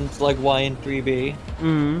modes into like YN3B.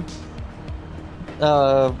 Mm-hmm.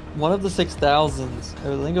 One of the 6,000s,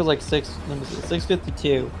 I think it was like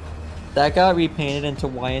 652. That got repainted into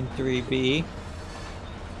YN3B.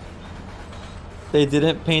 They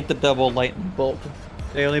didn't paint the double lightning bolt.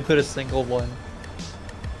 They only put a single one.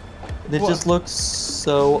 It just looks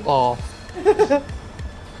so off.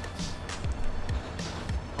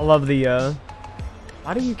 I love the,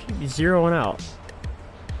 why do you keep zeroing out?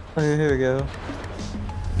 Okay, here we go.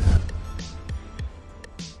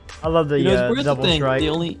 I love the, double strike.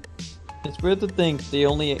 It's weird to think the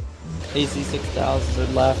only AC6000s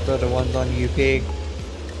that left are the ones on UP.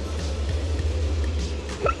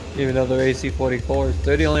 Even though they're AC44s,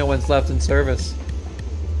 they're the only ones left in service.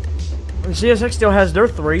 CSX still has their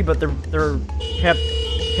 3, but they're kept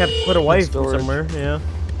put away from somewhere. Yeah,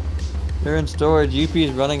 they're in storage.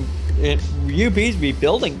 UP's running. UP's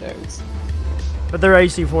rebuilding theirs. But they're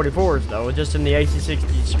AC44s though, just in the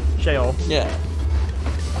AC60s shell. Yeah.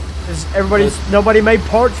 Because nobody made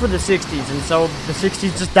parts for the 60s, and so the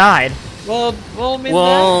 60s just died. Well, I mean,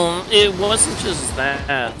 Well, it wasn't just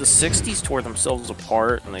that. The 60s tore themselves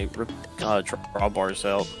apart and they ripped drawbars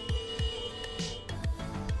out.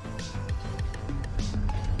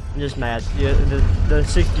 I'm just mad. Yeah, the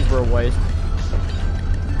 60s were a waste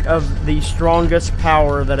of the strongest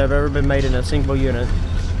power that have ever been made in a single unit.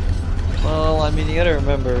 well, I mean, you gotta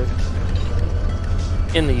remember.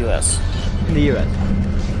 In the US. In the US.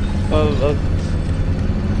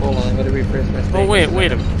 Hold on, I gotta rephrase my statement. Oh,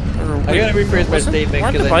 wait a minute. I gotta rephrase my statement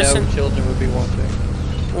weren't because the I know Bison- children would be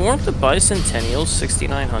watching. Weren't the Bicentennials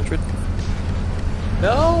 6900?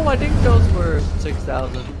 No, I think those were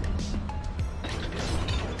 6,000.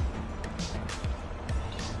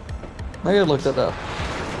 I gotta look that up.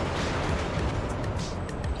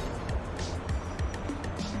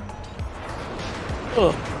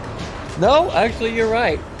 Ugh. No, actually, you're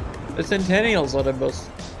right. The Centennials are the most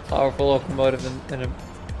powerful locomotive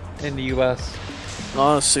in the U.S.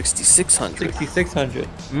 Oh, 6600. 6,600.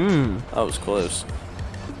 That was close.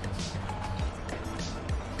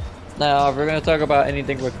 Now, if we're gonna talk about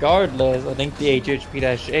anything regardless, I think the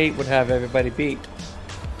HHP-8 would have everybody beat.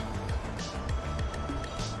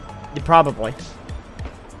 Yeah, probably.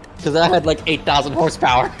 Because that had like 8,000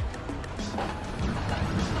 horsepower.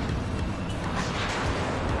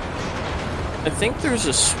 I think there's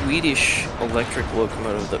a Swedish electric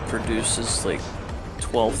locomotive that produces like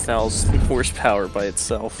 12,000 horsepower by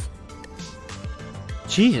itself.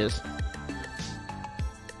 Jesus.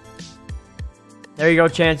 There you go,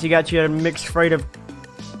 Chance. You got you a mixed freight of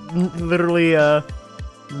literally all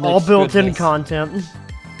Mixed built-in goodness. content.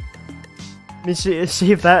 Let me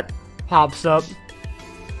see if that pops up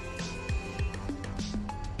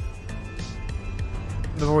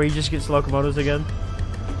before he just gets locomotives again.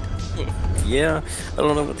 Yeah, I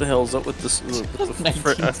don't know what the hell's up with this with the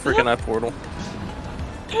freaking iPortal.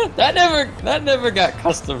 That never got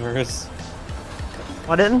customers.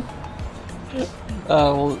 Why didn't?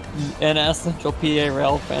 Well, NS Central PA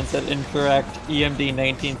Railfan said incorrect. EMD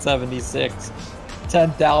 1976,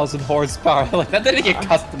 10,000 horsepower. Like that didn't get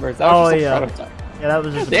customers. That was just a prototype. Yeah, that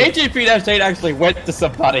was just The HHP-8 actually went to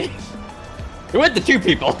somebody. It went to 2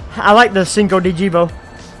 people. I like the Cinco de Gibo.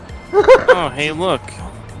 Oh, hey, look,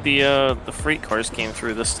 the freight cars came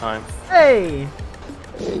through this time. Hey!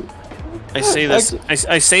 I say this.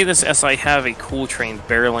 I say this as I have a cool train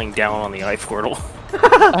barreling down on the iPortal.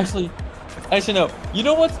 Actually, no. You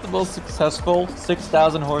know what's the most successful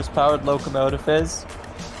 6,000 horsepower locomotive is?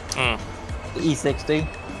 Mm. The E60.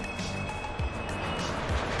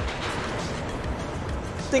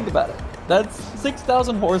 Think about it. That's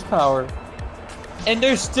 6,000 horsepower, and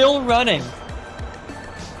they're still running.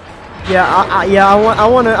 Yeah, I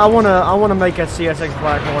wanna make a CSX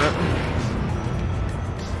Black Hornet.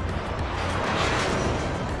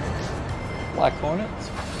 Black Hornets.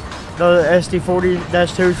 The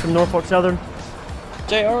SD40-2s from Norfolk Southern.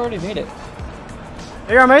 Jay already made it.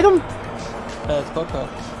 Hey, I made them? It's Coco.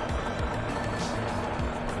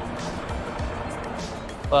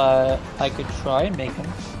 But I could try and make them.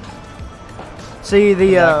 See,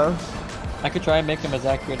 I could try and make them as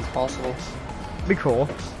accurate as possible. be cool.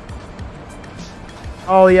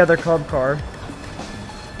 Oh yeah, they're club car.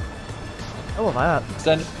 I love that.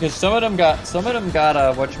 Because some of them got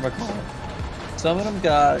whatchamacallit. Some of them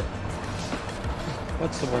got,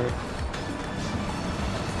 what's the word?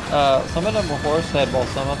 Some of them were horsehead, while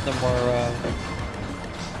some of them were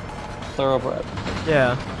thoroughbred.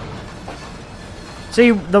 Yeah.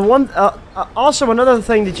 See, the one, also another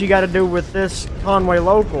thing that you got to do with this Conway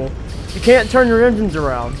local, you can't turn your engines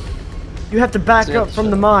around. You have to back So you up have to from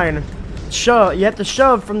the shove. mine. You have to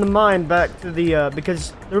shove from the mine back to the,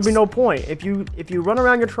 because there would be no point. If you run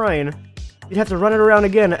around your train, you'd have to run it around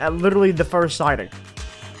again at literally the first sighting.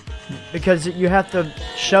 Because you have to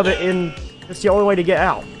shove it in, it's the only way to get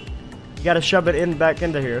out. You gotta shove it in back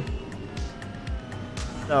into here.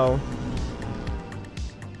 So,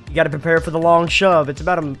 you gotta prepare for the long shove. It's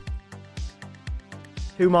about a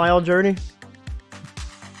 2-mile journey.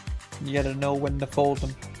 You gotta know when to fold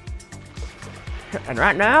them. And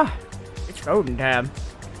right now, it's folding time.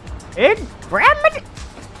 Ed, grab me!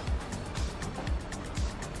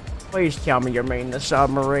 Please tell me you mean the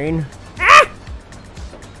submarine. Ah!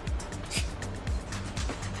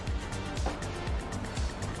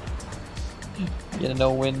 You gotta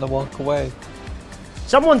know when to walk away.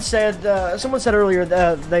 Someone said earlier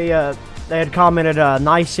that they had commented,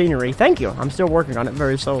 nice scenery. Thank you. I'm still working on it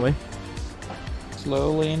very slowly.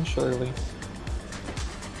 Slowly and surely.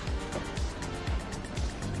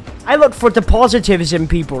 I look for the positives in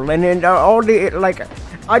people, and all the, like,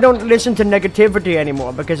 I don't listen to negativity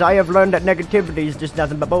anymore, because I have learned that negativity is just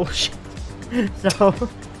nothing but bullshit. So,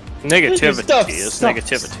 Negativity is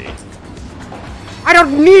negativity. I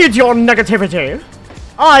don't need your negativity.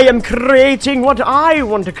 I am creating what I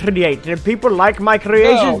want to create. If people like my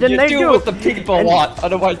creations, then they do what the people want.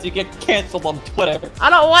 Otherwise, you get canceled on Twitter.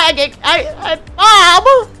 I don't want to get... Bob!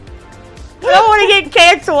 I don't want to get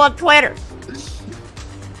canceled on Twitter.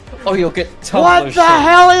 Oh, you'll get Tumblr What the shit.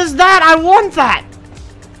 hell is that? I want that.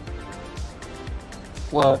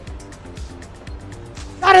 What?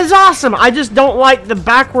 That is awesome. I just don't like the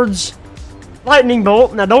backwards lightning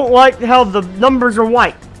bolt, and I don't like how the numbers are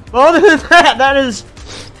white. But other than that, that is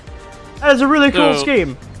a really cool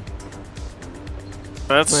scheme.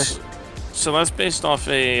 That's based off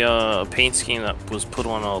a paint scheme that was put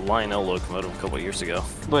on a Lionel locomotive a couple of years ago.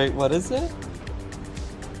 Wait, what is it?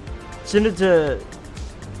 Send it to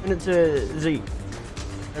Z.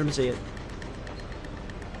 Let me see it.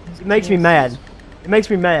 It makes me mad. It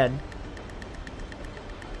makes me mad.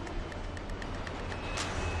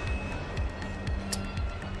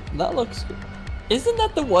 That looks good. Isn't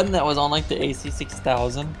that the one that was on like the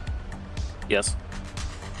AC6000? Yes.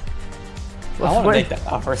 I want to make that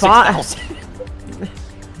offer 6,000.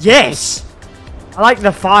 Yes! I like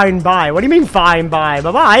the fine buy. What do you mean fine buy?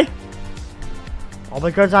 Bye-bye. All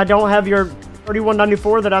because I don't have your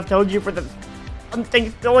 3194 that I've told you for the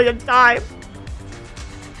umpteenth billionth time.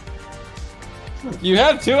 You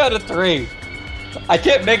have 2 out of 3. I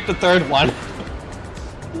can't make the third one.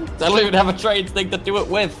 I don't even have a train thing to do it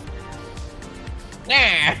with.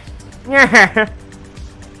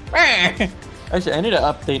 Actually, I need to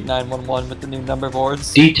update 911 with the new number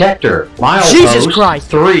boards. Detector, milepost Jesus Christ.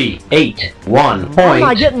 381.5. Why am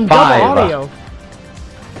I getting double audio?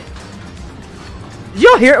 Did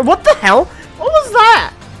you hear? What the hell? What was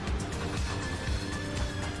that?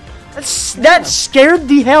 That scared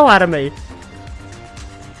the hell out of me.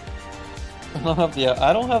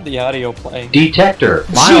 I don't have the audio playing. Detector,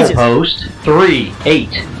 milepost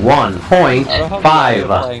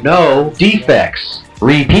 381.5. No defects.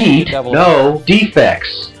 Repeat, no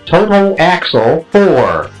defects. Total axle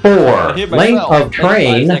 4. Length of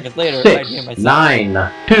train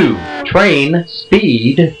 692. Train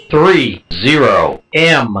speed 30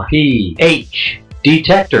 mph.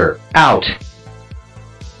 Detector out.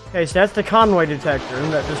 Okay, so that's the Conway detector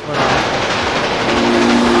that just went off.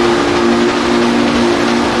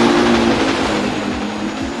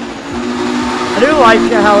 I do like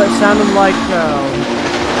how it sounded like,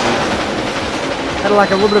 had like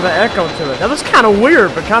a little bit of an echo to it. That was kind of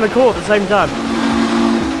weird, but kind of cool at the same time.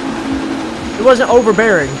 It wasn't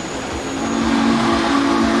overbearing.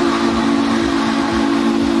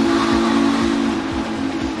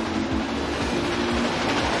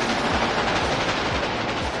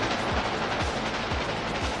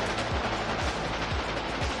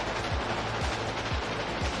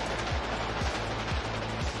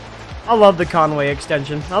 I love the Conway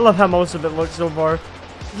extension. I love how most of it looks so far.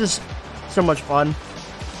 It's just so much fun.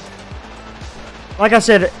 Like I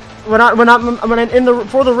said, for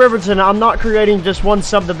the Riverton, I'm not creating just one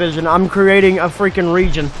subdivision. I'm creating a freaking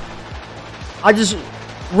region. I just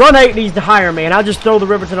Run 8 needs to hire me, and I'll just throw the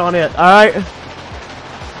Riverton on it. All right. You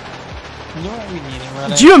know what we need in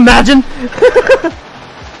Run 8? Did you imagine?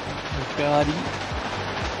 Oh God.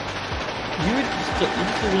 You would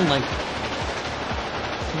just been like.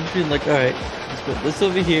 You'd been like, all right, let's put this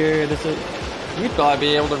over here. This over. You'd probably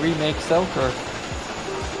be able to remake Selkirk.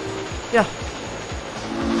 Yeah.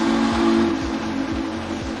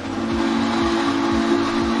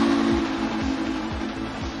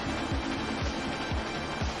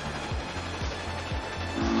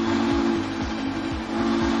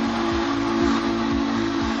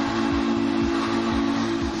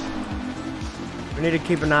 We need to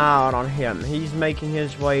keep an eye out on him. He's making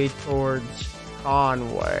his way towards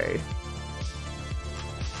Conway.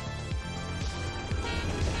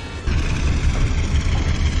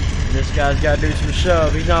 This guy's got to do some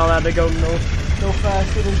shove. He's not allowed to go no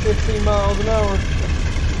faster than 15 miles an hour.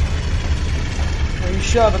 He's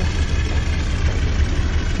shoving.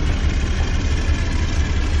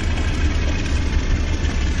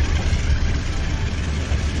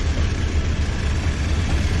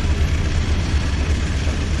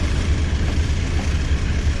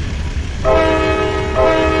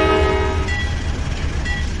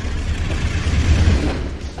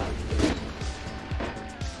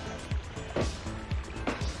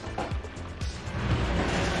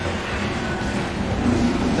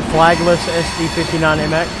 Flagless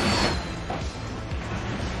SD59MX.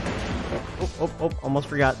 Oh, almost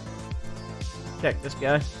forgot. Check this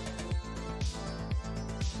guy.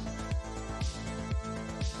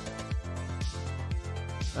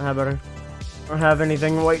 I don't have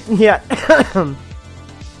anything waiting yet.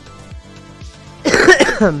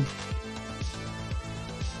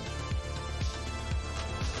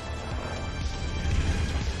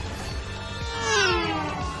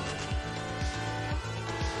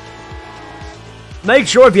 Make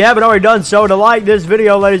sure, if you haven't already done so, to like this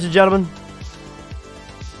video, ladies and gentlemen.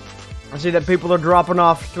 I see that people are dropping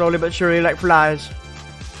off slowly but surely like flies.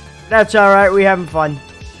 That's alright, we having fun.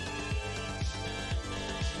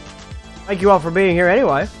 Thank you all for being here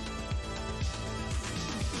anyway.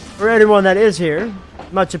 For anyone that is here,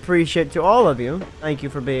 much appreciated to all of you. Thank you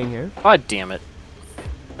for being here. God damn it.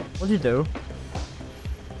 What'd you do?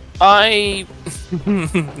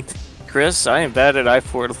 Chris, I am bad at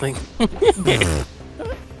Iportaling.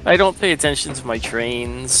 I don't pay attention to my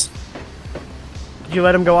trains. Did you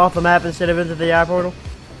let him go off the map instead of into the Iportal?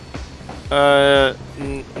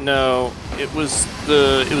 No. It was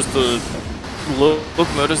the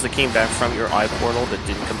locomotives that came back from your Iportal that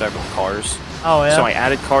didn't come back with cars. Oh, yeah? So I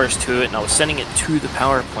added cars to it, and I was sending it to the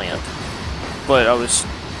power plant. But I was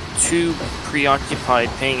too preoccupied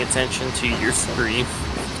paying attention to your stream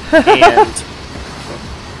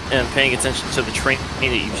and paying attention to the train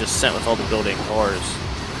that you just sent with all the building cars.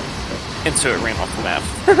 And so it ran off the map.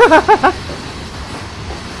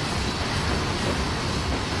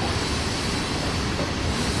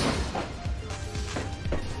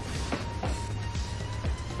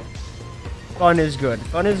 Fun is good.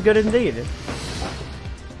 Fun is good indeed.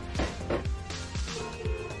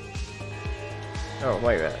 Oh,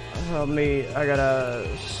 wait a minute. I gotta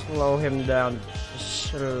slow him down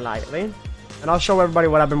slightly. And I'll show everybody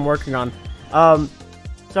what I've been working on.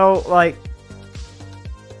 So, like,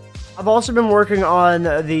 I've also been working on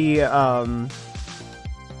the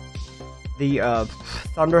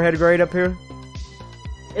Thunderhead grade up here.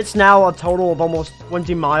 It's now a total of almost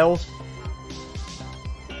 20 miles.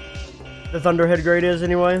 The Thunderhead grade is,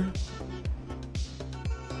 anyway.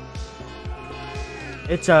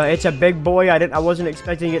 It's a big boy. I wasn't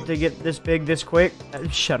expecting it to get this big this quick.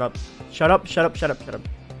 Shut up. Shut up.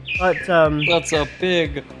 But That's a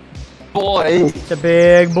big boy. It's a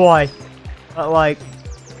big boy. But like,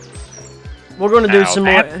 we're gonna do some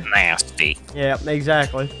more. That's nasty. Yeah,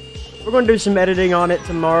 exactly. We're gonna do some editing on it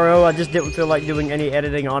tomorrow. I just didn't feel like doing any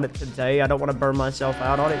editing on it today. I don't want to burn myself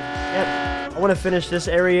out on it yet. I want to finish this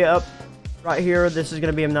area up right here. This is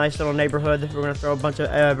gonna be a nice little neighborhood. We're gonna throw a bunch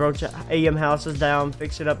of AM houses down,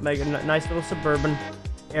 fix it up, make a nice little suburban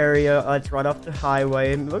area. It's right off the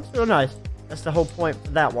highway. It looks real nice. That's the whole point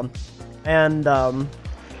for that one. And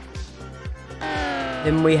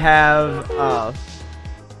then we have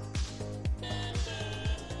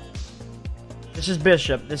this is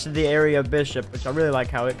Bishop. This is the area of Bishop, which I really like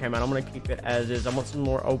how it came out. I'm gonna keep it as is. I want some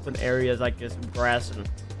more open areas like this, with grass and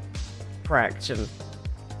cracks and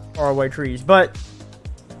faraway trees. But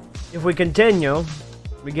if we continue,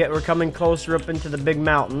 we're coming closer up into the big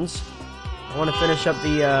mountains. I want to finish up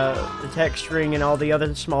the texturing and all the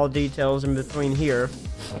other small details in between here,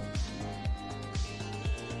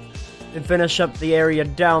 and finish up the area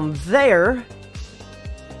down there.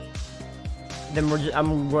 Then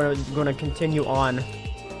I'm going to continue on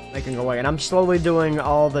making away, and I'm slowly doing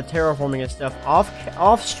all the terraforming and stuff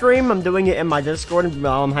off stream. I'm doing it in my Discord.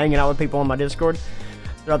 I'm hanging out with people on my Discord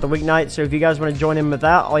throughout the weeknight. So if you guys want to join in with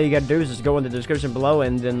that, all you gotta do is just go in the description below,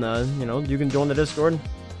 and then you know, you can join the Discord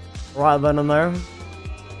right then and there.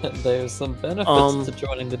 There's some benefits to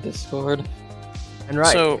joining the Discord. And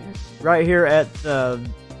right here at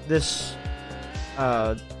this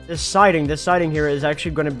sighting here is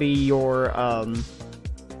actually going to be your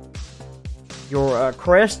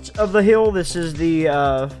crest of the hill. This is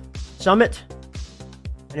the summit.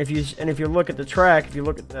 And if you look at the track, if you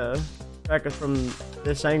look at the track from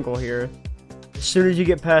this angle here, as soon as you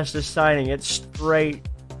get past this sighting, it's straight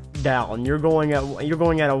down. You're going at a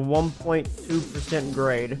 1.2%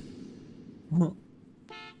 grade.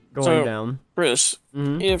 Going down. Chris,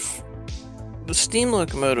 if the steam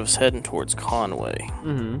locomotive's heading towards Conway,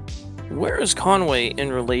 where is Conway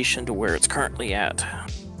in relation to where it's currently at?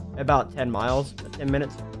 About 10 miles, 10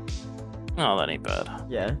 minutes. Oh, that ain't bad.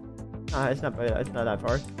 Yeah. It's not bad. It's not that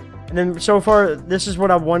far. And then so far, this is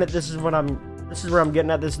what I wanted. This is where I'm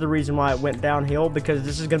getting at. This is the reason why it went downhill, because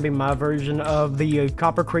this is going to be my version of the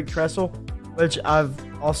Copper Creek Trestle, which I've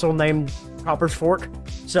also named Copper's Fork.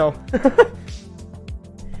 So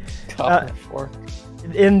Copper Fork.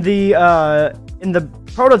 In the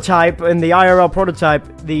prototype, in the IRL prototype,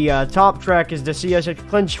 the top track is the CSX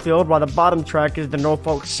Clinchfield, while the bottom track is the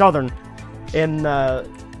Norfolk Southern. In the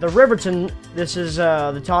Riverton, this is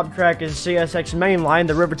the top track is CSX Mainline,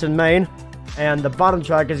 the Riverton Main, and the bottom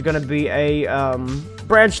track is going to be a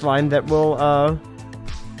branch line that will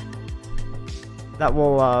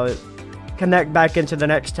connect back into the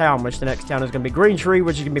next town, which the next town is going to be Green Tree,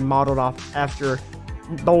 which is going to be modeled off after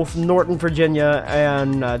both Norton, Virginia,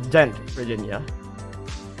 and Dent, Virginia.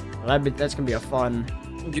 Well, that's going to be a fun...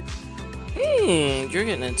 You're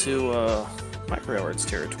getting into micro railroads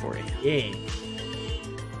territory. Yeah.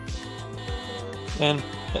 And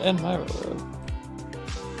my railroad.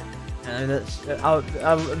 And that's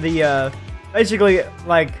basically,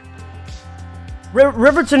 like,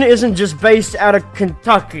 Riverton isn't just based out of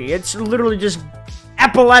Kentucky. It's literally just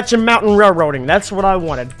Appalachian Mountain Railroading. That's what I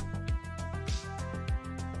wanted.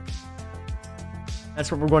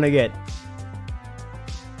 That's what we're going to get.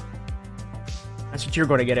 That's what you're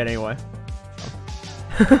going to get anyway.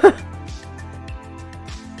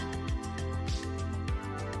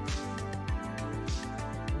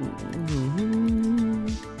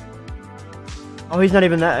 Oh, he's not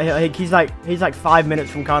even that. He's like 5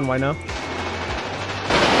 minutes from Conway now.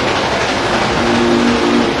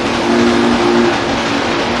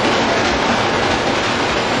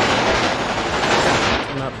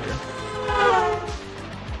 I'm up here.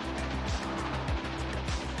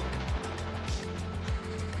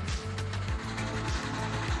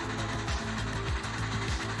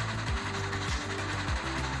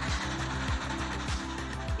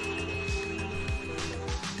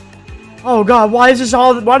 Oh God, why did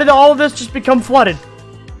all of this just become flooded?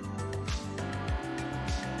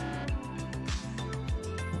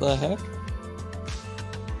 The heck?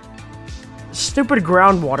 Stupid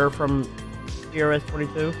groundwater from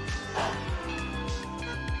TRS22.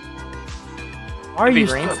 Why are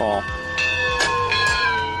you rainfall?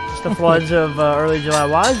 It's the floods of early July.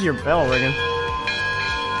 Why is your bell ringing?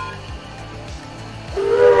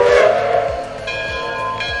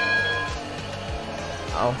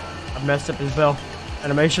 Oh, I messed up his bell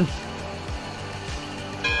animation.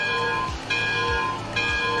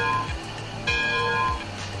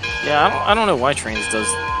 Yeah, I don't know why Trains does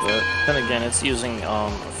that. Then again, it's using a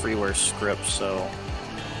freeware script, so...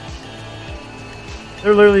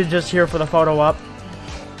 They're literally just here for the photo op.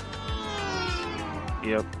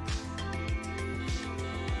 Yep.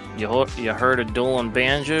 You heard of dueling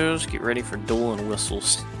banjos? Get ready for dueling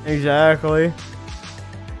whistles. Exactly.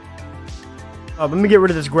 Oh, let me get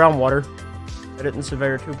rid of this groundwater. Edit in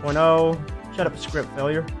Surveyor 2.0. Shut up, script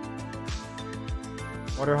failure.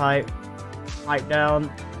 Water height. Height down.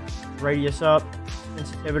 Radius up.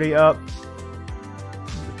 Sensitivity up.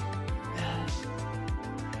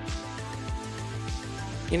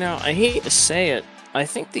 You know, I hate to say it, I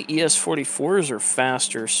think the ES44s are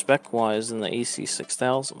faster spec-wise than the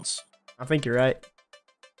AC6000s. I think you're right.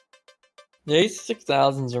 The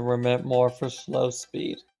AC6000s are meant more for slow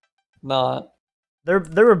speed, not... They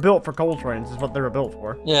were built for coal trains, is what they were built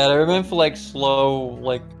for. Yeah, they were meant for, like, slow,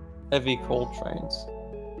 like, heavy coal trains.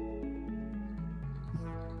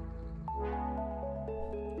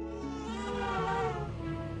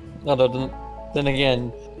 Although, then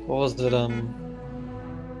again, what was it,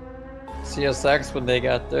 CSX when they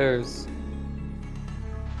got theirs?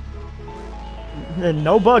 And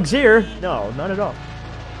no bugs here. No, not at all.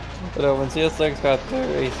 But when CSX got their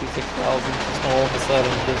AC6000, just all of a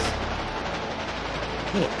sudden, just...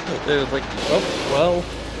 They was like, oh, well...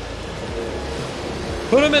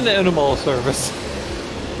 Put them into intermodal service.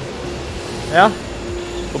 Yeah?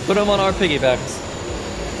 We'll put them on our piggybacks.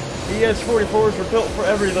 ES44s were built for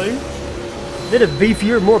everything. Did a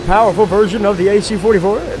beefier, more powerful version of the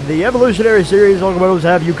AC44. The Evolutionary Series locomotives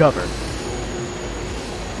have you covered.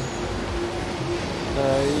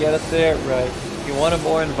 You gotta say it right. If you want a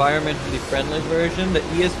more environmentally friendly version, the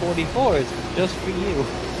ES44 is just for you.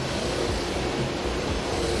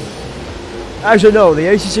 Actually, no. The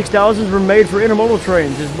AC6000s were made for intermodal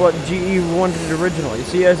trains, is what GE wanted originally.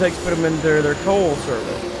 CSX put them into their coal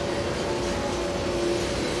service.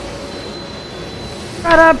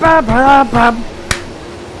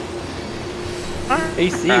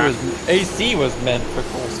 AC was meant for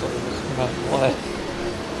coal service, no matter what.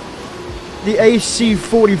 The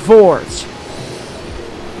AC44s.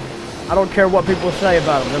 I don't care what people say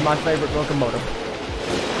about them. They're my favorite locomotive.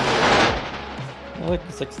 I like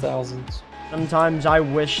the 6000s. Sometimes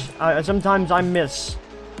sometimes I miss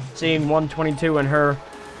seeing 122 and her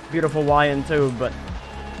beautiful YN2, but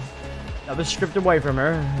that was stripped away from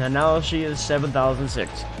her, and now she is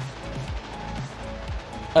 7006.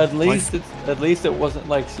 At least it wasn't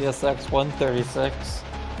like CSX 136.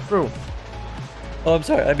 True. Oh, I'm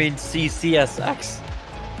sorry. I mean CCSX.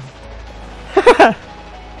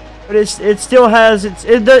 But it still has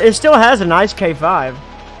it still has a nice K5.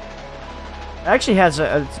 It actually has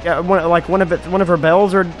it's got one of her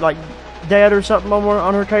bells are like dead or something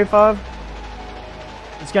on her K5.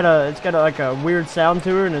 It's got a like a weird sound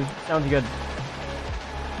to it, and it sounds good.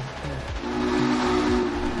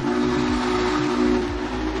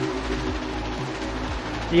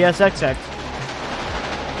 DSXX.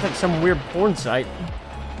 It's like some weird porn site.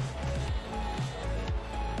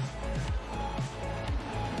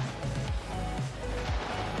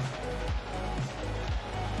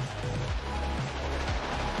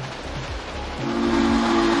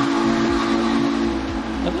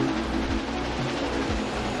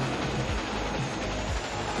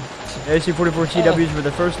 AC-44 CWs were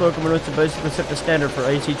the first locomotives to basically set the standard for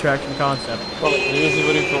AC traction concept. Well, the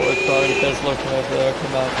AC-44 was probably the best locomotive that ever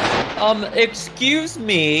come out. Excuse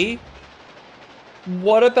me.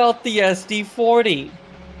 What about the SD-40?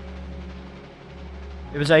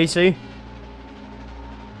 It was AC?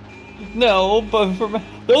 No, but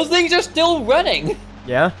those things are still running.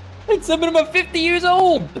 Yeah? And some of them are 50 years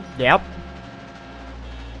old. Yep.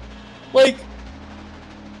 Like,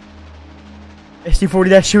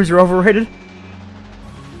 SD-40-shoes are overrated?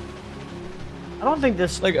 I don't think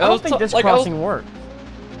this, Like, I don't think this crossing works.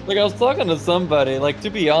 Like, I was talking to somebody, like, to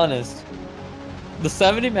be honest, the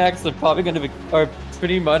 70 Max are probably going to be, are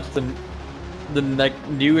pretty much the like,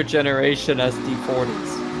 newer generation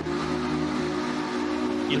SD-40s.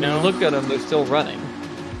 You know, look at them, they're still running.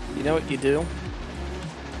 You know what you do?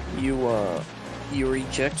 You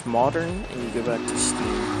reject modern and you go back to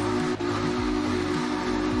Steam.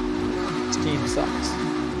 Steam sucks.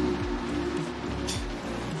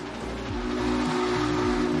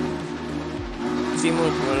 Steam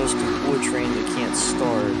locomotives can pull a train that can't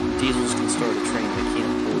start. Diesels can start a train that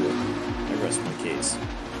can't pull it. I rest my case.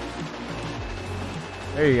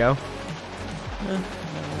 There you go.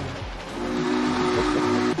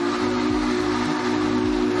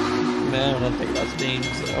 Man, I don't think about Steam,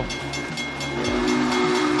 so...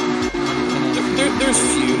 There's a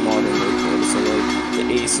few modern locomotives, so like the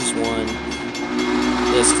Aces one,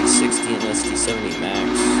 the SD60 and SD70 Max.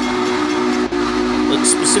 Like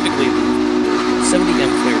specifically the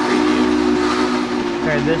 70M flare radio.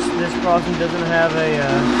 Okay, this crossing doesn't have a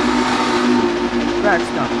track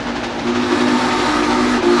stop.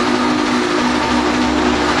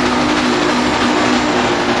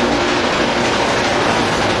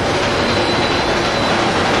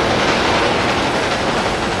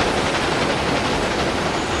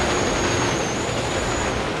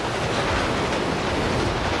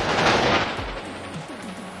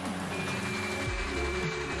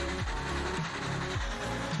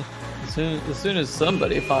 As soon as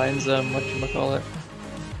somebody finds whatchamacallit.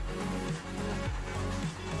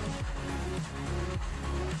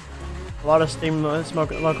 A lot of steam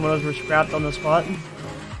locomotives were scrapped on the spot.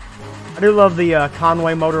 I do love the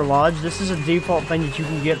Conway Motor Lodge. This is a default thing that you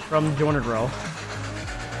can get from Jointed Rail.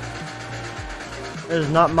 It is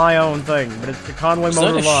not my own thing, but it's the Conway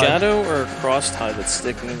Motor Lodge. Is that a shadow or a cross tie that's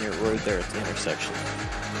sticking in your road there at the intersection?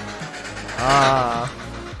 Ah.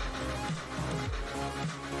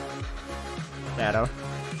 Shadow.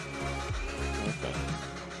 Okay.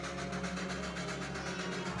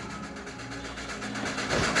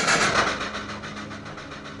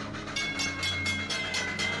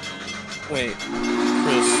 Wait,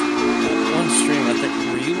 Chris, on stream, I think,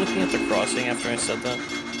 were you looking at the crossing after I said that?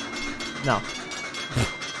 No.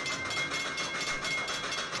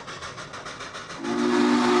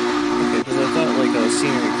 Okay, because I thought like a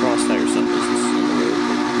scenery cross tie or something was on the road.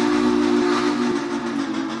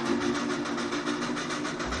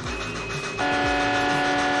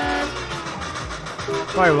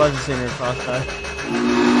 Probably was a senior cross tie.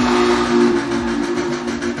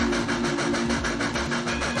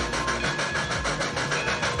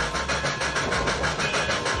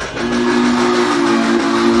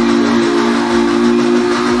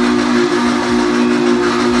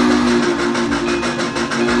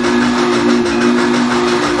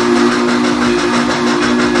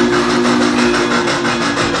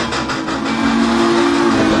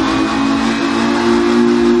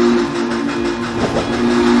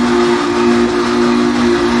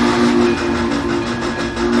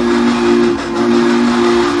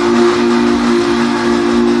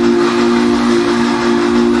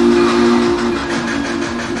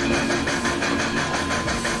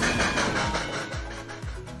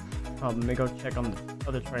 Let me go check on the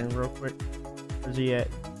other train real quick. Where's he at?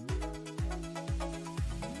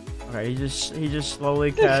 Okay, he's just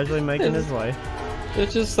slowly, casually making his way.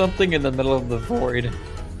 There's just something in the middle of the void.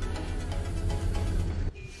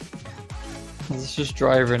 It's just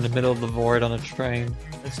driver in the middle of the void on a train.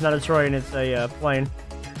 It's not a train, it's a plane.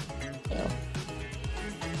 Yeah.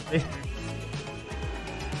 See?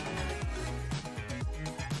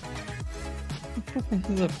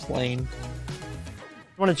 It's a plane.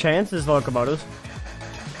 Want to chance this locomotives?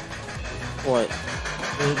 What?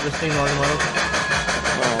 This thing locomotive?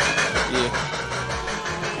 Oh, yeah.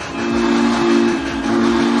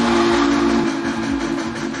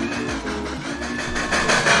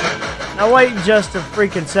 Now wait just a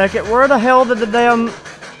freaking second. Where the hell did the damn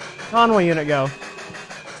Conway unit go?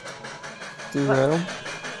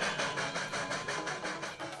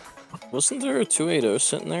 Wasn't there a 280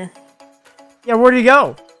 sitting there? Yeah, where'd he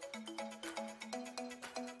go?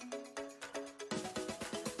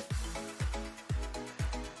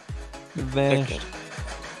 Vanished.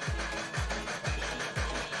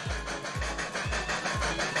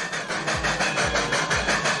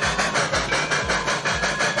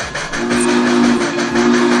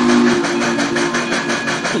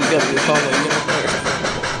 You gotta be calling me up there.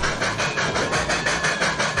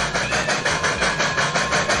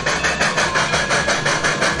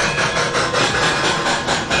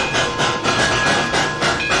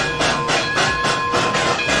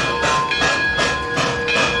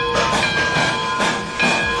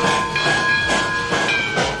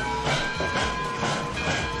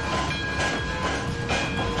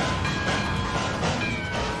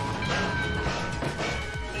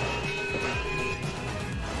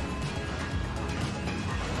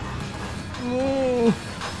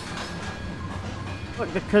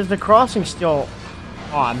 Look, because the crossing's still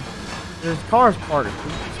on. There's cars parked.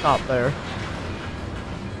 Stop there.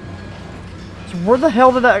 So where the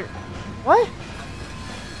hell did that... What?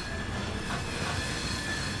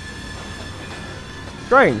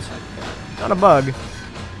 Strange. Not a bug.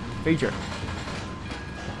 Feature.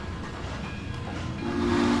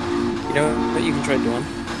 You know what you can try doing?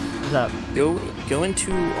 What's that? Go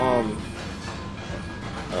into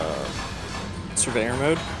surveyor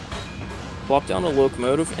mode. Plop down a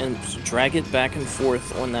locomotive and drag it back and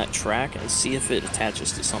forth on that track and see if it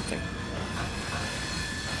attaches to something.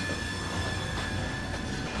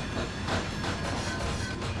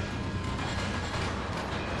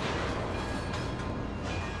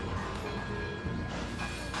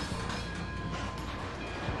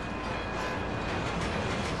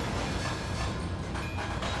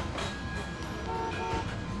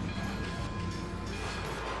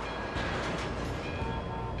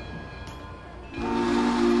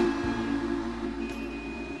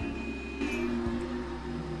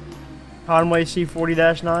 Conway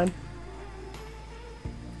C40-9? I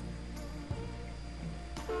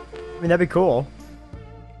mean, that'd be cool.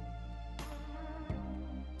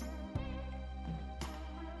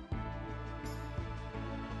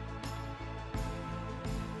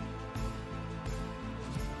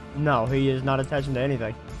 No, he is not attaching to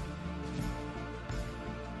anything.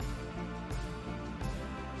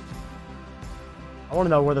 I want to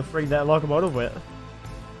know where the freak that locomotive went.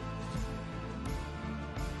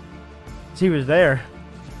 He was there.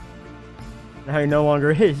 Now he no longer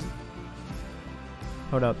is.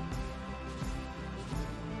 Hold up.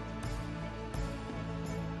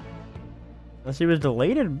 Unless he was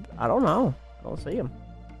deleted, I don't know. I don't see him.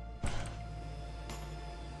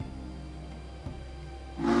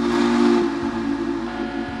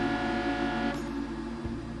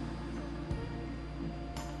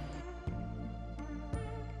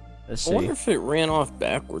 Let's I wonder see. if it ran off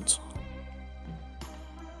backwards.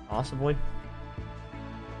 Possibly.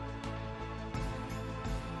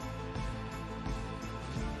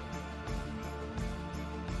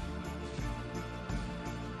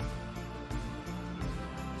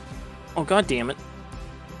 Oh, god damn it.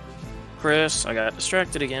 Chris, I got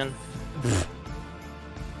distracted again.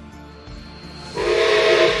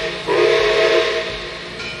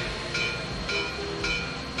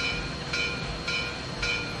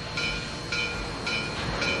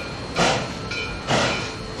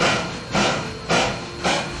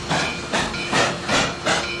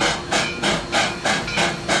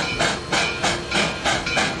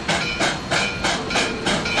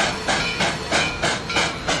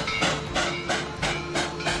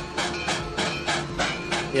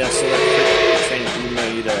 Yeah, so that train that you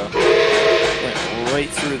made went right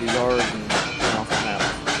through the yard and off the map.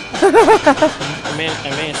 I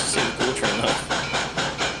managed to see the cool train though.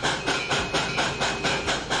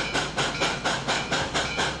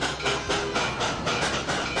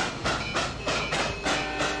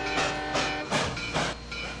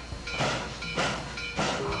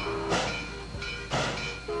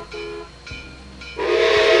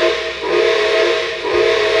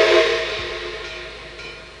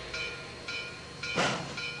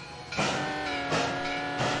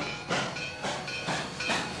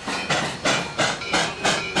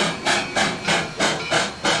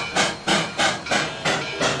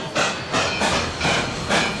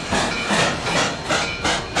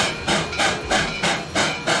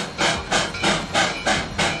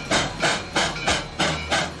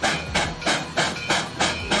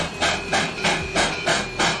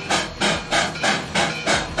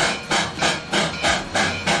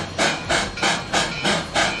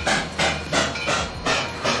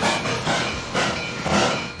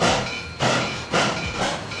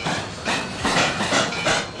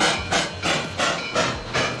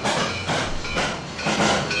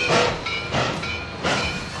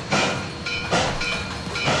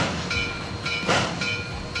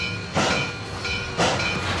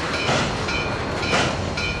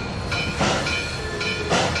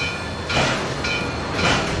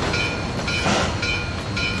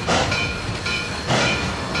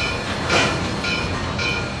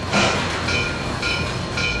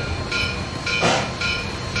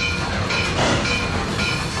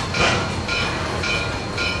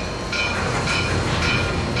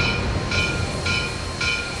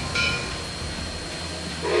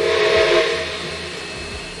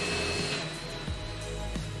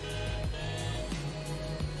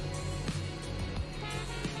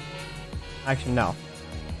 Actually, no.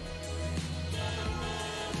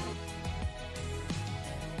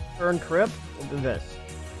 Turn trip. We'll do this.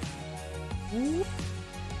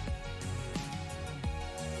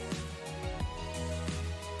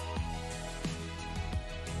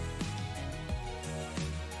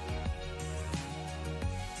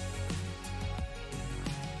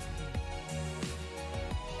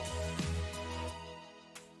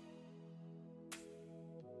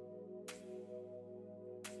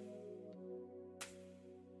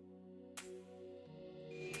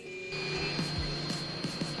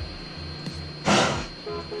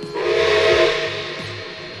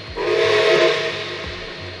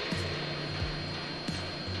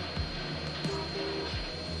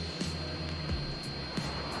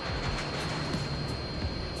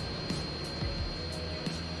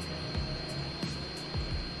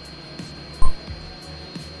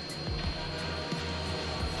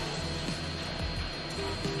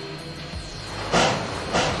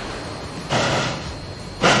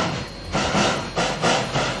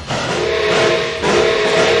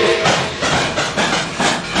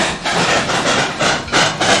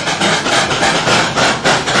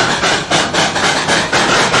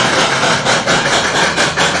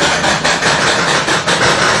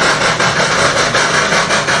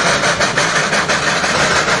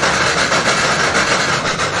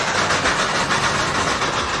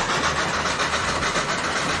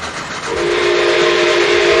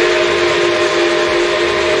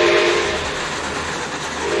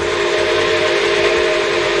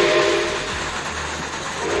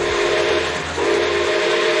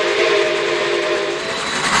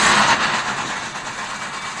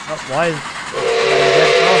 Why is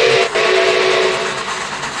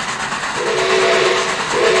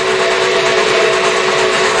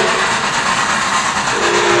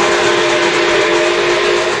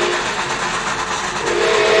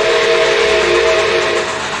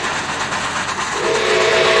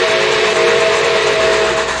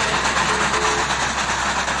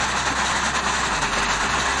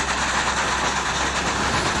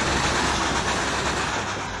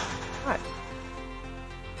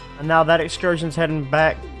And now that excursion's heading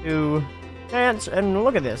back to Chance, and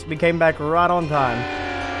look at this. We came back right on time.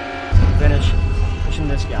 Finishing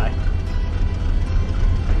this guy.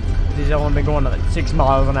 He's only been going at like 6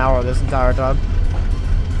 miles an hour this entire time.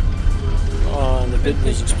 And the good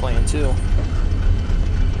music's playing too.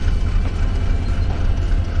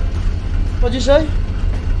 What'd you say?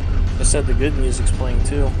 I said the good music's playing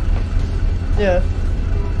too. Yeah.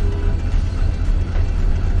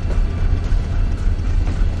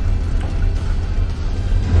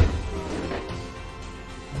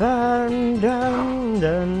 Dun, dun,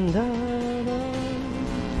 dun, dun, dun.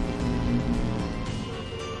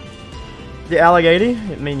 The Allegheny?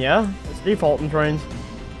 I mean, yeah, it's defaulting trains.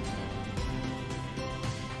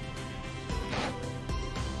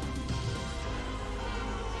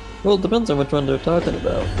 Well, it depends on which one they're talking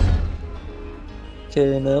about.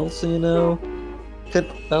 K&L, you know?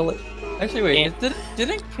 Actually, wait,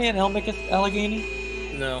 didn't K&L make an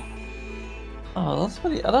Allegheny? No. Oh,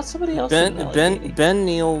 that's somebody else. Ben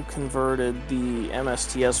Neal converted the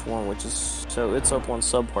MSTS one, which is so it's up on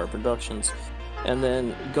Subpart Productions, and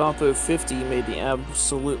then Goppo 50 made the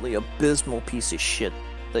absolutely abysmal piece of shit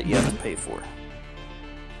that you have to pay for.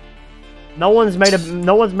 No one's made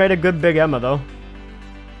a good Big Emma though.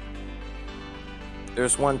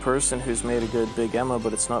 There's one person who's made a good Big Emma,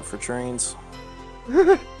 but it's not for trains.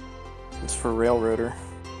 It's for Railroader.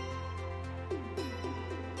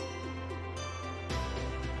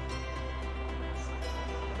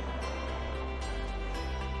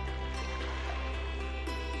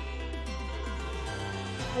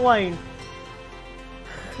 Lane.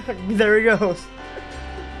 There he goes.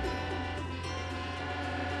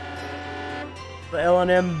 The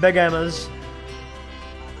L&M Big Emmas.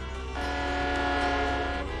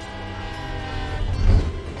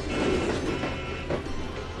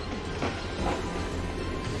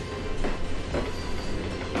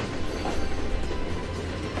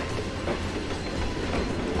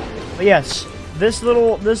 But yes, this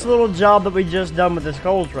little job that we just done with this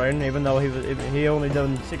coal train, even though he only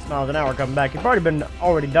done 6 miles an hour coming back, he'd probably been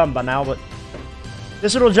already done by now. But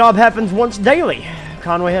this little job happens once daily.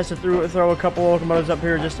 Conway has to throw a couple locomotives up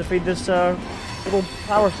here just to feed this little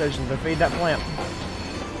power station, to feed that plant.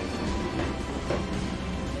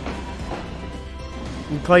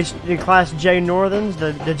 In class J Northerns,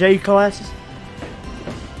 the J classes.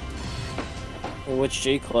 Well, which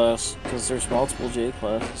J class? Because there's multiple J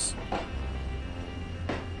classes.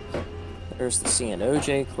 There's the CNO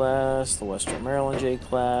J class, the Western Maryland J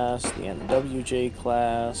class, the NW J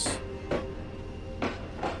class.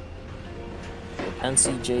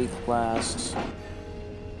 NCJ class.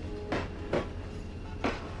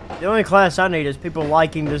 The only class I need is people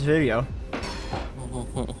liking this video.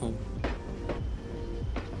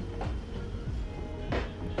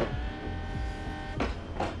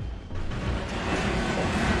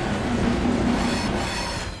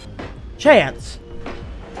 Chance.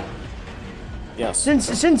 Yes.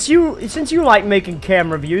 Since you like making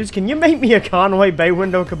camera views, can you make me a Conway bay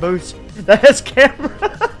window caboose that has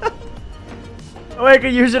camera? Oh, I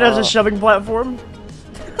could use it as a shoving platform.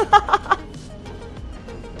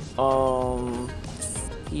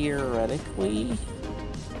 Theoretically,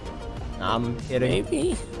 I'm kidding.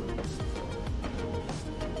 maybe.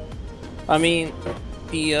 I mean,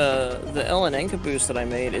 the LNN caboose that I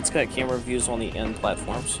made, it's got camera views on the end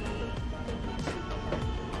platforms.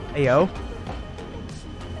 Hey yo.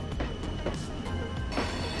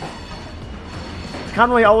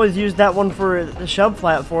 Conway always used that one for the shove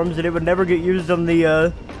platforms, and it would never get used on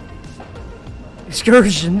the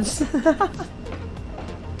excursions.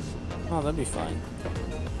 Oh, that'd be fine.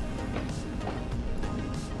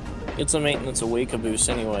 It's a maintenance away caboose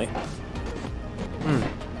anyway.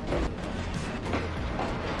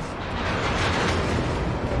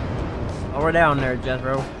 Oh, we're down there,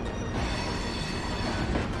 Jethro.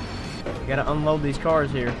 We gotta unload these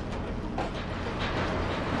cars here.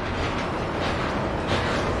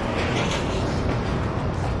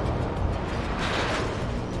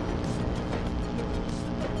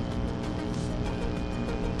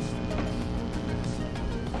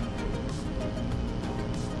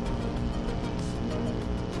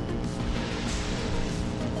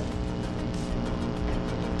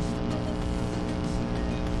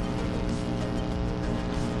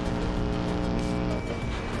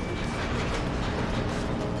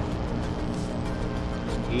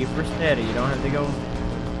 Keep her steady, you don't have to go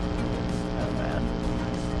that fast.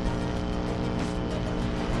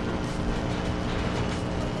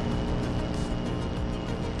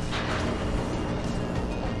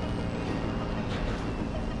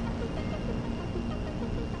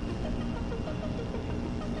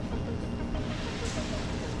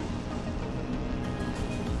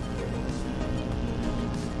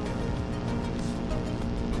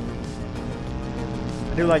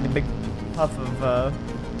 I do like the big puff of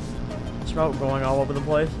smoke going all over the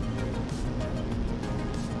place.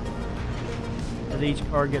 As each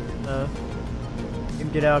car gets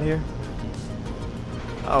emptied out here.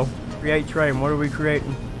 Oh, create train. What are we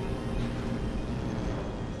creating?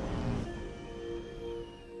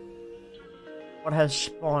 What has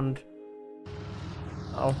spawned?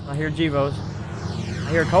 Oh, I hear Gevos. I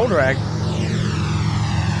hear Cold Rag.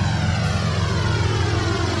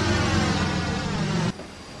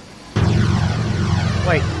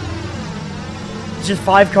 Wait. It's just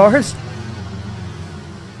 5 cars?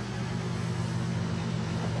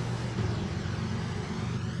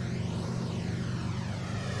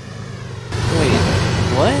 Wait,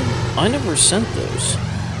 what? I never sent those.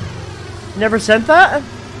 Never sent that?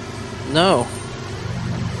 No.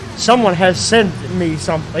 Someone has sent me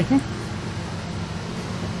something.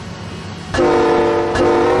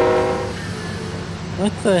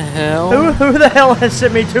 What the hell? Who the hell has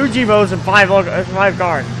sent me 2 Gevos and 5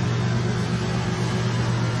 cars?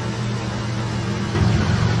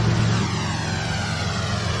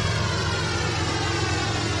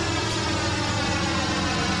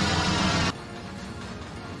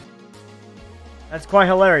 That's quite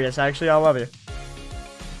hilarious, actually. I love you.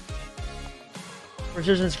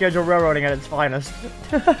 Precision schedule railroading at its finest.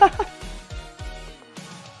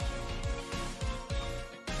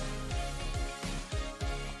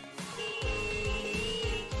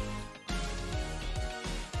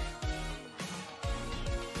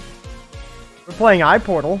 We're playing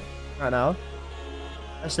Iportal right now.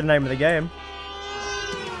 That's the name of the game.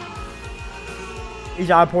 These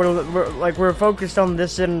Iportal, we're focused on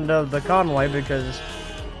this end of the Conway because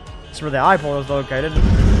that's where the Iportal is located.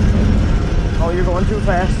 Oh, you're going too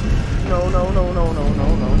fast. No, no, no, no, no,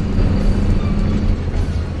 no, no.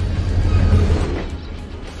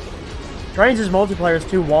 Trains' multiplayer is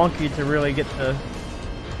too wonky to really get it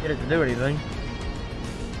to do anything.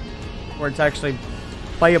 Where it's actually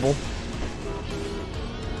playable.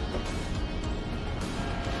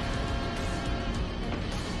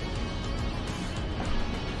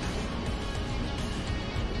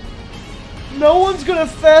 No one's gonna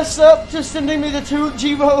fess up to sending me the 2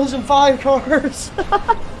 Gevos and 5 cars.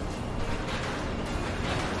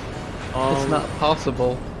 It's not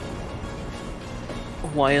possible.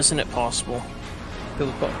 Why isn't it possible?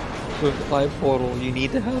 Because with Iportal, you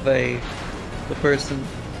need to have the person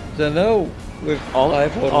to know with All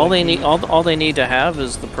Iportal they ID. need all they need to have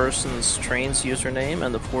is the person's train's username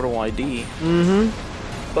and the portal ID. Mm-hmm.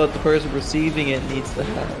 But the person receiving it needs to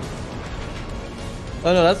have.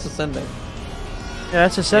 Oh no, that's the sending. Yeah,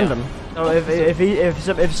 that's a send Yeah. them. So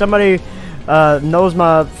if somebody knows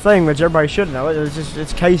my thing, which everybody should know,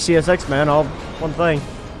 it's KCSX, man, all one thing.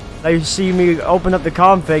 They see me open up the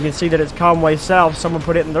config and see that it's Conway South. Someone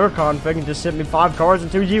put it in their config and just sent me 5 cards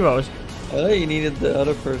and 2 Gevos. Oh, you needed the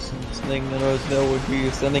other person's thing that I know would be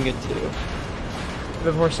sending it to.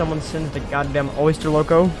 Before someone sends the goddamn Oyster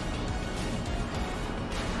Loco.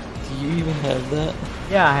 Do you even have that?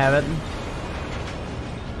 Yeah, I have it.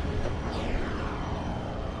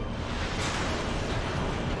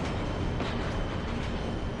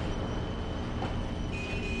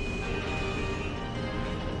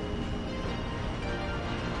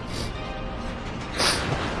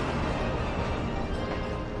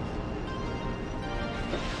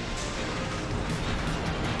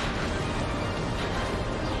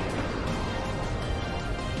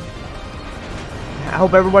 I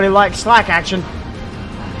hope everybody likes Slack action.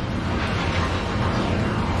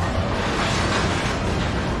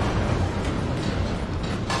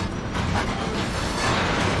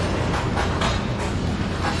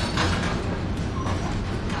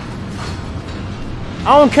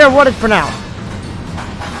 I don't care what it's pronounced.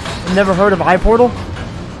 I've never heard of Iportal.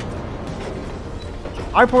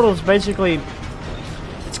 Iportal is basically,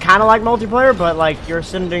 it's kind of like multiplayer, but like you're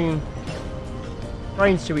sending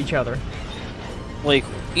trains to each other. Like,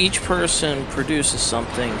 each person produces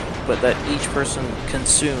something, but that each person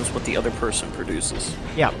consumes what the other person produces.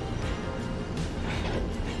 Yeah.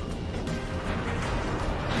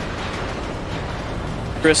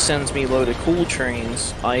 Chris sends me loaded cool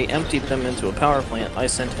trains, I empty them into a power plant, I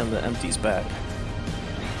send him the empties back.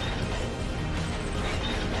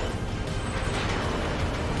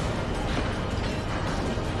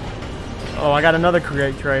 Oh, I got another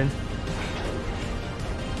create train.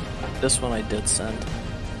 This one I did send.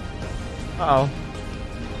 Uh-oh.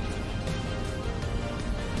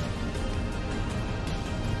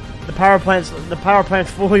 The power plant's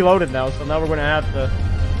fully loaded now, so now we're gonna have to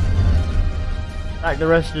back the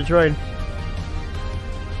rest of the train.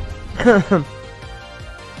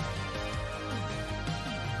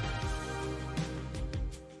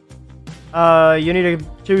 You need to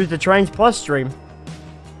choose the Trains Plus stream.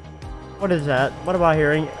 What is that? What am I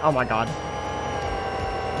hearing? Oh my god.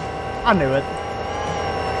 I knew it.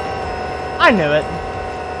 I knew it.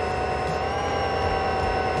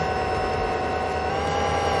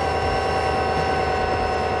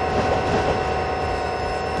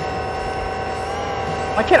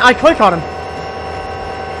 Why can't I click on him?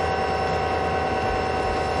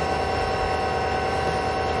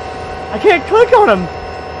 I can't click on him.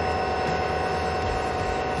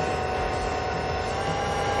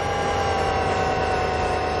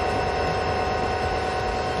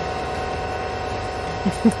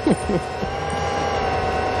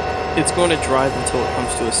 It's going to drive until it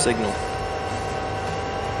comes to a signal.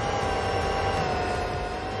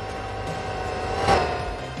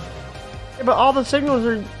 Yeah, but all the signals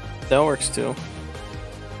are... That works too.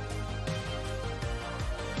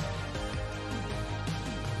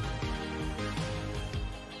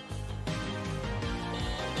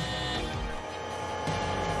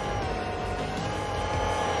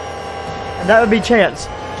 And that would be Chance.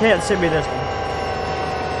 Chance sent me this one.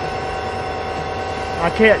 I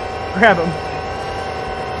can't grab him.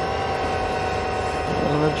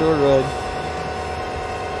 On a joyride.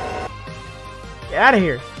 Get out of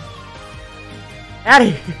here. Out of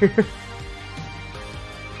here.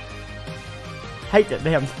 Hate that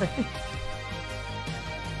damn thing.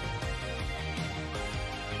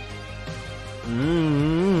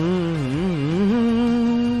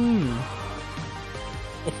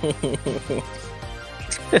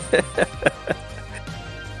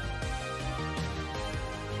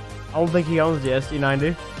 I don't think he owns the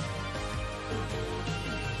SD90.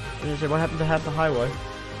 And he said, what happened to half the highway?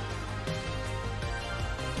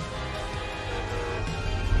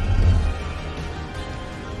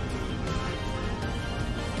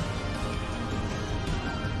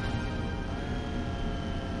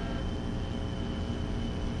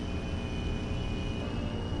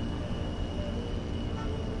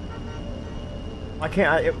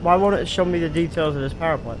 Why won't it show me the details of this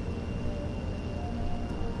power plant?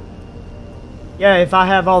 Yeah, if I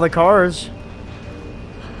have all the cars.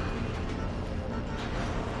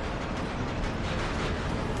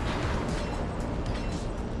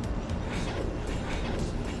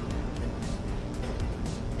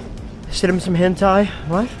 Send him some hentai?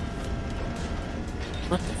 What?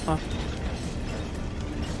 What the fuck?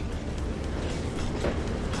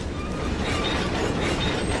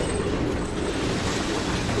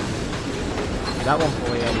 That one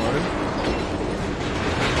fully unloaded.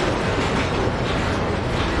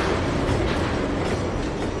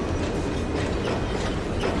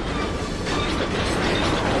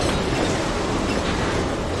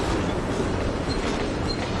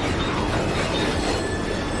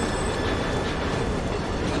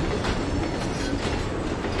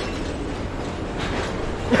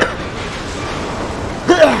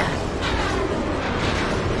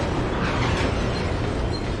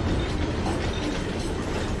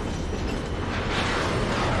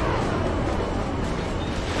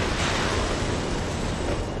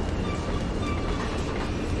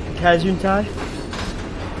 Kazuntai?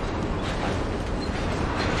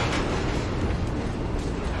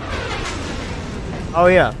 Oh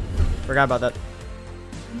yeah, forgot about that.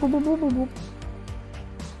 Boop, boop, boop, boop, boop.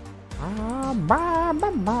 Ah, bah,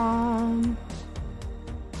 bah, bah.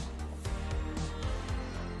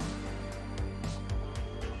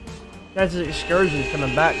 That's the excursion's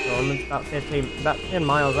coming back to him. It's about 10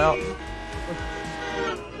 miles out.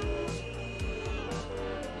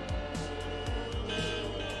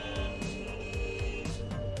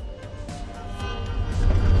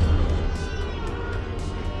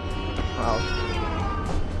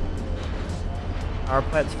 Our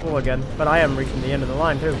plant's full again, but I am reaching the end of the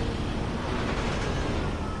line too.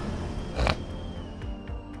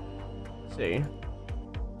 Let's see.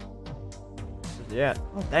 Where's he at?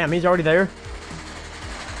 Oh damn, he's already there.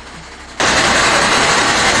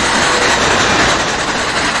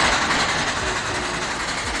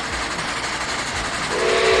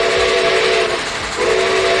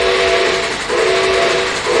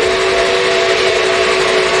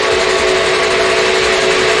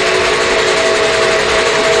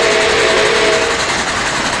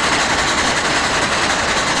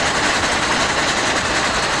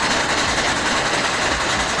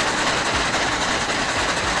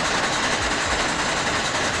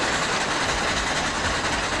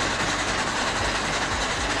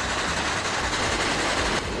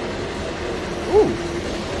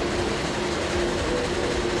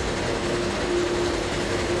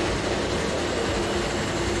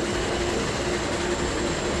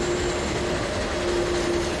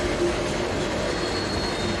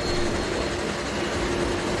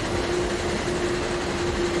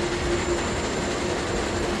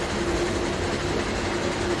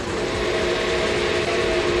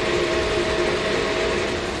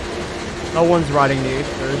 No one's riding the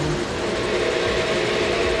excursion.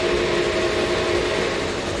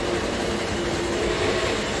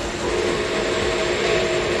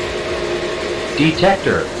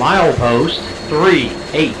 Detector, milepost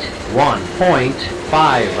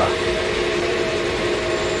 381.5.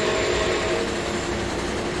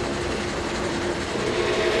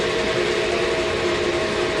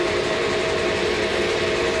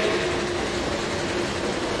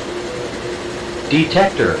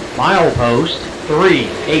 Detector, milepost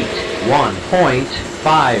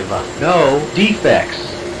 381.5. No defects.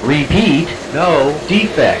 Repeat, no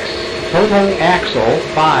defects. Total axle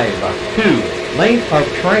 5.2. Length of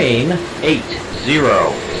train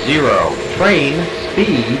 800. Train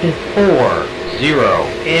speed 40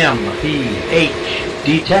 mph.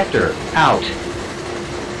 Detector out.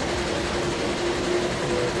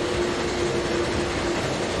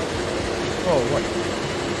 Oh, what?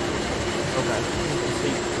 Okay.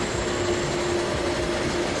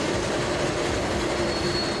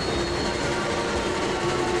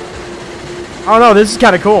 Oh no, this is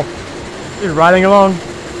kind of cool. Just riding along.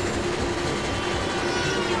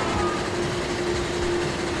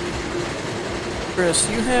 Chris,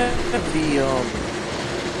 you have the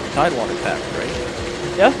Tidewater pack, right?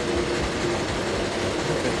 Yeah?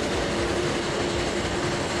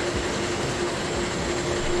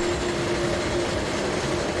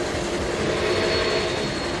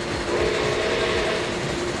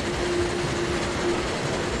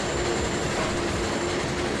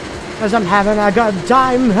 Cause I'm having a good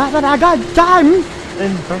time, having a good time.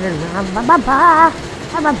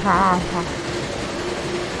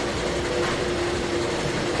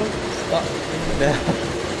 Stop now.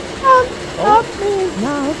 Stop me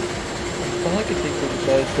now. All I can think of is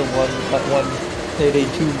that one Payday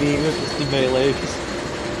 2 meme with just the melee, just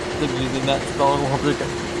them using that spell while they're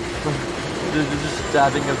just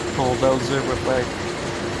stabbing a bulldozer with like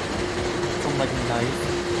some like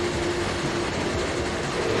knife.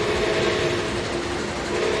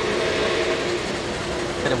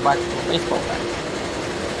 Get him back to a baseball bat.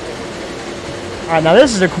 Alright, now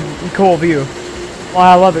this is a cool view. Well,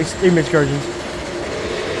 I love extreme excursions.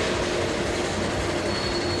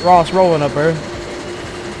 Ross rolling up there.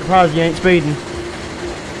 Surprised you ain't speeding.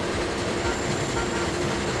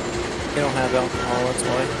 They don't have alcohol, that's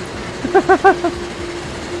why.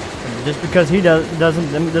 Just because he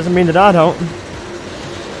doesn't mean that I don't.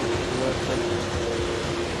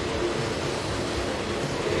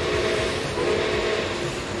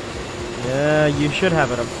 Yeah, you should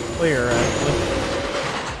have it up clear, actually.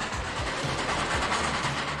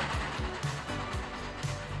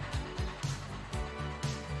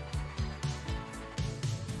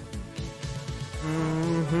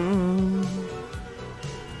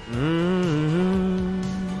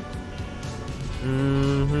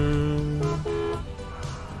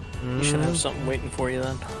 You should have something waiting for you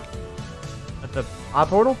then. At the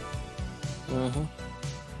Iportal? Mm-hmm.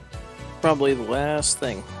 Probably the last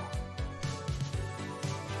thing.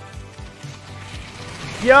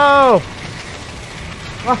 Yo!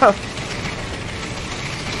 Wow.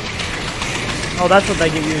 Oh, that's what they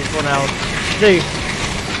get used for now. See,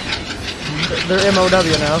 they're MOW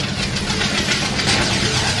now.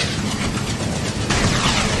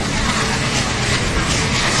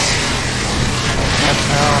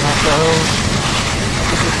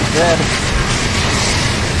 Dead.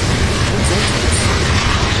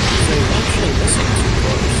 So actually missing 2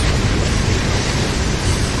 cars.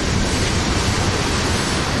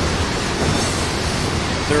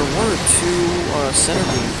 There were 2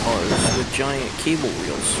 centerbeam cars with giant cable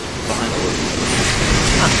wheels behind the locomotive.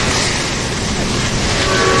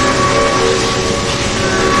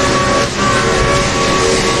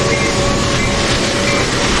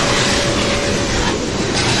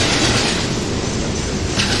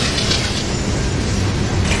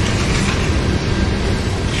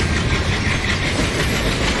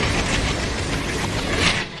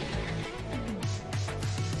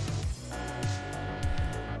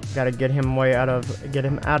 Gotta get him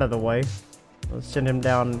out of the way. Let's send him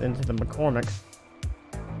down into the McCormick.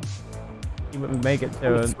 He wouldn't make it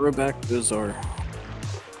to it. Throwback Bizarre.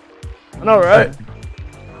 I know, right?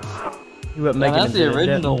 He wouldn't make it. That's the into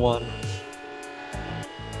original dip. one.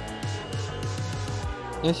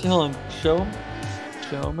 Yes, you show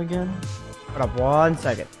him again. Hold up 1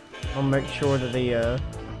 second. I'll make sure that the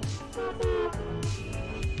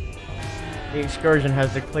excursion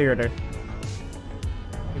has the clear to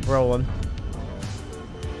keep rolling.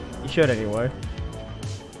 You should anyway.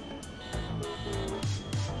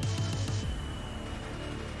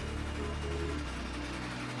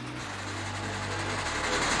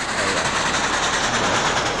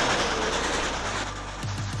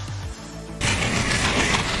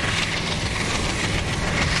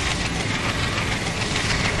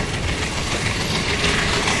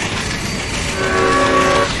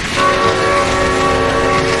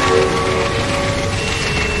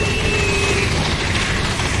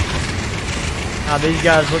 Now these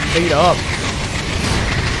guys look beat up.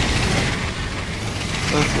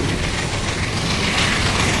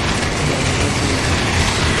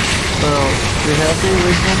 Well, we have the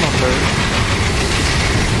original number.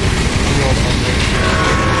 The old number.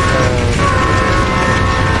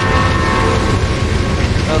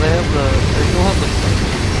 Oh, they still have the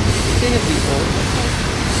old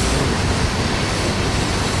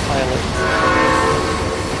pilots.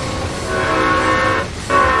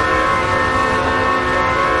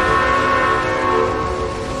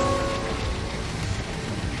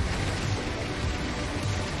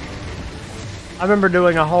 I remember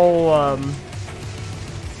doing a whole,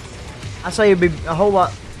 I say it'd be a whole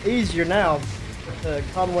lot easier now with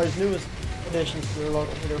Conway's newest additions to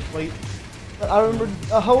their fleet. But I remember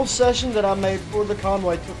a whole session that I made for the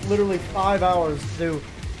Conway took literally 5 hours to do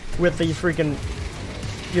with these freaking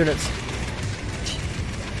units.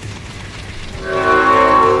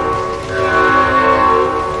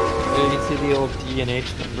 Yeah, you can see the old D and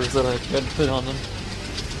H numbers that I tried to put on them.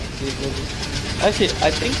 Actually, I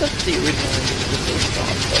think that's the original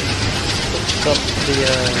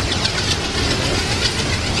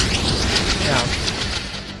Yeah.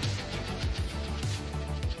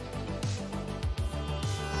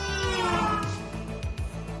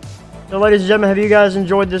 So ladies and gentlemen, have you guys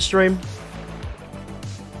enjoyed this stream?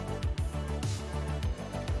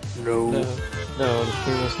 No. No, the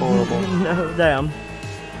stream was horrible. No, damn.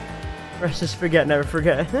 Let's just forget, never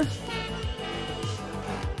forget.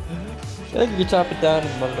 I think you could chop it down in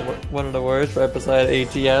one of the words right beside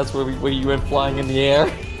ATS where you went flying in the air.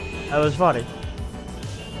 That was funny.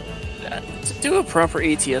 To do a proper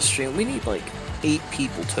ATS stream, we need like 8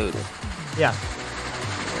 people total. Yeah.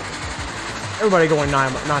 Everybody going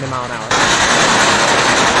 90 mile an hour.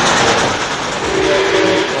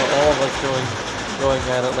 All of us going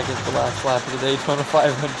at it like it's the last lap of the Daytona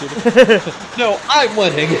 500. No, I'm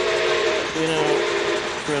winning! You know,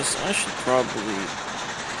 Chris, I should probably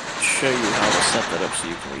show you how to set that up so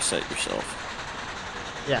you can reset yourself.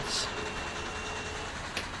 Yes.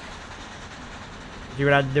 You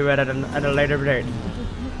would have to do it at a later date.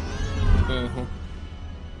 Mm-hmm.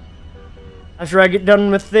 After I get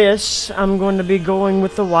done with this, I'm going to be going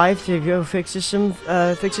with the wife to go fix some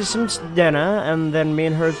dinner, and then me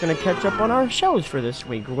and her is going to catch up on our shows for this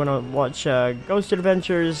week. We're going to watch Ghost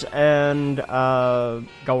Adventures and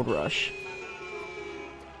Gold Rush.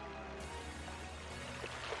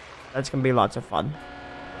 That's going to be lots of fun.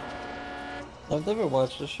 I've never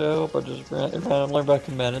watched the show, but just randomly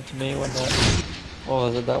recommended to me when that, what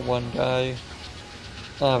was it, that one guy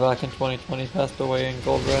back in 2020 passed away in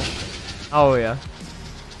Gold Rush. Oh yeah.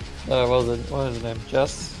 What was his name?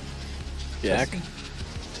 Jess? Jack?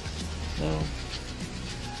 No.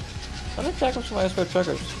 I think Jack was from Ice Road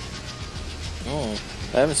Truckers. Oh,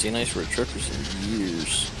 I haven't seen Ice Road Truckers in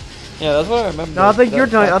years. Yeah, that's what I remember. No, I think you're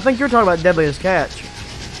talking about Deadliest Catch.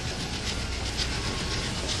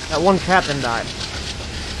 That one captain died.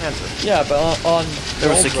 Cancer. Yeah, but on There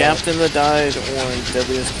was a Gold Rush- captain that died on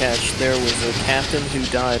Deadliest Catch. There was a captain who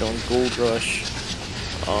died on Gold Rush.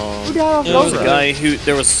 Who died on There Gold was a Rush? guy who.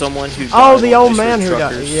 There was someone who. Died Oh, the on old Ice Road man who died.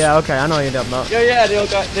 Truckers. Yeah, okay, I know who you're talking about. Yeah, the old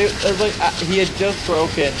guy. It was like he had just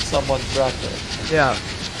broken someone's record, Yeah.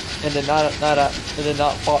 and then not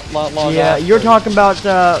long Yeah, after. you're talking about,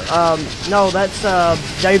 no, that's,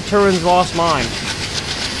 Dave Turin's Lost Mine.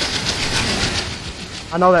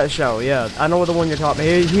 I know that show, yeah. I know the one you're talking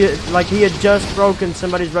about. He had just broken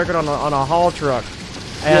somebody's record on a haul truck,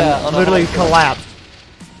 and Yeah, on a literally haul truck. collapsed.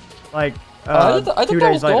 Like, I thought 2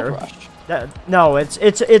 that days was Gold later. Rush. No, it's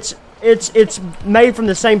made from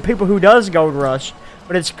the same people who does Gold Rush,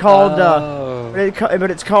 but it's called, Oh.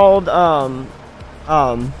 but it's called,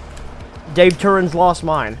 Dave Turin's Lost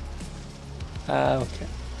Mine. Okay.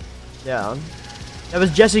 Yeah. That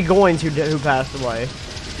was Jesse Goins who passed away.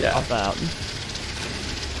 Yeah. Off that.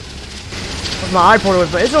 With my Iportal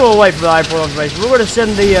information. It's a little late for the Iportal information. We're going to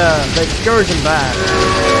send the excursion back.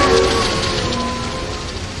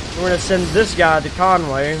 We're going to send this guy to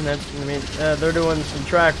Conway. They're doing some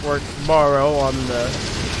track work tomorrow on the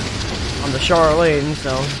Charlene,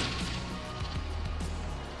 so.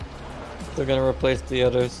 They're gonna replace the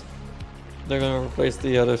others. They're gonna replace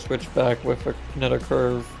the other switchback with another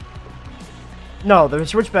curve. No, the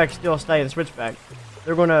switchback still stay the switchback.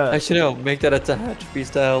 They're gonna. Actually, no. Make that a Tehachapi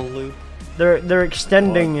style loop. They're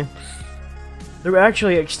extending. They're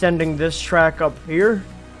actually extending this track up here.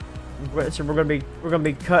 So we're gonna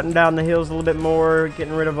be cutting down the hills a little bit more,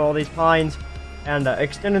 getting rid of all these pines, and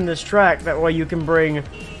extending this track. That way you can bring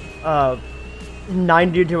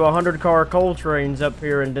 90 to 100 car coal trains up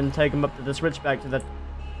here, and then take them up to the switchback to the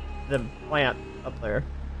plant up there.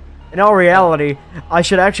 In all reality, I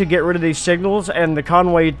should actually get rid of these signals, and the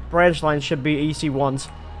Conway branch line should be EC1s.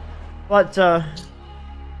 But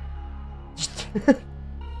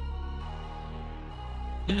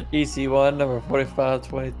EC1 number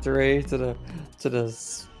 4523 to the.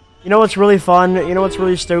 you know what's really fun? You know what's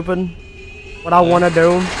really stupid? What I want to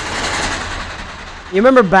do? You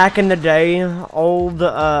remember back in the day, old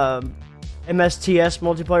MSTS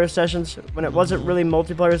multiplayer sessions? When it wasn't really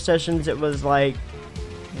multiplayer sessions, it was like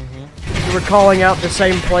you were calling out the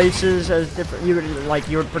same places as different. You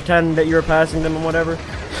would pretend that you were passing them and whatever.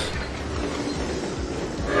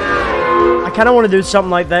 I kind of want to do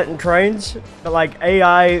something like that in trains, but like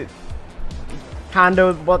AI, kind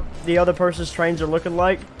of what the other person's trains are looking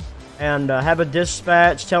like, and have a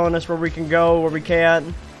dispatch telling us where we can go, where we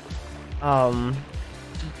can't.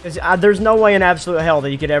 There's no way in absolute hell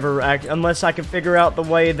that you could ever act unless I can figure out the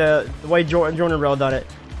way Jordan Rail done it.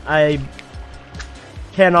 I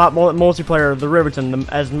cannot multiplayer the Riverton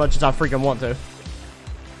as much as I freaking want to.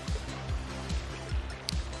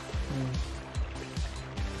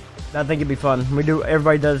 I think it'd be fun.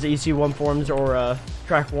 Everybody does EC1 forms or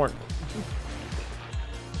track warrant.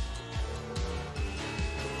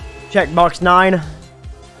 Check box 9.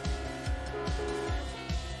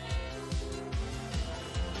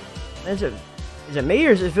 Is it me,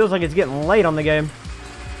 or it feels like it's getting late on the game?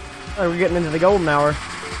 Oh, we're getting into the golden hour.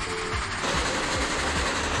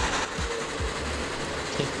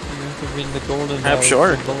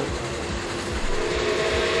 Sure.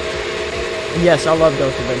 Yes, I love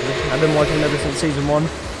Ghost Adventures. I've been watching them ever since season 1.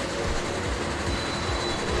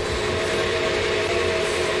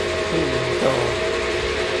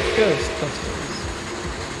 Ghost.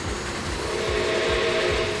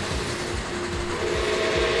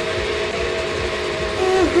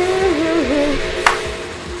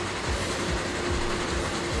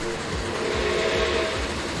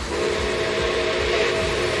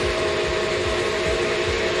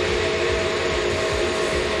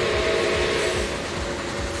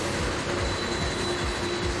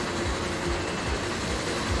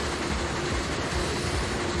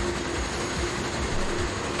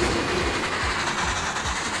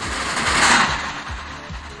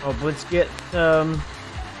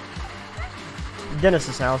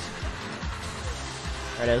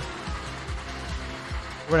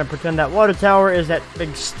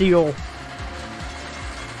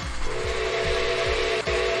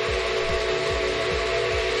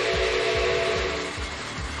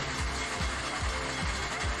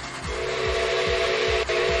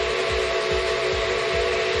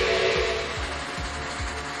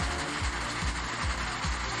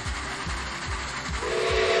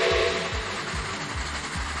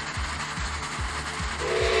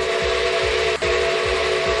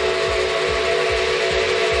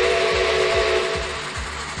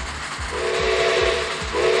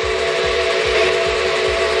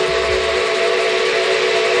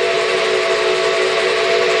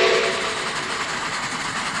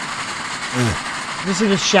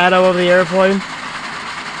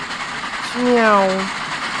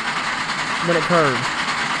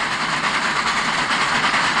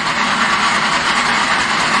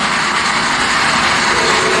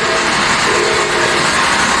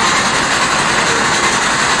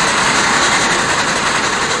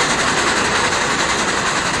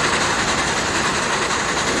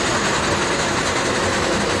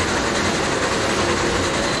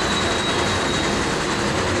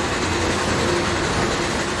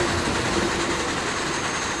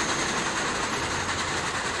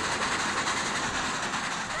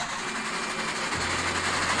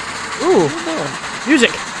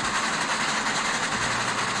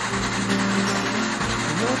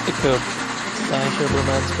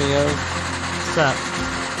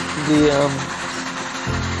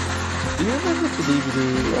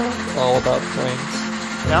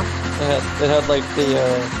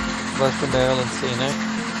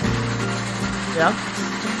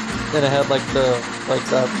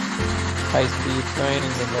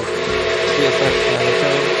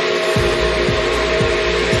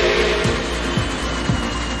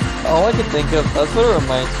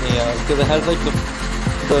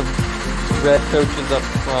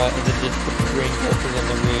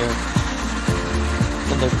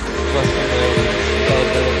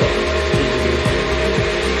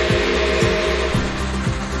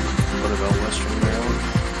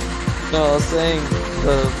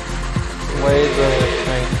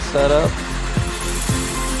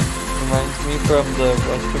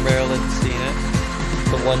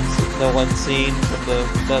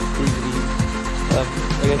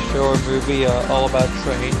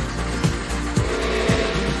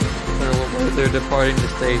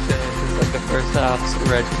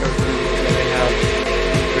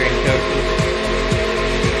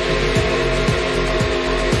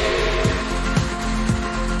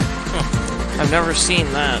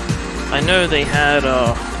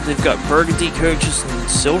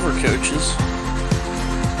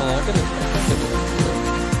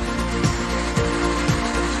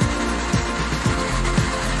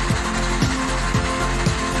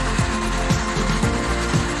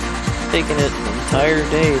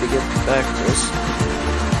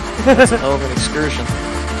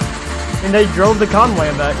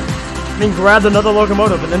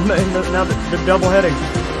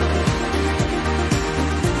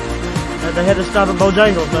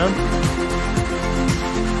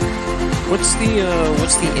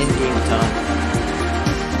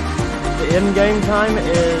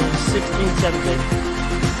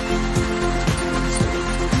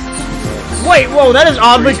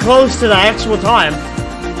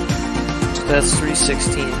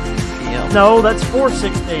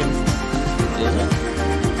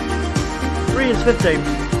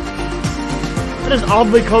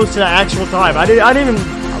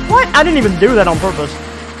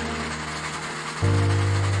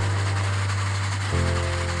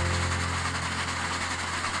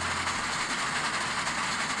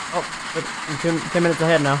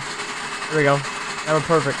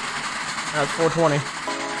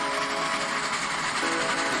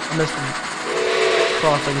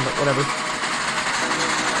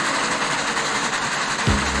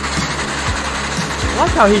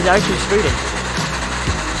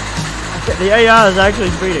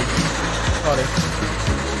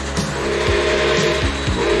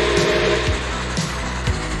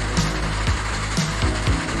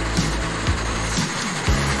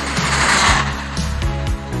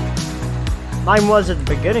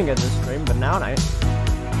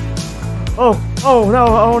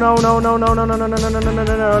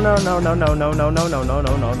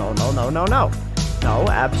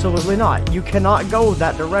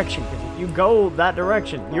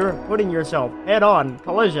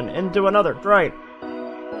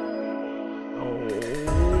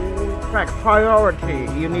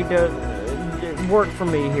 work for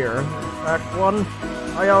me here. Track 1,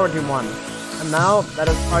 priority 1. And now, that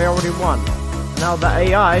is priority 1. Now the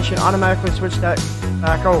AI should automatically switch that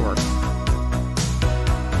back over.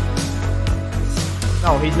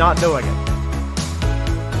 No, he's not doing it.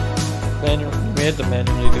 Manual. We had to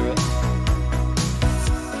manually do it.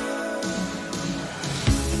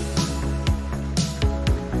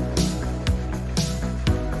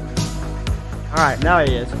 Alright, now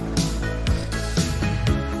he is.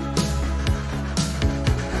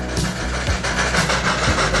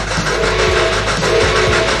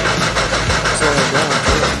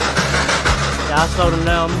 Yeah, I slowed him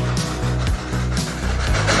down.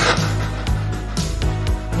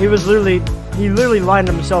 He literally lined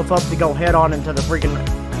himself up to go head on into the freaking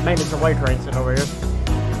maintenance away train sitting over here.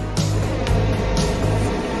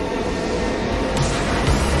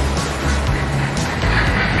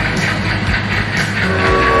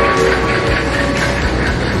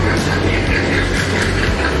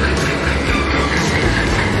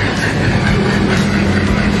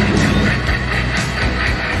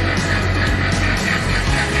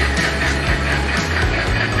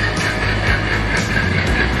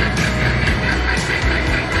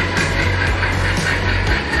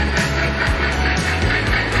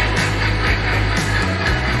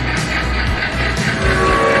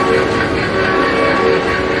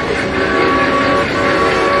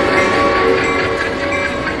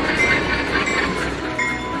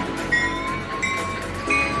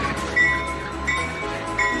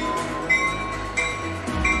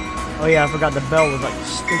 Oh yeah, I forgot the bell was like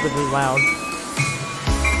stupidly loud.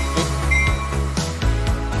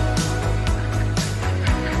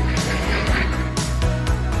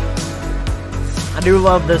 I do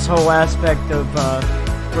love this whole aspect of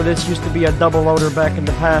where this used to be a double loader back in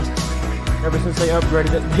the past. Ever since they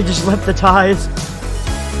upgraded it, they just left the ties.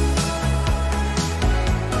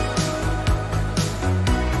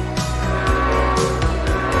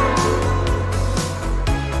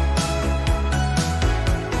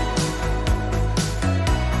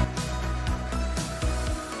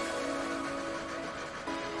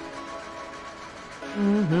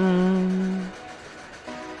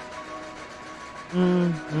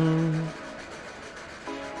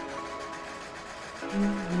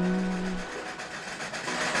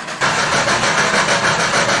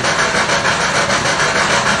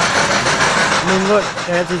 I mean, look,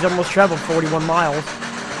 Nancy's almost traveled 41 miles.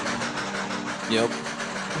 Yep.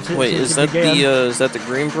 Since Wait, it is that began. the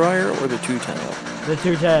Greenbrier or the 210? The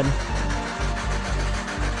 210.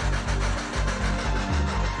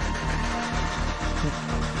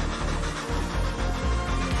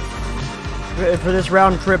 For this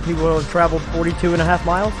round trip, he will have traveled 42.5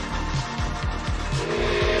 miles.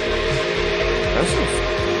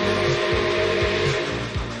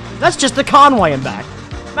 That's just the Conway and back.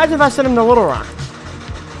 Imagine if I sent him to Little Rock.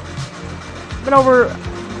 Been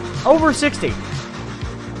over 60.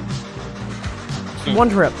 One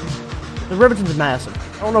trip. The Riverton's massive.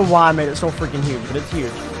 I don't know why I made it so freaking huge, but it's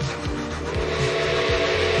huge.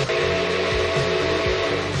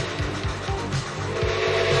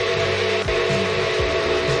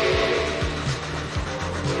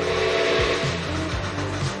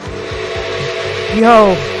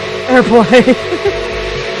 Yo, airplane.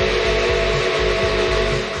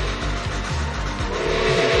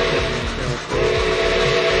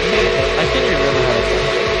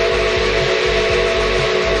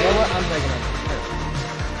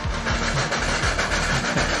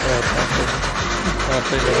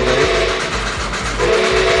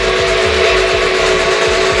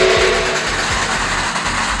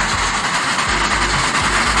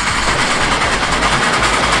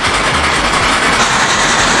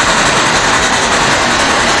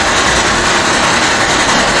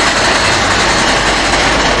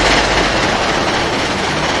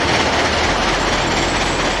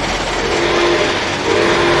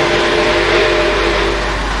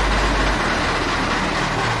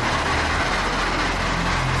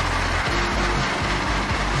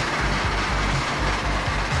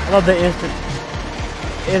 I love the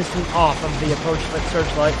instant off of the approach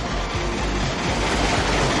searchlight.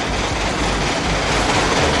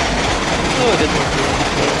 Oh, it didn't work good.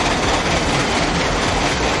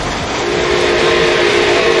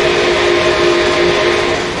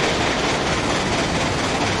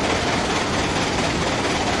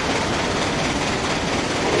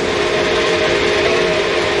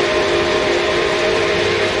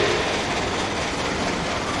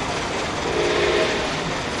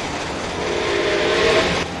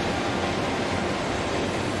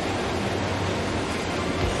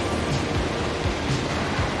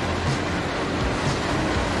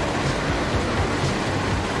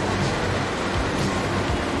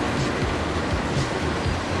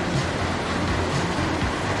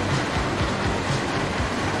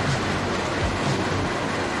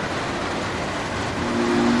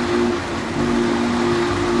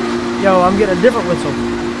 Yo, I'm getting a different whistle.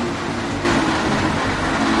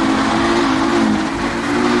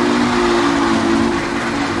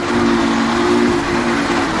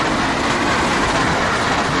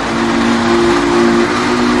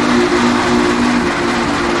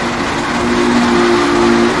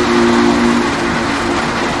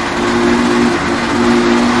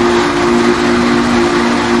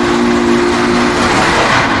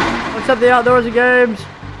 What's up, the Outdoorsy Games?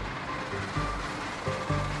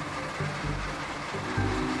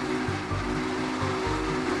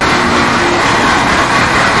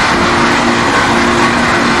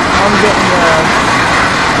 I'm getting,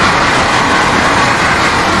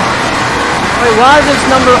 Wait, why is this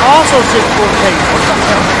number also 614? What the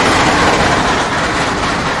hell?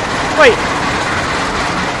 Wait.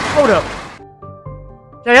 Hold up.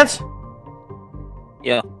 Chance?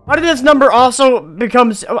 Yeah. Why did this number also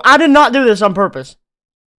become... I did not do this on purpose.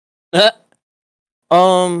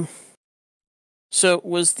 So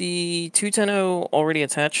was the 210 already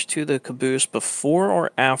attached to the caboose before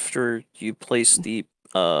or after you placed the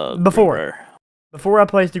Before. greenbrier? Before I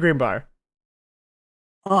placed the greenbrier.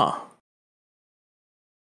 Ah.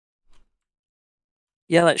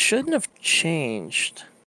 Yeah, that shouldn't have changed.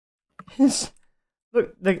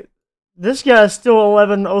 Look, this guy's still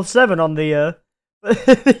 1107 on the why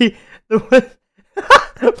did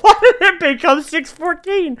it become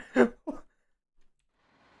 614?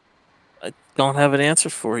 I don't have an answer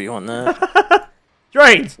for you on that.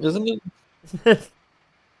 Trains. Isn't it?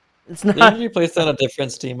 It's not. Didn't you place on a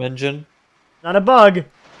different steam engine? Not a bug.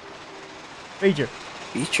 Feature.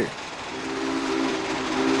 Feature.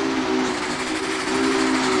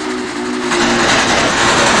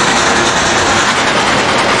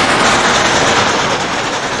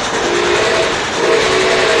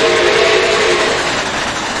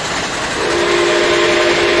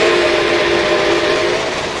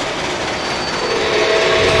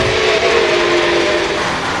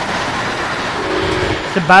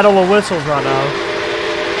 It's a battle of whistles right now.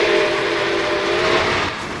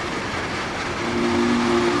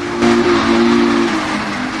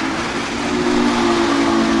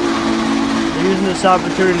 They're using this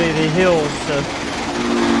opportunity, the hills, to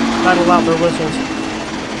battle out their whistles.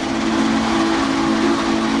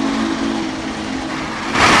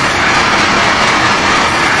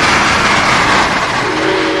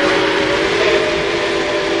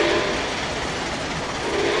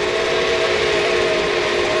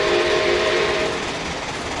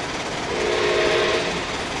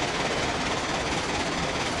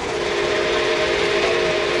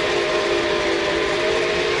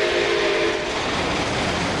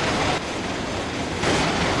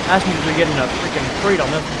 Passengers are getting a freaking treat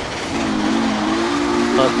on this one.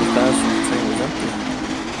 Thought the passenger train was empty.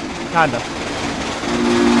 Kinda.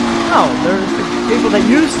 No, there's the people that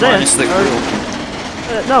you said. Minus the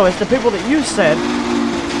crew. No, it's the people that you said.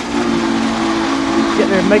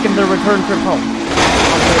 They're making their return trip home.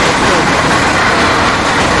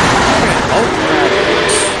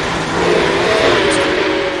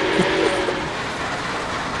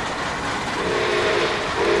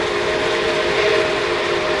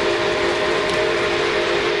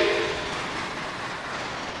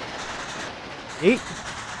 Yeet,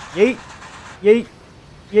 yeet, yeet,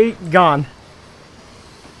 yeet, gone.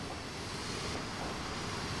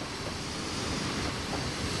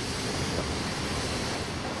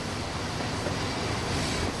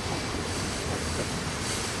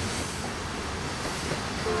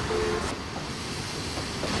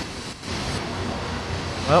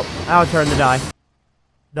 Well, our turn to die.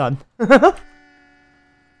 Done.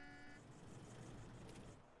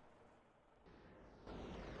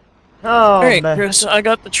 Oh, Alright, man. Chris, I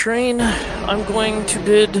got the train. I'm going to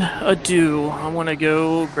bid adieu. I want to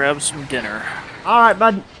go grab some dinner. Alright,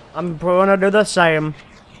 bud. I'm gonna do the same.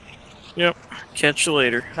 Yep. Catch you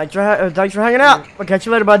later. Thanks for hanging out. We'll catch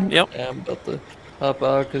you later, bud. Yep. Yeah, I'm about to hop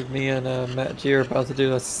out because me and Matt G are about to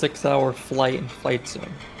do a 6-hour flight and flight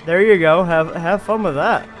soon. There you go. Have fun with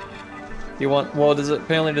that. You want? Well,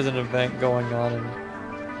 apparently there's an event going on,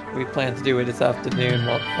 and we plan to do it this afternoon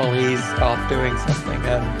while he's off doing something.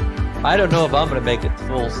 And I don't know if I'm gonna make it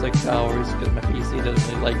full 6 hours because my PC doesn't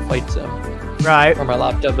really like flight sim, Right. or my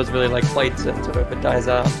laptop doesn't really like flight sim. So if it dies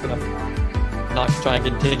out, I'm gonna not try and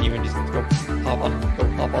continue and just go hop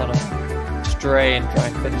on a stray and try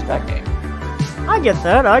and finish that game. I get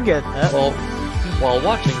that. I get that. Well, while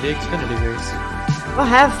watching the Xfinity race. Well,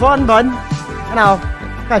 have fun, bud. And I'll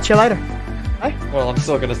catch you later. Bye. Well, I'm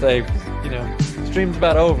still gonna say, stream's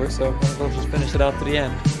about over, so we'll just finish it out to the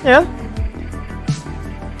end. Yeah.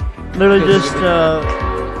 Literally just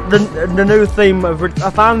the new theme of I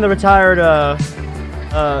found the retired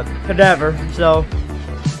cadaver. So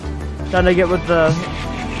trying to get with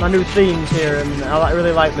my new themes here, and I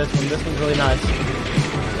really like this one. This one's really nice,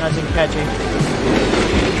 nice and catchy.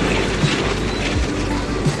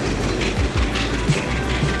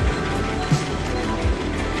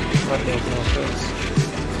 But there's no fix.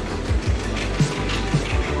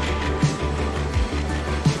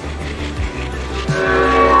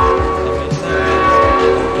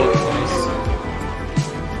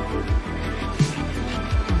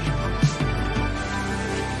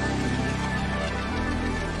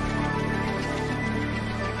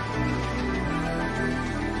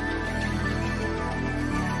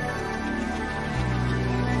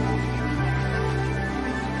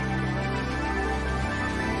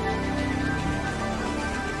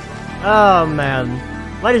 Oh man.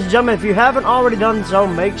 Ladies and gentlemen, if you haven't already done so,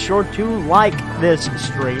 make sure to like this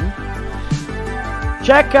stream.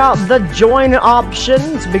 Check out the join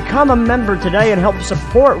options, become a member today and help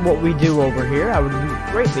support what we do over here. I would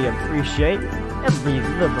greatly appreciate every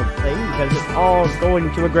little thing because it's all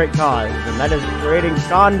going to a great cause, and that is creating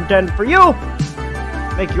content for you.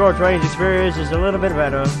 Make your training experience just a little bit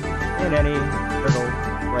better in any little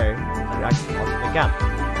way that I possibly can.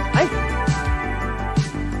 Hey?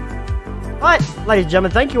 Alright, ladies and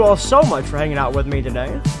gentlemen, thank you all so much for hanging out with me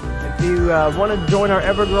today. If you want to join our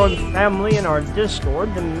ever-growing family in our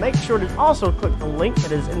Discord, then make sure to also click the link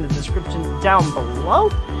that is in the description down below.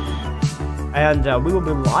 And we will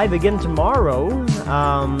be live again tomorrow.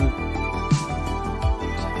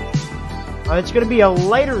 It's going to be a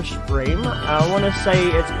later stream. I want to say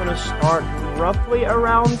it's going to start roughly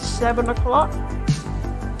around 7 o'clock.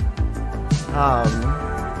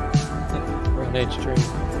 We're an H stream.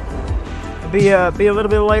 Be a little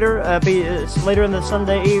bit later. It's later in the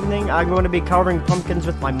Sunday evening. I'm going to be carving pumpkins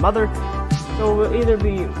with my mother, so we'll either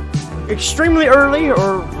be extremely early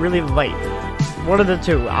or really late. One of the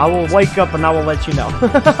two. I will wake up and I will let you know.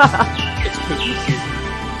 It's cookie season.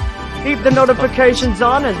 Keep the notifications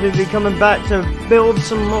on as we'll be coming back to build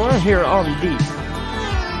some more here on the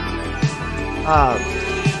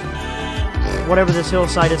whatever this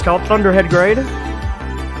hillside is called, Thunderhead Grade.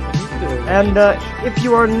 And if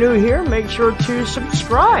you are new here, make sure to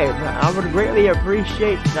subscribe. I would greatly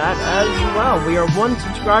appreciate that as well. We are one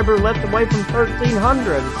subscriber left away from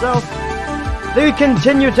 1,300, so they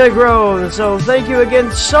continue to grow. So thank you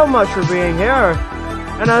again so much for being here.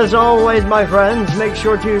 And as always, my friends, make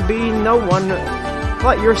sure to be no one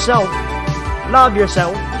but yourself. Love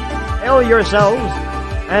yourself. Heal yourselves.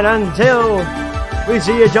 And until we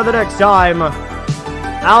see each other next time,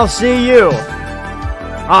 I'll see you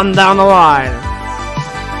on down the line.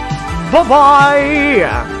 Bye-bye!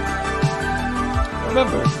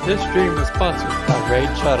 Remember, this stream is sponsored by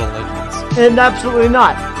Raid Shadow Legends. And absolutely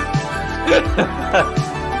not.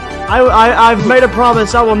 I've made a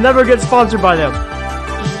promise I will never get sponsored by them.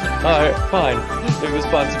 Alright, fine. It was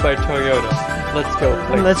sponsored by Toyota. Let's go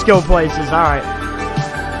places. Let's go places, alright.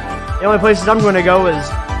 The only places I'm going to go is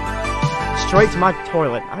straight to my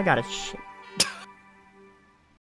toilet. I gotta shit.